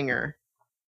cliffhanger,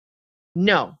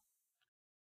 no.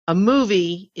 A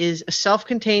movie is a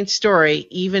self-contained story,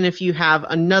 even if you have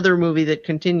another movie that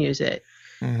continues it.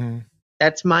 Mm-hmm.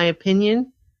 That's my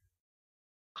opinion.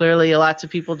 Clearly, lots of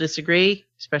people disagree,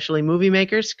 especially movie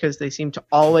makers, because they seem to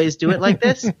always do it like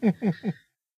this.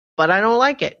 But I don't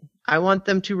like it. I want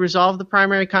them to resolve the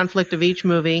primary conflict of each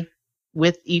movie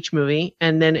with each movie,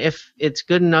 and then if it's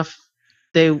good enough,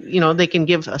 they can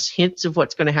give us hints of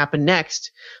what's going to happen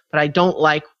next. But I don't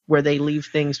like where they leave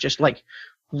things just like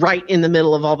right in the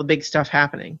middle of all the big stuff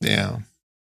happening. Yeah.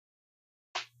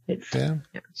 Yeah.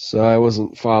 So I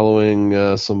wasn't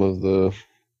following some of the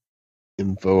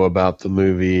info about the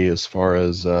movie as far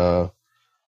as is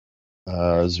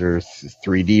there a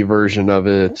 3D version of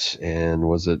it, and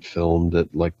was it filmed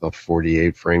at like the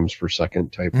 48 frames per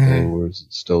second type thing? Or is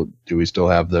it do we still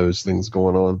have those things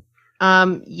going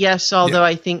on? Yes, although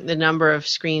I think the number of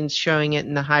screens showing it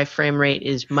in the high frame rate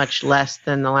is much less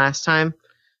than the last time.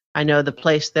 I know the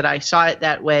place that I saw it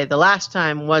that way the last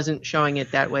time wasn't showing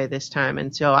it that way this time.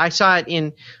 And so I saw it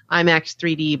in IMAX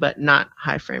 3D, but not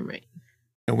high frame rate.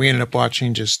 And we ended up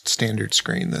watching just standard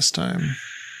screen this time.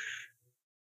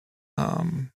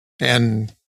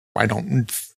 And I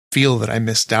don't feel that I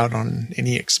missed out on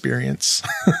any experience.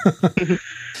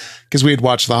 Because we had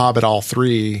watched The Hobbit, all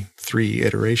three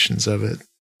iterations of it,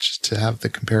 just to have the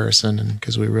comparison, and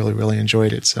because we really, really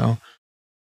enjoyed it. So,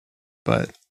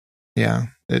 but yeah,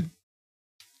 it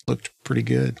looked pretty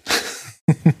good.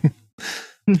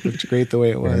 It looked great the way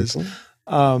it was.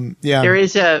 Yeah, there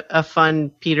is a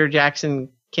fun Peter Jackson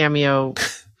cameo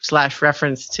 /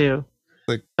 reference to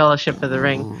Fellowship of the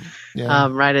Ring,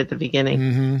 right at the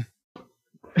beginning.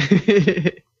 Mm-hmm.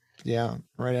 Yeah,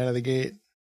 right out of the gate.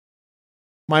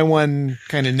 My one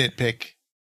kind of nitpick,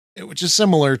 which is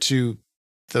similar to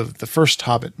the first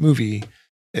Hobbit movie,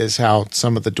 is how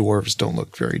some of the dwarves don't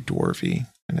look very dwarvy,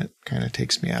 and it kind of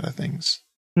takes me out of things.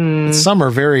 Some are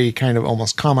very kind of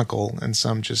almost comical, and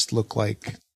some just look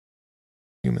like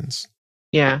humans.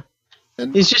 Yeah.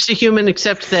 He's just a human,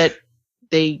 except that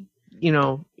they,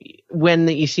 when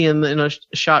you see them in a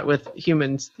shot with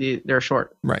humans, they're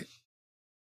short. Right.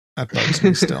 That bugs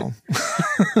me still.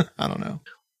 I don't know.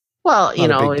 Well,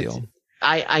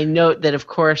 I note that, of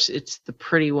course, it's the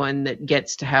pretty one that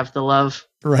gets to have the love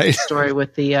story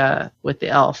with the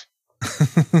elf.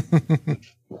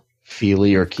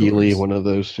 Feely or Keely, one of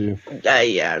those two.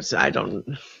 Yes, I don't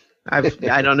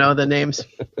know the names.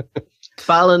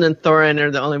 Balin and Thorin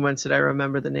are the only ones that I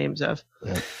remember the names of.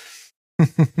 Yeah.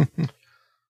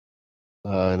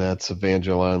 And that's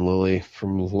Evangeline Lilly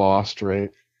from Lost,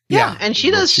 right? Yeah, and she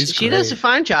does a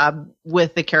fine job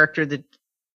with the character that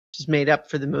is made up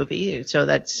for the movie. So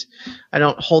I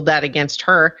don't hold that against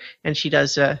her, and she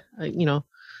does a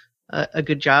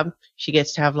good job. She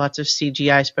gets to have lots of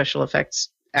CGI special effects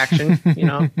action,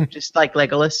 just like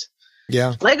Legolas.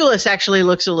 Yeah. Legolas actually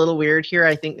looks a little weird here.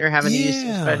 I think they're having to use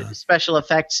some special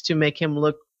effects to make him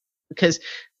look, because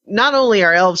not only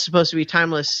are elves supposed to be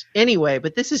timeless anyway,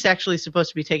 but this is actually supposed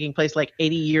to be taking place like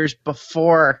 80 years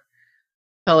before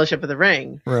Fellowship of the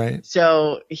Ring. Right.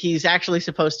 So he's actually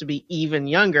supposed to be even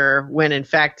younger when in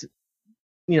fact,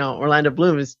 Orlando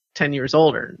Bloom is 10 years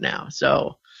older now.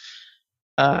 So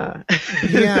I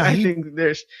think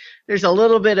there's a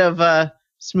little bit of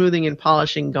smoothing and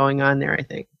polishing going on there, I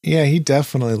think. Yeah, he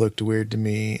definitely looked weird to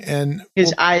me. And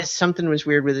his eyes, something was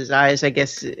weird with his eyes, I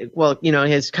guess. Well,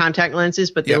 his contact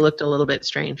lenses, but they looked a little bit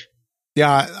strange.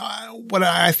 Yeah, what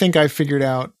I think I figured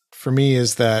out for me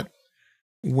is that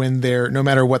when no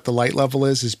matter what the light level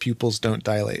is, his pupils don't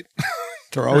dilate.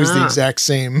 They're always the exact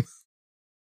same.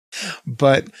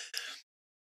 But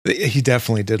he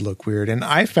definitely did look weird. And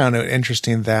I found it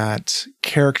interesting that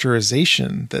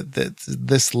characterization, that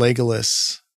this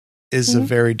Legolas is a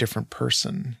very different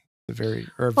person. You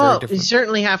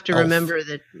certainly have to remember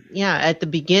that, at the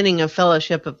beginning of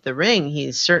Fellowship of the Ring,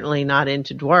 he's certainly not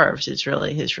into dwarves. It's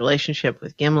really his relationship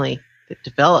with Gimli that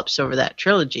develops over that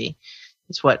trilogy.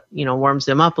 It's what, warms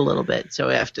them up a little bit. So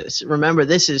we have to remember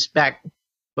this is back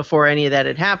before any of that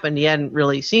had happened. He hadn't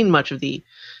really seen much of the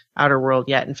outer world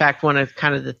yet. In fact, one of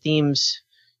kind of the themes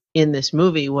in this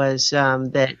movie was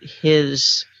that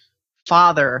his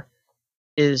father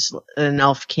is an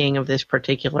elf king of this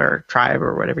particular tribe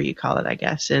or whatever you call it, I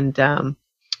guess, and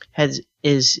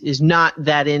is not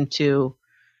that into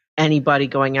anybody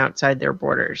going outside their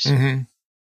borders. Mm-hmm.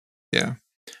 Yeah,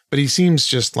 but he seems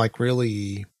just like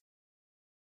really.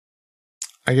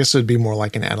 I guess it would be more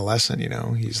like an adolescent.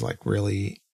 He's like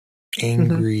really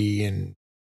angry and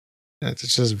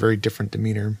it's just a very different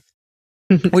demeanor,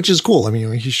 which is cool. I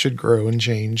mean, he should grow and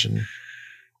change,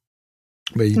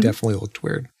 but he definitely looked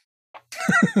weird.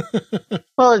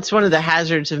 Well, it's one of the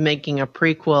hazards of making a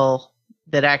prequel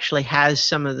that actually has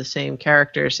some of the same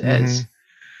characters as,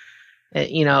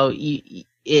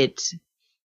 it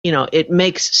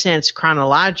makes sense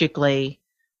chronologically,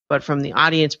 but from the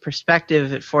audience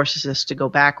perspective, it forces us to go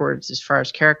backwards as far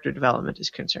as character development is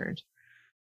concerned.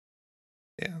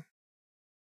 Yeah.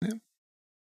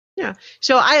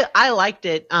 So I liked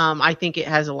it. I think it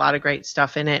has a lot of great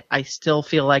stuff in it. I still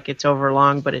feel like it's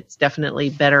overlong, but it's definitely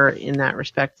better in that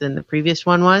respect than the previous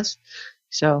one was.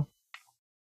 So.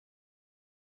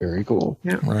 Very cool.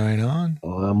 Yeah. Right on.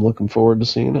 I'm looking forward to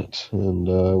seeing it, and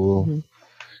we'll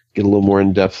get a little more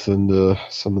in depth into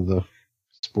some of the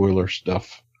spoiler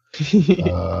stuff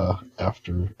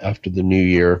after the new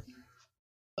year.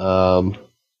 Like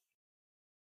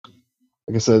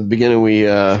I said at the beginning, we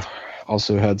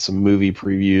also had some movie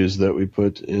previews that we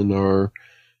put in our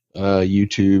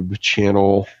YouTube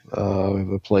channel. We have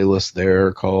a playlist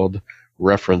there called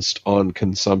Referenced on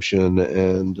Consumption,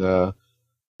 and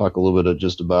talk a little bit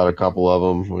just about a couple of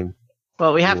them.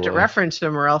 Well, we have to reference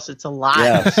them or else it's a lie.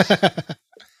 Yes.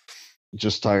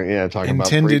 Just talking about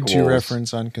intended to prequels.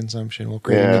 Reference on Consumption. We'll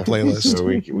create a new playlist. So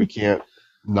we can't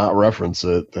not reference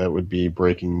it. That would be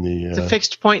breaking the. It's a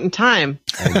fixed point in time.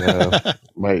 And,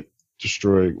 might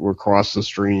destroy or cross the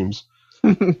streams.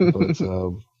 But,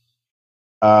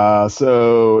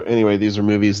 so anyway, these are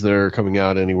movies that are coming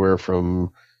out anywhere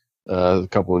from a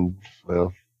couple in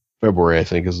February, I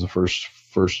think, is the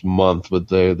first month, but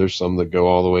there's some that go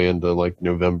all the way into like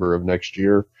November of next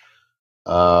year.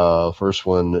 First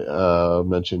one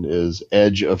mentioned is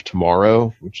Edge of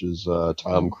Tomorrow, which is a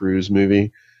Tom Cruise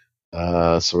movie.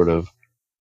 Sort of,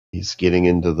 he's getting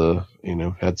into the,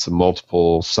 had some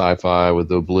multiple sci-fi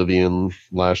with Oblivion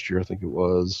last year, I think it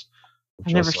was.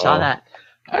 I never saw that.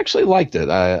 I actually liked it.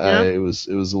 It was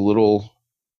a little,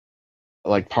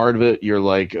 like, part of it, you're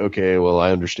like, okay, well,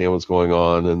 I understand what's going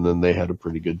on, and then they had a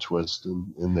pretty good twist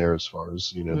in there as far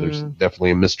as, there's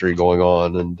definitely a mystery going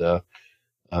on, and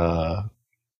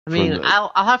I mean,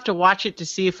 I'll have to watch it to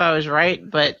see if I was right,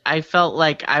 but I felt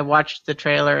like I watched the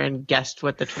trailer and guessed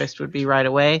what the twist would be right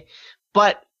away.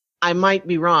 But I might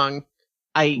be wrong.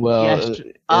 I guessed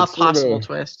a possible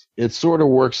twist. It sort of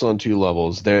works on two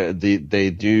levels.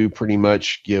 They do pretty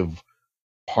much give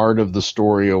part of the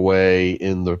story away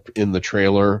in the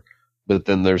trailer, but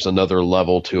then there's another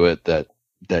level to it that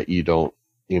you don't,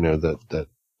 that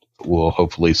will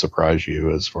hopefully surprise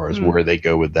you as far as where they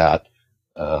go with that.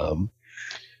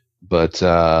 But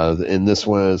in this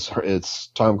one, it's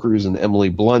Tom Cruise and Emily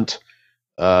Blunt,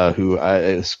 who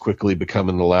is quickly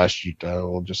becoming the last, year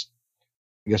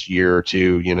or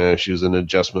two. She was in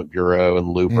Adjustment Bureau and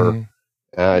Looper.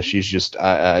 She's just,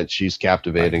 she's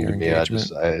captivating to me.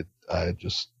 I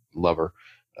just love her.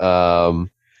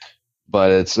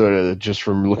 But it's sort of just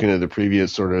from looking at the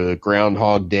previous sort of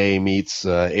Groundhog Day meets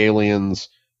Aliens.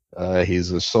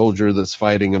 He's a soldier that's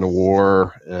fighting in a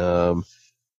war.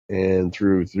 And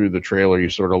through the trailer, you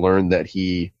sort of learn that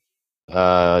he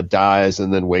dies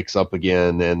and then wakes up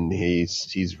again, and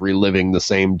he's reliving the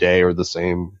same day or the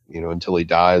same, until he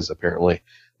dies, apparently.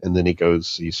 And then he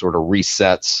sort of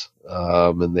resets,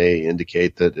 and they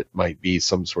indicate that it might be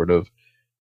some sort of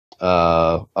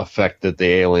effect that the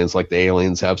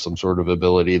aliens have some sort of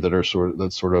ability that's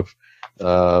sort of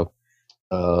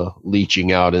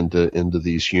leeching out into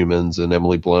these humans. And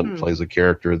Emily Blunt plays a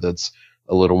character that's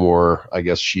a little more, I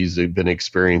guess she's been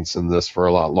experiencing this for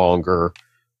a lot longer.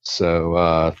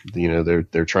 So,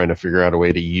 they're trying to figure out a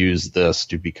way to use this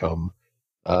to become,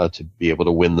 to be able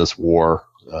to win this war.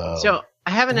 So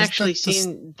I haven't actually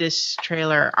seen this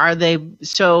trailer.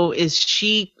 Is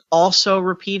she also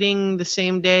repeating the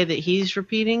same day that he's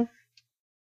repeating?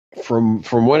 From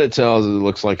what it tells, it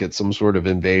looks like it's some sort of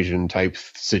invasion type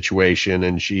situation,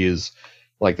 and she is,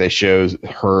 like, they show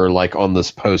her like on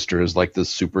this poster as like this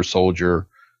super soldier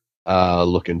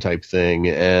looking type thing,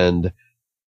 and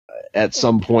at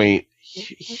some point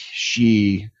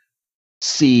she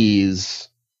sees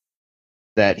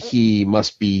that he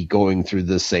must be going through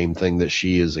the same thing that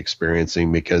she is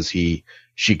experiencing, because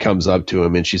she comes up to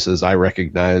him and she says, "I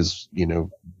recognize,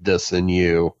 this in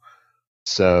you."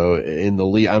 So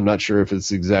I'm not sure if it's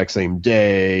the exact same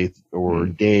day or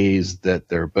days that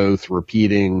they're both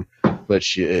repeating, but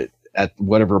at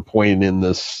whatever point in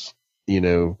this,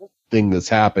 thing that's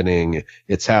happening,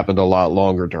 it's happened a lot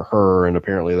longer to her. And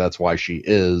apparently that's why she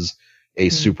is a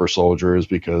super soldier, is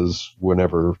because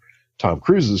whenever Tom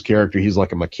Cruise's character, he's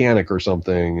like a mechanic or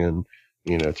something. And,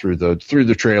 through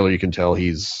the trailer, you can tell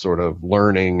he's sort of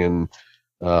learning and,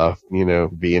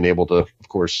 being able to, of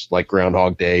course, like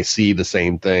Groundhog Day, see the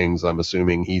same things. I'm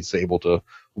assuming he's able to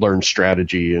learn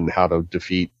strategy and how to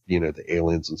defeat, the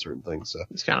aliens and certain things. So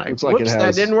it's kind of like, whoops,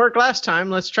 that didn't work last time.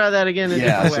 Let's try that again.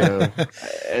 I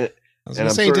was going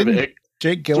to say, didn't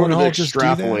Jake Gyllenhaal just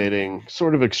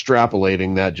sort of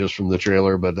extrapolating that just from the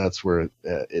trailer, but that's where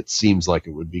it seems like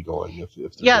it would be going.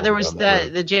 If there was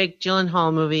the Jake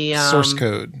Gyllenhaal movie, Source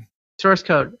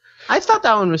Code. I thought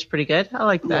that one was pretty good. I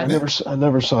like that. I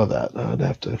never saw that. I'd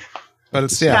have to. But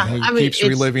it's he keeps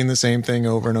reliving the same thing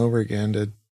over and over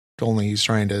again. He's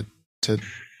trying to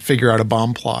figure out a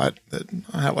bomb plot that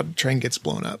how a train gets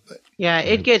blown up. But. Yeah,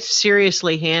 it gets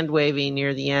seriously hand wavy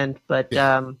near the end, but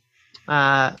I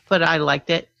liked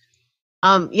it.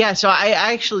 So I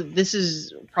actually, this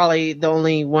is probably the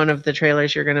only one of the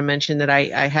trailers you're going to mention that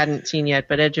I hadn't seen yet,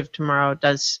 but Edge of Tomorrow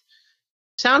does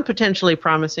sound potentially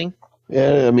promising.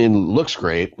 Yeah, I mean, looks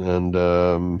great. And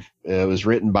it was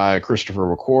written by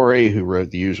Christopher McQuarrie, who wrote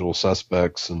The Usual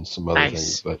Suspects and some other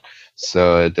things. But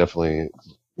so it definitely,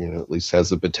 at least has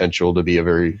the potential to be a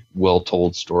very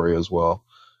well-told story as well.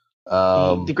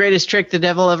 The greatest trick the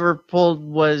devil ever pulled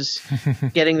was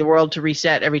getting the world to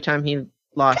reset every time he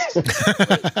lost.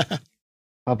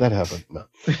 How'd that happen? No.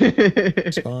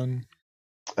 It's fun.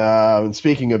 And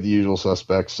speaking of The Usual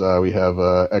Suspects, we have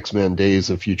X-Men Days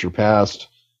of Future Past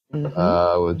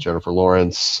with Jennifer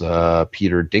Lawrence,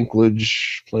 Peter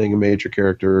Dinklage playing a major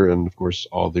character, and of course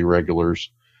all the regulars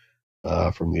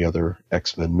from the other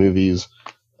X-Men movies.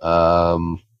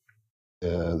 The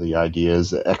idea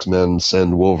is that X-Men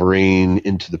send Wolverine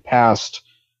into the past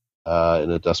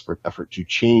in a desperate effort to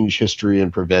change history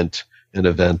and prevent an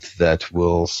event that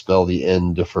will spell the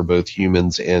end for both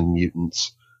humans and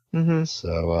mutants.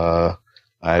 So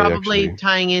probably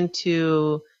tying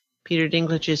into Peter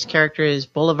Dinklage's character is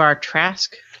Boulevard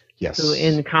Trask, who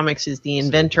in the comics is the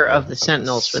inventor of the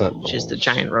Sentinels, which is the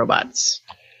giant robots.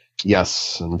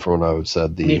 Yes, and from what I've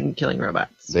said, the mutant killing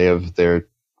robots. They're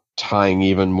tying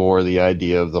even more the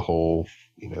idea of the whole,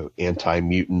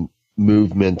 anti-mutant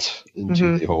movement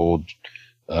into the whole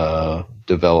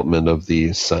development of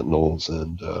the Sentinels,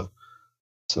 and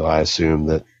so I assume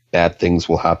that bad things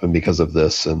will happen because of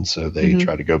this, and so they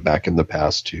try to go back in the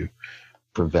past to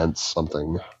prevent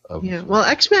something. Well,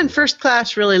 X-Men First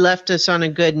Class really left us on a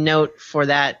good note for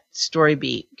that story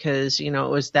beat, because it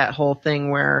was that whole thing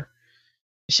where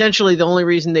essentially the only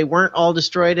reason they weren't all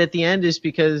destroyed at the end is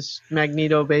because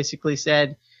Magneto basically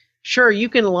said, "Sure, you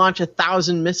can launch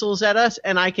 1,000 missiles at us,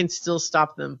 and I can still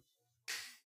stop them."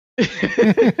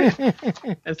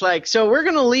 It's like, so we're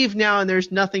going to leave now, and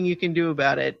there's nothing you can do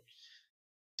about it.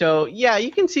 So, yeah,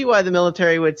 you can see why the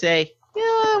military would say,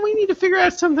 yeah, we need to figure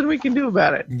out something we can do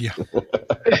about it. Yeah.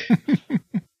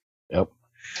 Yep.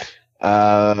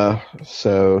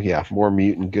 So, yeah, more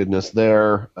mutant goodness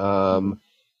there.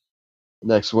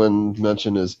 Next one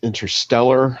mentioned is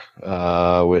Interstellar,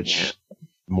 which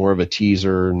more of a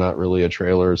teaser, not really a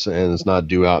trailer, and it's not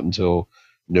due out until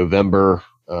November.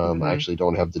 I actually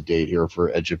don't have the date here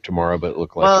for Edge of Tomorrow, but it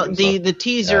looked like the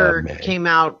teaser came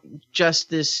out just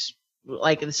this,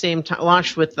 like at the same time,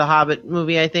 launched with the Hobbit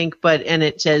movie, I think, and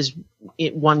it says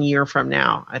 1 year from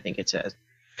now, I think it says.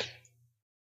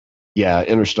 Yeah,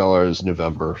 Interstellar is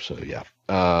November, so yeah.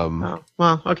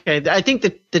 Well, okay. I think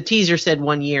the teaser said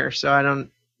 1 year, so I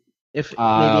don't. If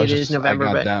maybe it is November,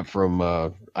 I got that from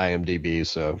IMDb,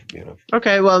 so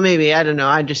Okay, well, maybe I don't know.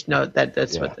 I just know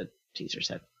that's what the teaser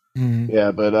said. Mm-hmm.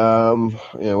 Yeah, but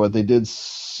what they did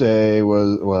say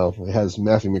was, well, it has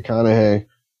Matthew McConaughey.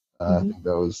 I think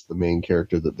that was the main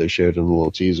character that they showed in the little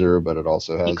teaser, but it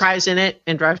also has... He cries in it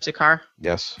and drives a car.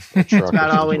 Yes. That's about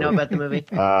all we know about the movie.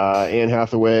 Anne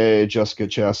Hathaway, Jessica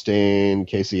Chastain,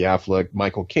 Casey Affleck,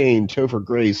 Michael Caine, Topher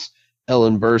Grace,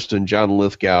 Ellen Burstyn, John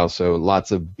Lithgow. So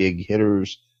lots of big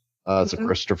hitters. It's a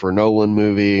Christopher Nolan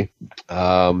movie.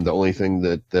 The only thing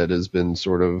that has been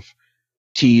sort of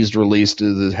teased, released,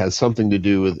 is it has something to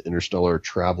do with interstellar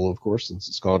travel, of course, since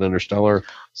it's called Interstellar.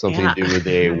 Something to do with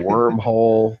a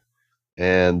wormhole.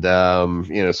 And,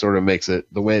 sort of makes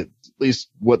it the way, at least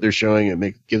what they're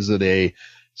showing, gives it a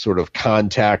sort of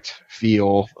Contact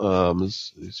feel,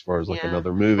 as far as like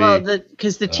another movie. Well,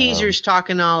 because the teaser's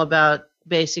talking all about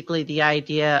basically the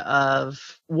idea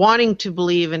of wanting to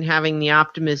believe and having the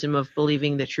optimism of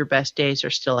believing that your best days are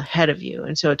still ahead of you.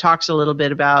 And so it talks a little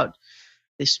bit about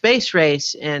the space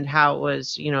race and how it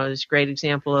was, this great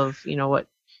example of, what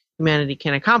humanity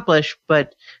can accomplish,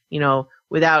 but,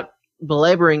 without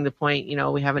belaboring the point,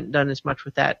 we haven't done as much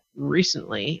with that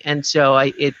recently. And so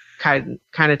it kind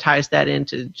of ties that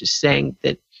into just saying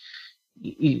that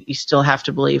you still have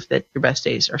to believe that your best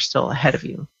days are still ahead of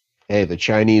you. Hey, the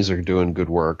Chinese are doing good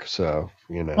work, so,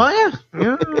 Well, yeah.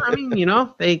 I mean,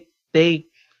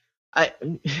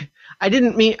 I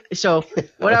didn't mean, so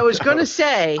what I was going to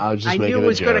say, I knew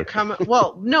was going to come,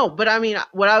 well, no, but I mean,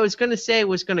 what I was going to say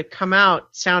was going to come out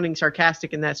sounding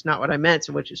sarcastic, and that's not what I meant,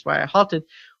 so which is why I halted.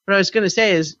 What I was going to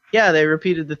say is, yeah, they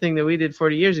repeated the thing that we did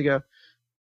 40 years ago.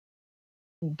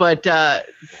 But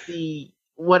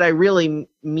what I really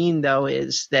mean, though,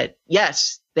 is that,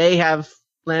 yes, they have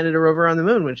landed a rover on the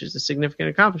moon, which is a significant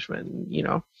accomplishment,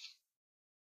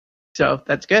 So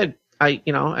that's good.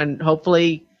 And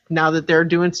hopefully now that they're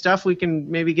doing stuff, we can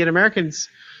maybe get Americans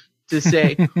to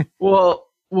say, well,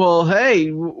 hey,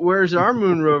 where's our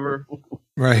moon rover?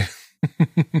 Right.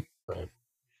 Right.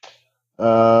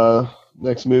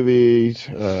 Next movie,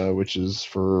 which is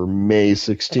for May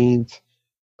 16th,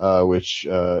 which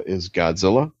is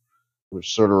Godzilla,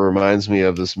 which sort of reminds me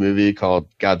of this movie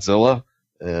called Godzilla,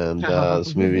 and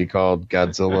this movie called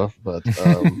Godzilla, but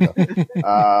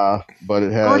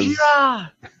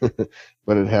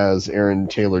it has Aaron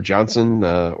Taylor Johnson,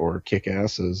 or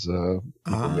Kick-Ass as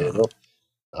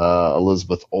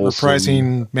Elizabeth Olsen,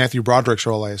 reprising Matthew Broderick's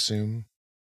role, I assume.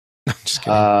 Just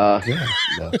kidding.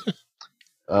 No.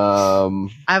 I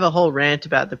have a whole rant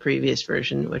about the previous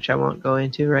version, which I won't go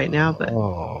into right now. But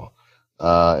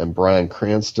and Bryan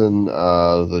Cranston,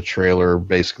 the trailer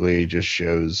basically just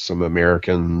shows some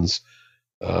Americans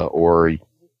or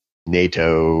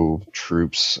NATO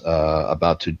troops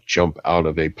about to jump out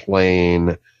of a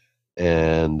plane,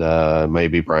 and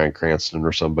maybe Bryan Cranston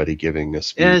or somebody giving a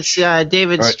speech. It's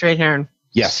David Strathairn.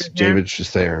 Yes, David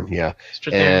Strathairn. Yeah,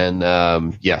 Strathairn.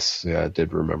 And yes, I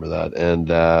did remember that.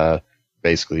 And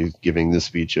basically giving the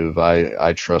speech of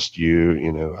I trust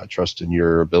you, I trust in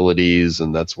your abilities,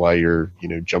 and that's why you're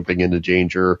jumping into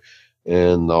danger.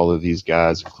 And all of these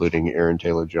guys, including Aaron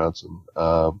Taylor Johnson,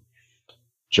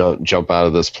 jump out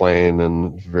of this plane,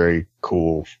 and very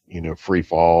cool, free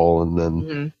fall, and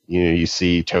then you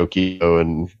see Tokyo,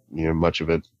 and much of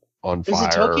it on fire. Is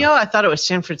it Tokyo? I thought it was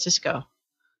San Francisco.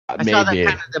 I saw that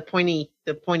kind of the pointy.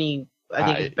 I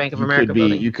think it's Bank of America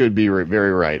building. You could be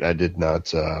very right. I did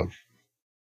not.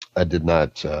 I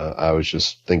was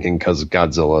just thinking because of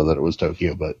Godzilla that it was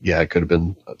Tokyo, but yeah, it could have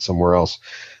been somewhere else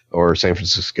or San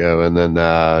Francisco. And then,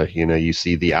 you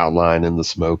see the outline and the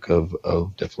smoke of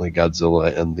definitely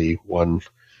Godzilla, and the one,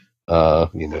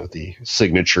 the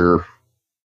signature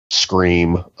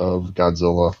scream of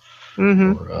Godzilla,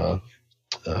 or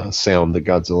sound that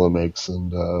Godzilla makes,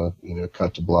 and,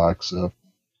 cut to black. So,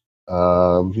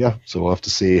 so we'll have to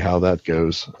see how that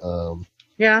goes.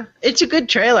 Yeah, it's a good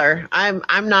trailer.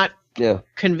 I'm not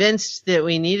convinced that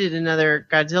we needed another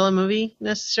Godzilla movie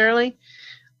necessarily.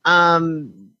 I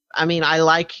mean, I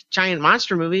like giant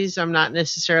monster movies. I'm not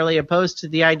necessarily opposed to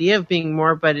the idea of being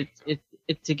more, but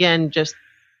it's again just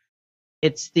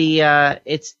it's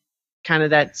kind of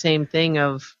that same thing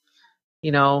of,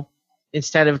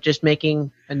 instead of just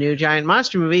making a new giant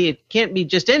monster movie, it can't be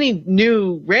just any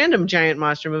new random giant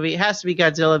monster movie. It has to be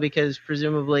Godzilla, because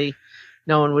presumably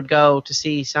no one would go to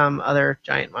see some other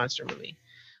giant monster movie.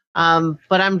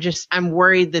 But I'm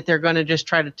worried that they're going to just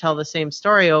try to tell the same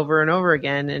story over and over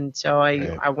again. And so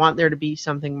I want there to be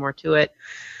something more to it.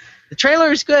 The trailer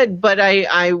is good, but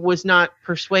I was not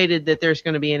persuaded that there's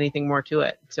going to be anything more to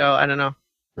it. So I don't know.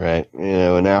 Right.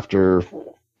 And after,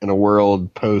 in a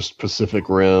world post Pacific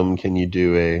Rim, can you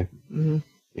do a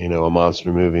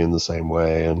monster movie in the same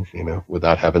way, and,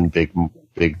 without having big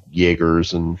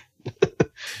Jaegers and,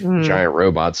 giant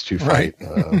robots to fight.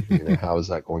 How is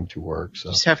that going to work?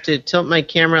 So just have to tilt my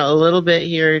camera a little bit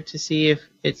here to see if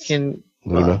it can.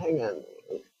 Luna. Hang on.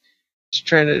 Just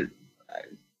trying to.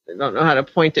 I don't know how to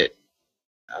point it.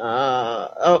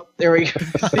 There we go.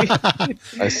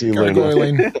 I see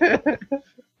Luna.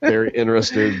 Very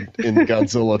interested in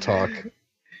Godzilla talk.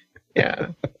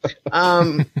 Yeah.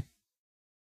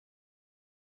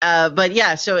 But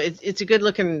yeah, so it's a good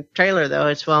looking trailer though.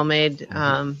 It's well made.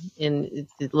 And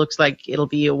it looks like it'll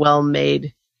be a well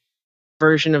made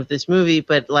version of this movie.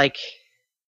 But like,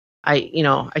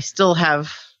 I still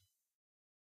have,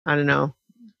 I don't know,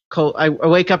 cold. I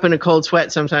wake up in a cold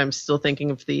sweat sometimes, still thinking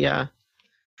of the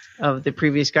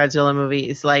previous Godzilla movie.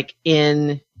 It's like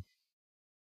in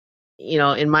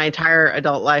my entire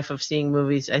adult life of seeing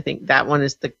movies, I think that one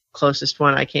is the closest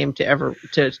one I came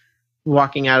to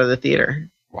walking out of the theater.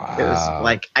 Wow. It was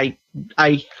like,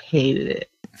 I hated it.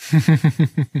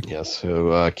 Yes.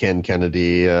 So Ken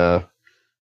Kennedy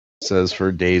says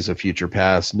for Days of Future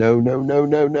Past, no.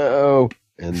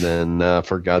 And then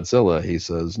for Godzilla, he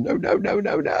says,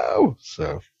 no.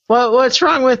 So what's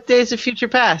wrong with Days of Future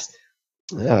Past?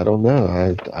 Yeah, I don't know.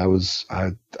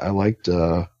 I liked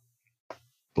the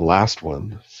last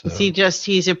one. So.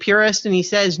 He's a purist and he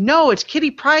says, no, it's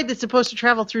Kitty Pryde that's supposed to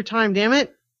travel through time, damn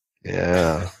it.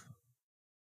 Yeah.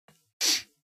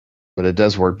 But it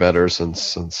does work better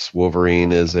since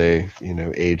Wolverine is a,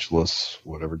 ageless,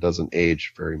 whatever, doesn't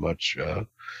age very much,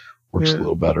 works a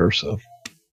little better, so.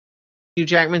 Hugh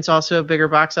Jackman's also a bigger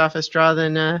box office draw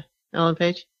than Ellen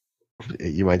Page?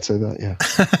 You might say that, yeah.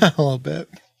 A little bit.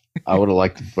 I would have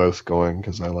liked both going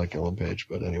because I like Ellen Page,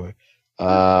 but anyway.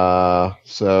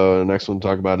 So the next one to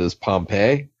talk about is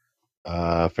Pompeii,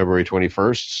 February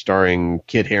 21st, starring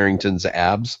Kit Harington's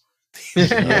abs.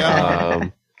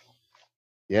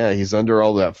 Yeah, he's under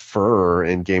all that fur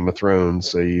in Game of Thrones,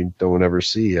 so you don't ever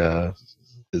see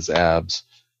his abs.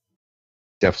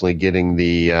 Definitely getting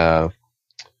the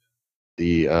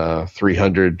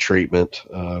 300 treatment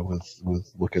with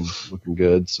looking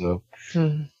good. So,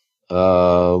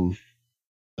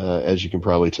 as you can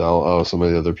probably tell, some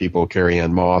of the other people,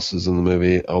 Carrie-Anne Moss is in the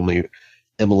movie. Only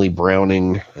Emily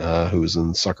Browning, who's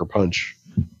in Sucker Punch,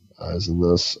 is in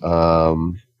this.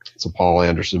 It's a Paul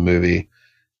Anderson movie.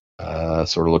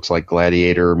 Sort of looks like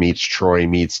Gladiator meets Troy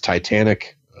meets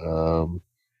Titanic.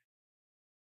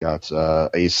 Got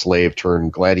a slave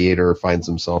turned gladiator finds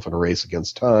himself in a race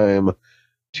against time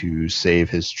to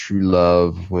save his true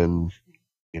love when,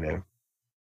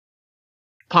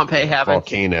 Pompeii happens.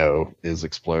 Volcano is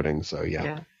exploding. So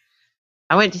yeah.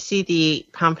 I went to see the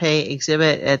Pompeii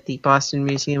exhibit at the Boston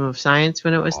Museum of Science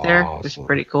when it was there. It was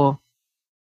pretty cool.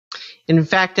 In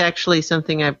fact, actually,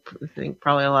 something I think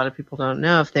probably a lot of people don't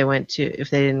know if they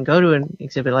didn't go to an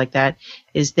exhibit like that,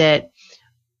 is that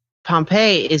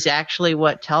Pompeii is actually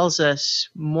what tells us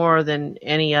more than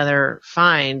any other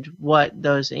find what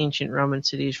those ancient Roman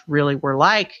cities really were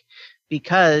like,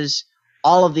 because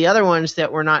all of the other ones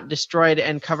that were not destroyed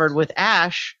and covered with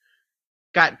ash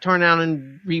got torn down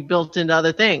and rebuilt into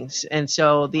other things. And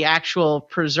so the actual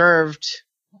preserved,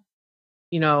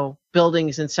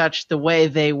 buildings and such, the way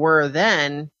they were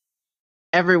then,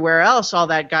 everywhere else, all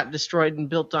that got destroyed and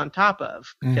built on top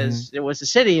of, because it was a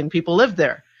city and people lived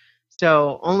there.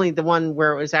 So only the one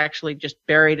where it was actually just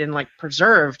buried and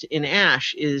preserved in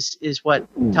ash is what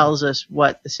tells us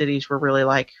what the cities were really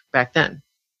like back then.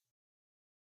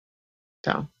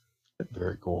 So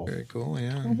very cool. Very cool,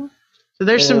 yeah. Mm-hmm. So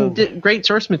there's some great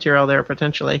source material there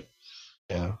potentially.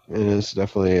 Yeah, it is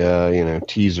definitely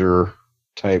teaser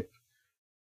type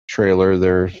trailer.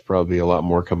 There's probably a lot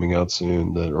more coming out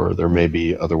soon, or there may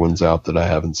be other ones out that I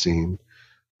haven't seen.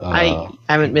 I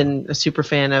haven't been a super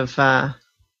fan of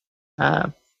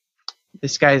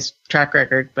this guy's track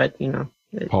record, but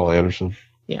Paul Anderson.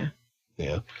 Yeah.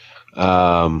 Yeah,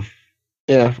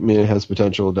 I mean, it has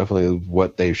potential. Definitely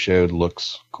what they showed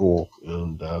looks cool,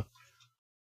 and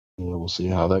we'll see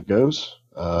how that goes.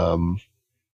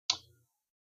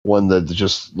 One that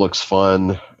just looks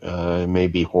fun, may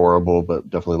be horrible, but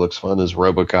definitely looks fun, is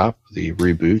RoboCop, the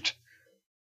reboot.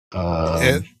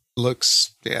 It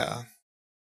looks, yeah.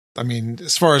 I mean,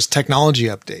 as far as technology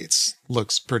updates,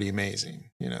 looks pretty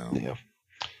amazing, Yeah.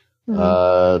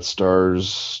 Mm-hmm. It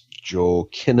stars Joel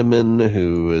Kinnaman,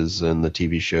 who is in the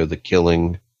TV show The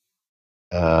Killing.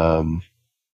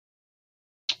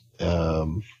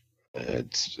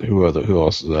 It's who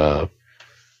else?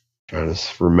 Trying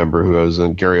to remember who I was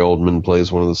in. Gary Oldman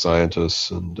plays one of the scientists,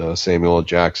 and Samuel L.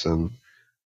 Jackson.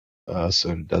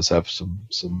 So it does have some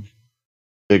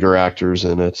bigger actors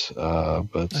in it,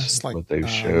 but what they've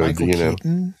showed, Michael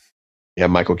Keaton? Yeah,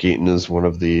 Michael Keaton is one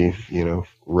of the,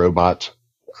 robot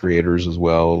creators as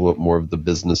well, a little more of the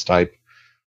business type.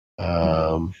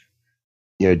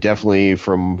 Definitely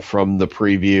from the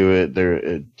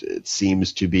preview, it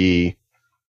seems to be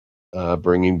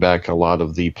bringing back a lot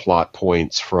of the plot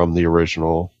points from the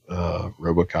original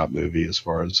RoboCop movie, as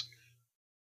far as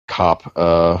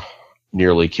cop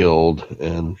nearly killed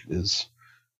and is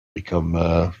become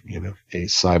a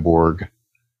cyborg,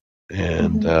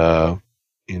 and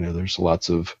there's lots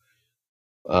of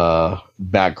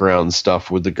background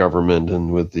stuff with the government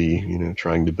and with the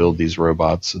trying to build these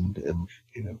robots, and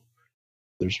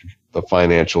there's the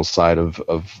financial side of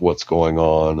what's going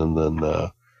on, and then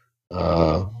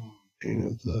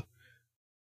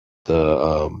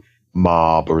the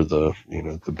mob, or the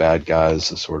bad guys,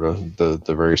 the sort of the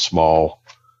very small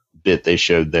bit they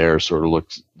showed there sort of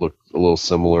looked a little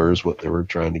similar as what they were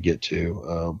trying to get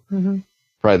to.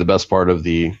 Probably the best part of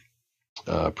the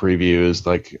preview is,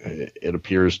 like, it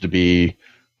appears to be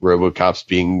RoboCop's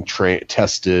being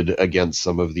tested against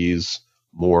some of these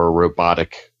more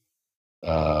robotic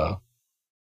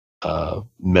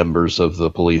members of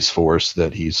the police force,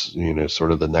 that he's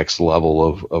sort of the next level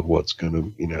of what's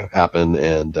going to happen,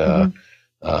 and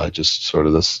just sort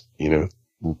of this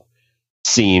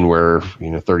scene where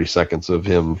 30 seconds of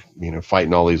him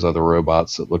fighting all these other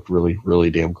robots that looked really,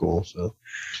 really damn cool. So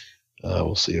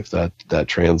we'll see if that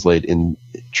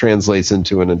translates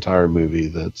into an entire movie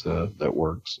that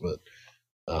works, but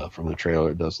from the trailer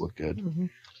it does look good.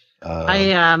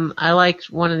 I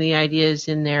liked one of the ideas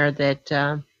in there that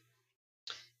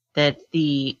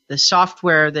the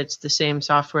software that's the same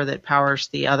software that powers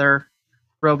the other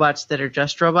robots that are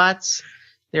just robots,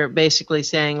 they're basically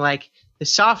saying, like, the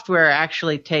software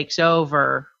actually takes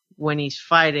over when he's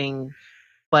fighting,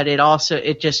 but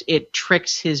it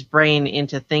tricks his brain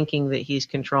into thinking that he's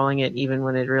controlling it, even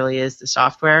when it really is the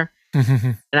software.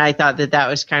 And I thought that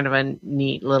was kind of a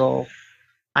neat little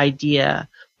idea.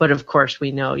 But of course,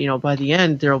 we know, by the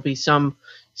end there'll be some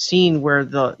scene where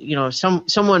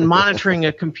someone monitoring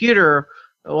a computer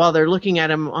while they're looking at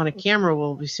him on a camera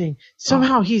will be saying,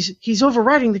 somehow he's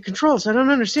overriding the controls. I don't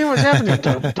understand what's happening.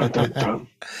 Dun, dun, dun, dun.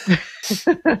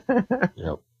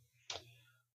 Yep.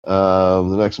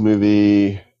 The next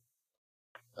movie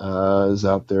is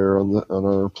out there on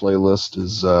our playlist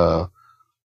is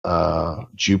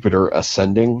Jupiter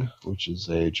Ascending, which is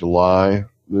a July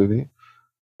movie.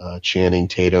 Channing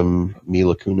Tatum,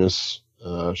 Mila Kunis,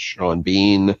 Sean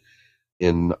Bean,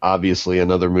 in obviously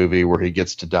another movie where he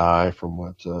gets to die, from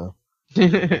what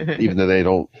even though they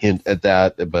don't hint at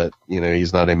that, but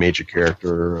he's not a major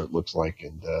character, it looks like,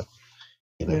 and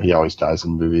he always dies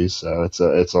in movies, so it's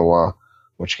a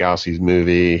Wachowski's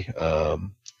movie.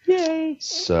 Yay!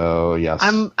 So yes,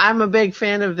 I'm a big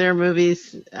fan of their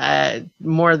movies,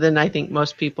 more than I think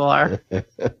most people are.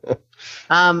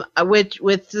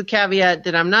 With the caveat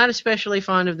that I'm not especially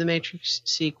fond of the Matrix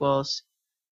sequels,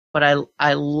 but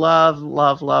I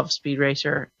love Speed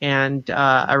Racer, and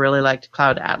I really liked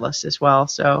Cloud Atlas as well.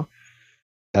 So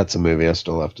that's a movie I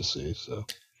still have to see. So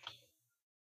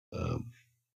I'll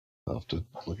have to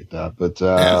look at that. But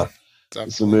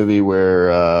it's a movie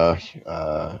where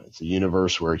it's a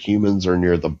universe where humans are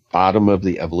near the bottom of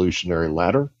the evolutionary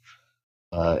ladder,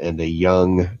 and a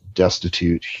young,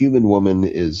 destitute human woman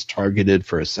is targeted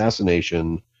for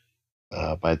assassination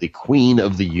by the Queen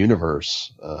of the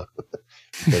Universe,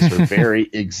 because her very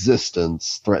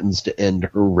existence threatens to end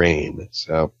her reign.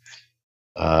 So,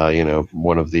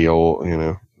 one of the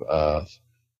old,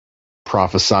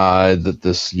 prophesied that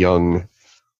this young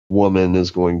woman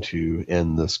is going to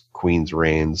end this queen's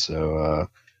reign. So,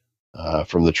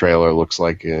 from the trailer, it looks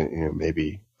like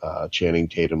maybe Channing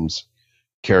Tatum's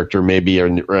character maybe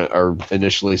are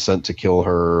initially sent to kill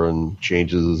her and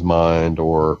changes his mind,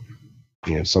 or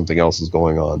something else is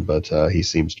going on, but he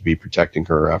seems to be protecting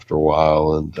her after a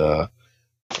while, and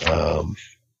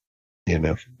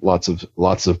lots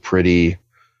of pretty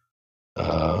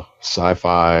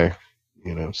sci-fi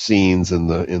scenes in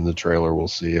the trailer. We'll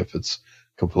see if it's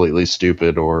completely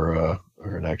stupid or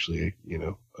it actually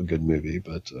a good movie,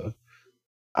 but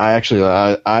I'm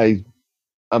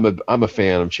a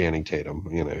fan of Channing Tatum.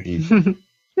 He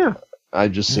yeah. I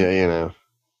just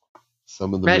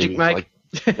some of the Magic movies, Mike. like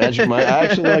Magic Mike. I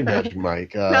actually like Magic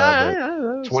Mike.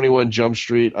 21 Jump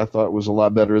Street I thought was a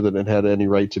lot better than it had any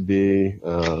right to be.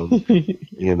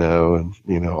 And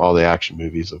all the action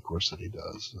movies, of course, that he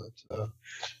does. But,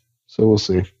 so we'll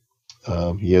see.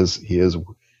 He is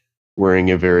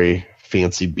wearing a very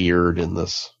fancy beard in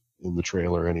the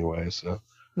trailer anyway. So.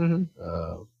 Mm-hmm.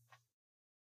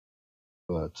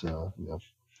 But yeah.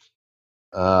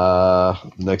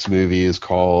 The next movie is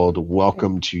called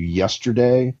Welcome to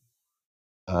Yesterday,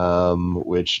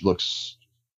 which looks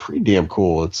pretty damn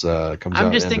cool. It's comes out.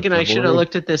 I'm just thinking I should have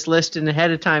looked at this list ahead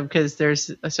of time because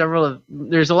there's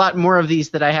a lot more of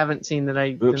these that I haven't seen than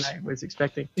I was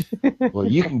expecting. Well,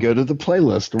 you can go to the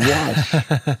playlist and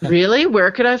watch. Really?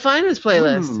 Where could I find this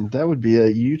playlist? That would be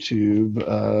at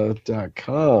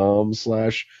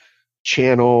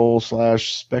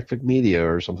youtube.com/channel/Specfic Media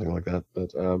or something like that.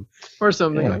 But or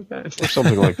something like that. Or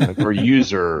something like that. Or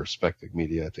user Specfic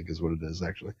Media, I think is what it is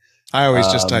actually. I always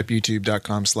just type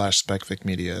youtube.com/Specfic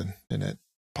Media and it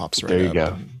pops right up. There you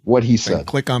go. What he said.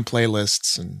 Click on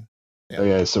playlists and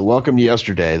Okay, so Welcome to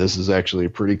Yesterday. This is actually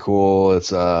pretty cool. It's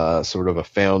sort of a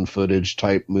found footage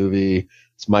type movie.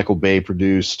 It's Michael Bay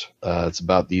produced. It's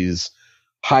about these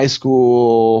high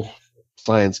school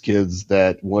science kids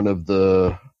that one of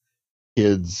the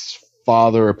kids'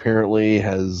 father apparently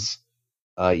has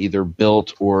either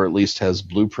built or at least has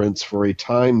blueprints for a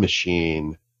time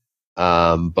machine.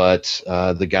 But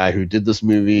the guy who did this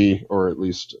movie, or at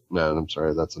least, no, I'm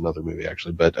sorry, that's another movie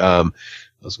actually. But I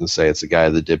was going to say it's the guy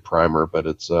that did Primer, but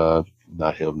it's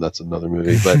not him. That's another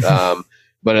movie. But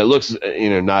but it looks,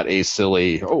 not a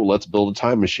silly, let's build a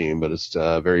time machine, but it's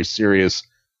very serious.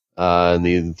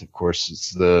 And of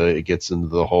course, it gets into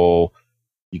the whole,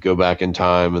 you go back in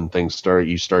time and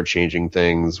you start changing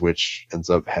things, which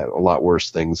ends up a lot worse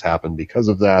things happen because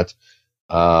of that.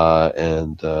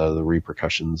 And the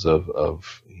repercussions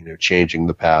of changing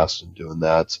the past and doing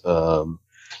that.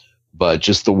 But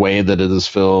just the way that it is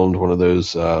filmed, one of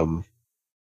those,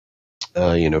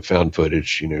 found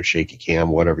footage, shaky cam,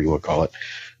 whatever you want to call it,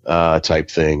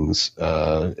 type things.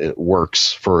 It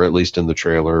works for, at least in the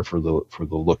trailer, for the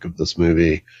look of this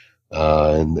movie.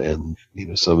 And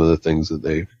some of the things that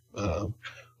they,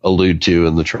 allude to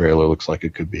in the trailer looks like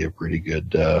it could be a pretty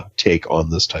good, take on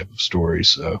this type of story.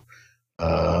 So,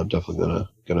 I'm definitely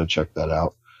gonna check that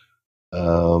out.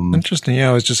 Interesting. Yeah,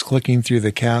 I was just clicking through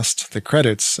the cast, the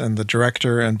credits, and the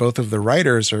director and both of the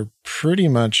writers are pretty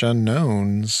much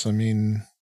unknowns. I mean,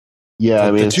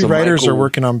 the two writers are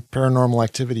working on Paranormal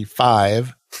Activity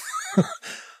 5.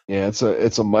 Yeah,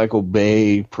 it's a Michael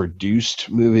Bay produced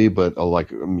movie, but a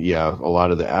lot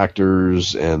of the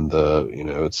actors and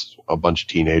it's a bunch of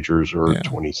teenagers or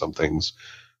 20 somethings.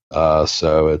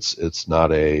 So it's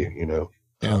not a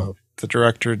the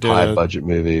director did high budget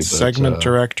movie, segment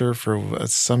director for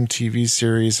some TV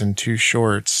series and 2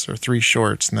 shorts or 3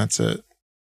 shorts, and that's it.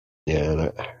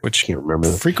 Yeah, which I can't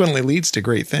remember. Frequently leads to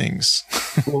great things.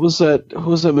 What was that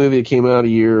movie that came out a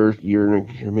year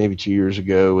or maybe 2 years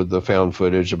ago with the found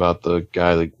footage about the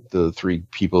guy, the 3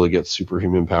 people that get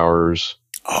superhuman powers?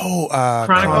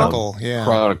 Chronicle. Yeah,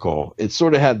 Chronicle. It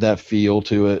sort of had that feel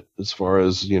to it as far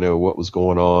as what was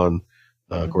going on.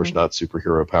 Of course, not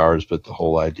superhero powers, but the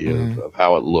whole idea of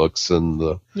how it looks and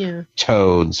the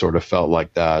tone sort of felt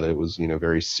like that. It was,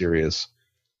 very serious.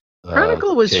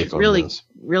 Chronicle was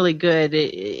really good.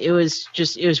 It was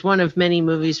one of many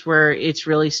movies where it's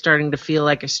really starting to feel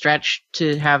like a stretch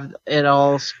to have it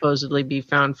all supposedly be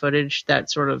found footage, that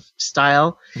sort of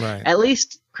style. Right. At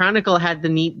least Chronicle had the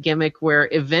neat gimmick where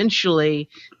eventually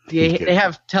they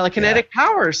have telekinetic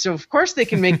powers, so of course they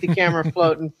can make the camera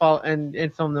float and fall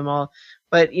and film them all.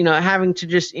 But, having to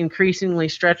just increasingly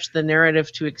stretch the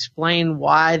narrative to explain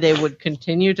why they would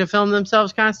continue to film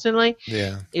themselves constantly.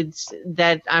 Yeah. It's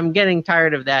that I'm getting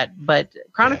tired of that. But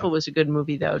Chronicle was a good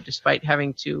movie, though, despite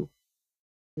having to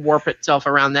warp itself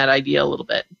around that idea a little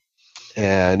bit.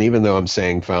 And even though I'm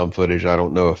saying found footage, I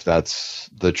don't know if that's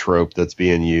the trope that's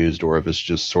being used or if it's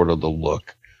just sort of the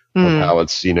look of how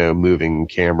it's, moving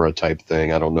camera type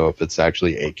thing. I don't know if it's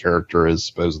actually a character is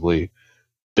supposedly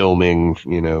filming,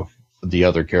 the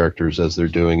other characters as they're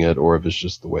doing it, or if it's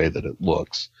just the way that it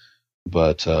looks.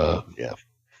 But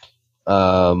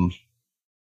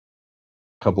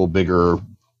couple bigger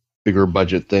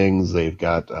budget things. They've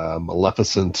got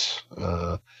Maleficent,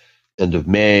 end of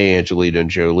May. Angelina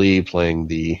Jolie playing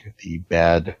the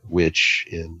bad witch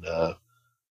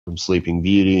from Sleeping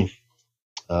Beauty.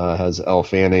 Has Elle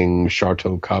Fanning,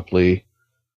 Sharlto Copley.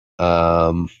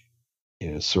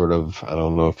 Sort of, I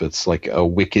don't know if it's like a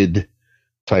Wicked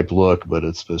type look, but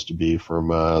it's supposed to be from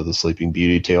the Sleeping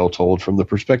Beauty tale told from the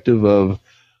perspective of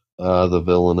the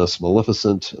villainous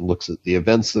Maleficent, and looks at the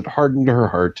events that hardened her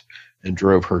heart and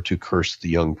drove her to curse the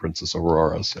young Princess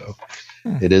Aurora. So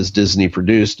it is Disney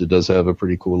produced. It does have a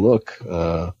pretty cool look.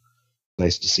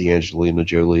 Nice to see Angelina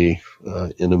Jolie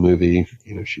in a movie.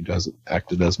 She hasn't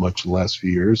acted as much in the last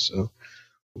few years, so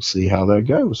we'll see how that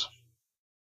goes.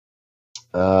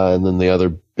 And then the other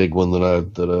big one that I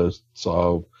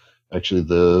saw, actually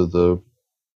the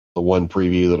the one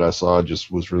preview that I saw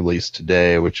just was released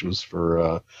today, which was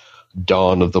for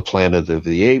Dawn of the Planet of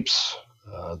the Apes,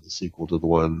 the sequel to the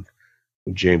one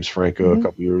with James Franco a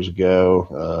couple years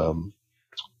ago.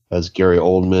 Has Gary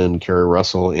Oldman, Kerry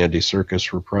Russell, Andy Serkis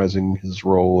reprising his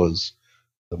role as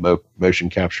the motion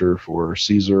capture for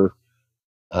Caesar.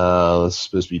 It's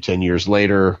supposed to be 10 years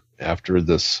later after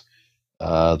this,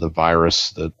 the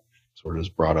virus that sort of is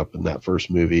brought up in that first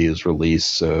movie is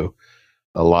released. So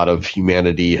a lot of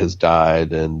humanity has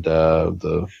died, and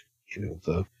the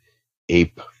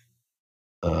ape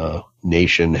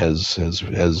nation has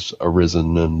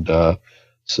arisen, and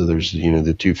so there's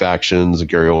the two factions.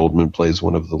 Gary Oldman plays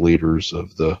one of the leaders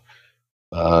of the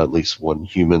at least one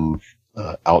human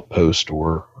outpost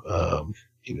or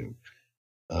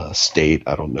state.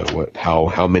 I don't know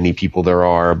how many people there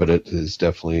are, but it is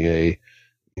definitely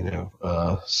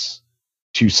a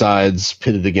two sides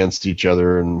pitted against each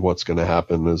other, and what's going to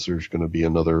happen is there's going to be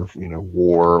another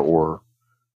war, or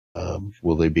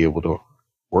will they be able to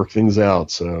work things out?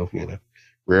 So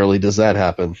rarely does that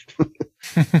happen.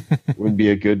 Wouldn't be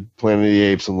a good Planet of the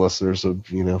Apes unless there's a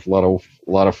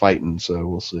lot of fighting. So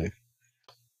we'll see.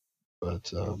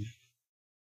 But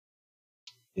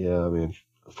yeah, I mean,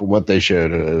 from what they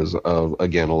showed, it is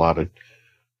again a lot of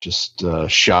just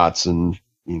shots and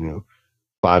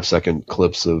 5-second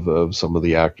clips of some of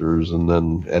the actors, and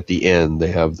then at the end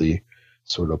they have the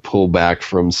sort of pull back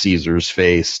from Caesar's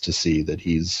face to see that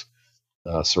he's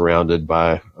surrounded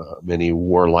by many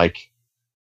warlike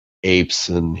apes,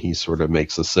 and he sort of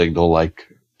makes a signal like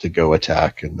to go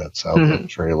attack, and that's how the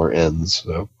trailer ends.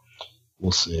 So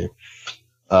we'll see.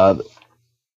 I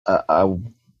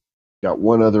got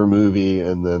one other movie,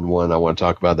 and then one I want to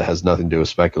talk about that has nothing to do with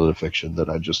speculative fiction that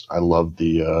I love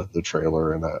the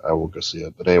trailer, and I will go see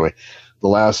it. But anyway, the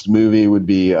last movie would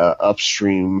be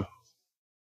Upstream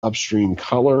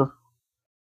Color,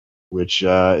 which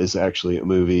is actually a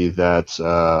movie that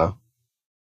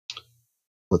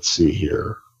let's see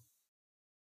here.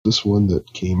 This one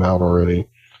that came out already.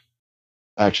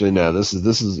 Actually, no. This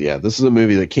is a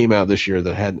movie that came out this year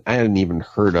that I hadn't even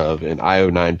heard of, and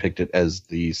IO9 picked it as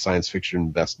the science fiction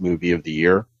best movie of the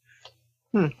year.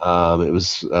 It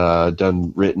was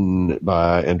written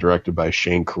by and directed by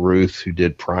Shane Carruth, who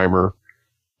did Primer,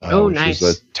 which nice.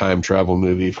 was a time travel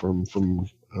movie from 6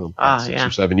 or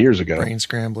 7 years ago. Brain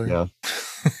Scrambler. Yeah.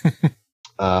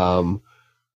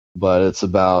 But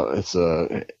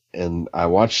and I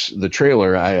watched the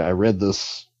trailer. I read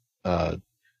this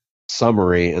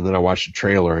summary, and then I watched the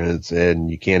trailer, and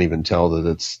you can't even tell that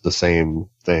it's the same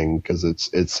thing, because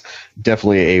it's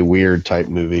definitely a weird type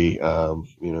movie,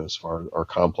 as far as our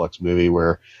complex movie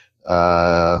where,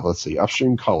 let's see,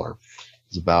 Upstream Color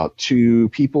is about two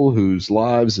people whose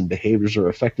lives and behaviors are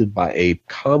affected by a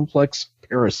complex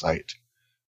parasite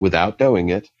without knowing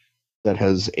it that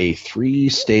has a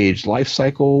 3-stage life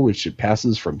cycle, which it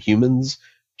passes from humans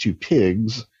to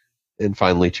pigs and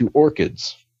finally to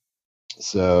orchids.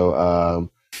 So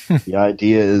the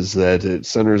idea is that it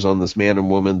centers on this man and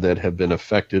woman that have been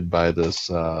affected by this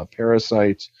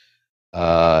parasite,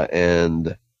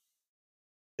 and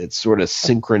it sort of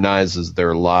synchronizes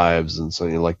their lives, and so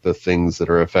like the things that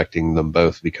are affecting them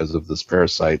both because of this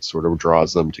parasite sort of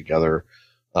draws them together.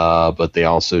 But they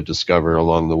also discover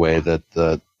along the way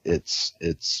that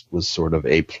it was sort of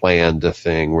a planned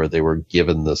thing where they were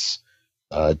given this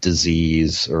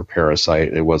disease or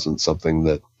parasite. It wasn't something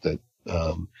that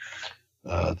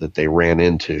they ran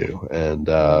into, and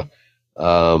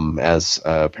as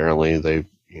apparently they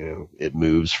it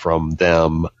moves from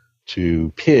them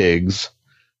to pigs,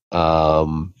 at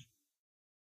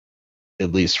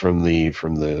least from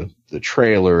the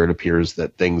trailer, it appears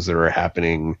that things that are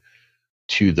happening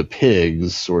to the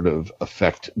pigs sort of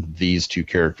affect these two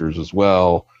characters as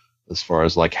well, as far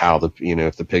as like how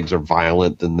if the pigs are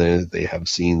violent, then they have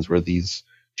scenes where these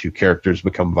two characters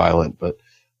become violent. But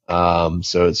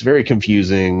so it's very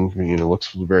confusing,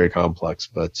 looks very complex,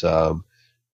 but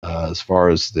as far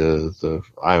as the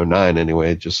IO9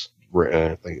 anyway,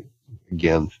 I think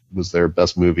again was their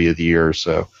best movie of the year.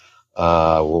 So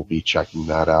we'll be checking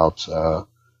that out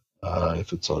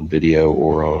if it's on video,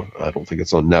 or I don't think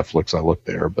it's on Netflix. I looked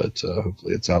there, but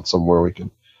hopefully it's out somewhere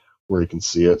where you can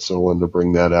see it. So I wanted to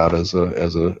bring that out as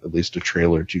at least a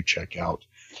trailer to check out.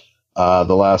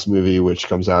 The last movie, which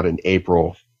comes out in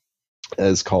April,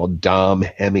 is called Dom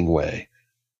Hemingway.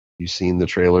 You seen the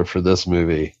trailer for this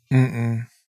movie? Mm-mm.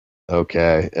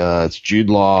 Okay. It's Jude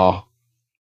Law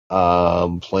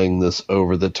playing this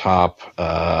over the top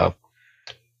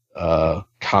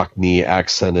Cockney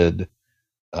accented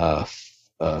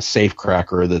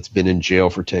safecracker that's been in jail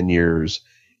for 10 years,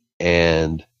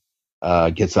 and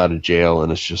gets out of jail,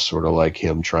 and it's just sort of like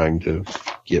him trying to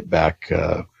get back,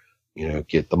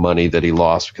 get the money that he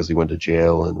lost because he went to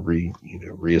jail, and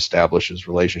reestablish his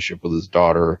relationship with his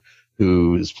daughter,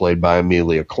 who is played by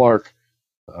Emilia Clarke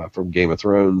from Game of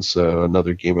Thrones,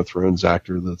 another Game of Thrones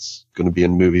actor that's going to be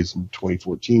in movies in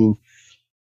 2014.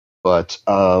 But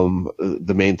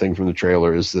the main thing from the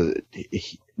trailer is that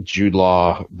Jude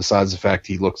Law, besides the fact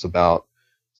he looks about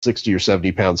 60 or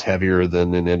 70 pounds heavier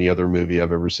than in any other movie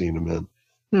I've ever seen him in.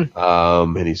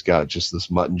 And he's got just this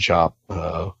mutton chop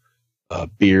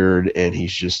beard, and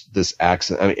he's just this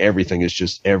accent. I mean, everything is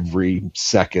just, every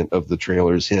second of the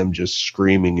trailer is him just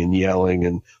screaming and yelling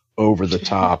and over the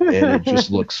top, and it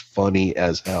just looks funny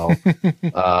as hell.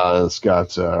 It's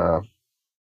got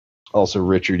also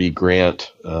Richard E.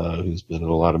 Grant, who's been in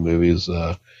a lot of movies,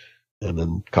 and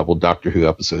then a couple Doctor Who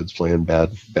episodes playing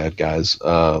bad guys.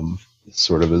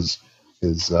 Sort of his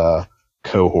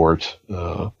cohort,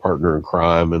 partner in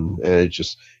crime, and it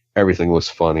just, everything looks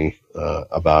funny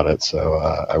about it. So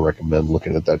I recommend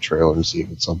looking at that trailer and see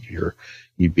if it's something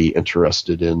you'd be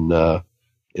interested in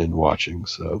watching.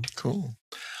 So cool.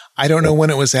 I don't know when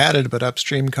it was added, but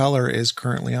Upstream Color is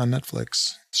currently on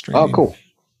Netflix streaming. Oh,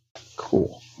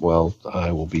 cool. Well,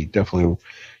 I will be definitely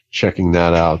checking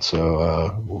that out.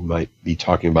 So we might be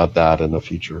talking about that in a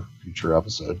future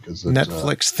episode, because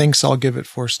Netflix thinks I'll give it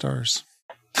 4 stars.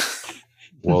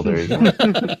 Well, there you go.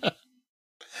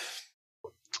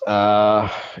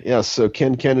 So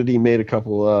Ken Kennedy made a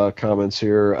couple comments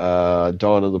here.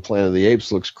 Dawn of the Planet of the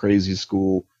Apes looks crazy,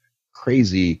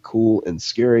 cool, and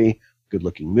scary. Good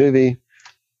looking movie.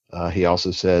 He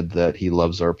also said that he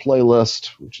loves our playlist,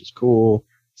 which is cool.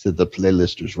 Said the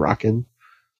playlist is rocking.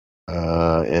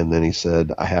 And then he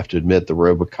said, I have to admit the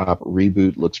RoboCop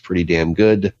reboot looks pretty damn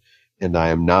good, and I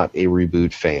am not a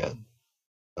reboot fan.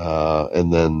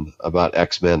 And then about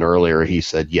X-Men earlier, he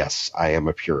said, yes, I am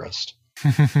a purist.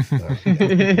 He's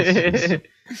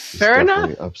Fair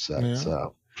enough. Upset. Yeah.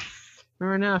 So.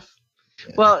 Fair enough.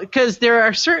 Yeah. Well, because there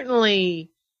are certainly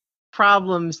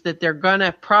problems that they're going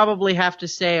to probably have to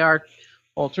say are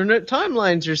alternate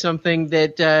timelines or something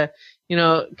that,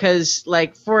 because,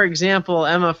 like, for example,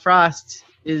 Emma Frost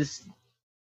is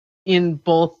in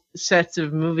both sets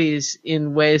of movies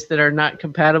in ways that are not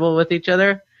compatible with each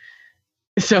other.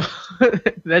 So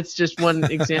that's just one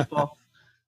example.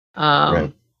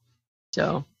 Right.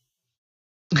 So.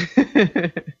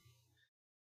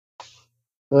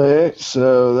 All right,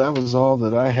 so that was all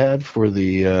that I had for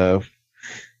the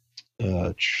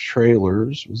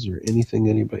trailers. Was there anything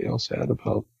anybody else had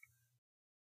about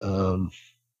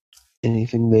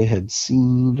anything they had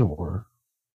seen or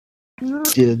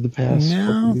did the past?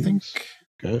 No, I think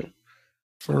okay.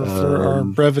 For our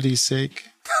brevity's sake.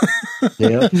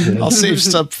 Yeah. I'll save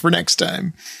stuff for next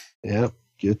time. Yeah.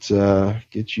 Get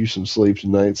you some sleep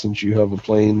tonight, since you have a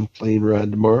plane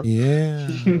ride tomorrow.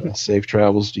 Yeah. Safe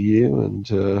travels to you and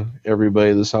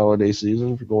everybody this holiday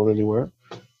season, if you're going anywhere.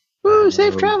 Woo!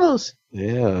 Safe travels.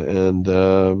 Yeah, and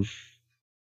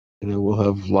we'll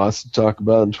have lots to talk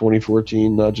about in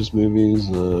 2014, not just movies.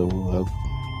 We'll have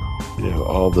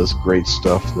all this great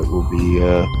stuff that will be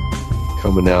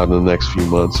coming out in the next few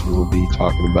months. We'll be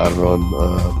talking about it on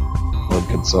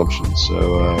consumption.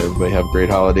 So everybody have a great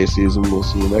holiday season. We'll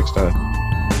see you next time.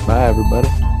 Bye, everybody.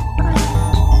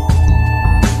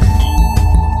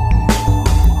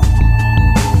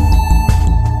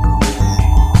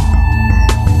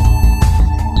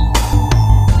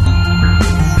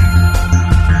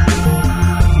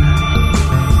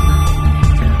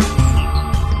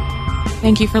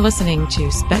 Thank you for listening to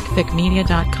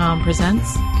SpecFicMedia.com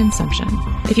presents Consumption.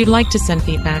 If you'd like to send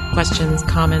feedback, questions,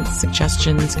 comments,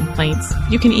 suggestions, complaints,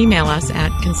 you can email us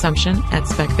at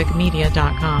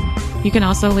consumption@SpecFicMedia.com. You can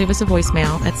also leave us a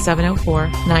voicemail at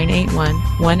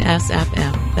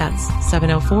 704-981-1SFM. That's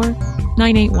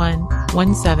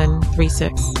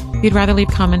 704-981-1736. If you'd rather leave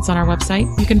comments on our website,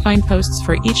 you can find posts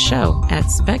for each show at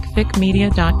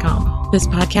SpecFicMedia.com. This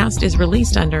podcast is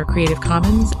released under Creative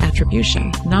Commons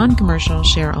Attribution, Non-Commercial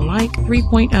Share Alike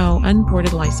 3.0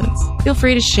 Unported License. Feel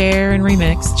free to share and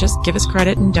remix. Just give us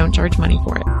credit and don't charge money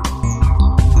for it.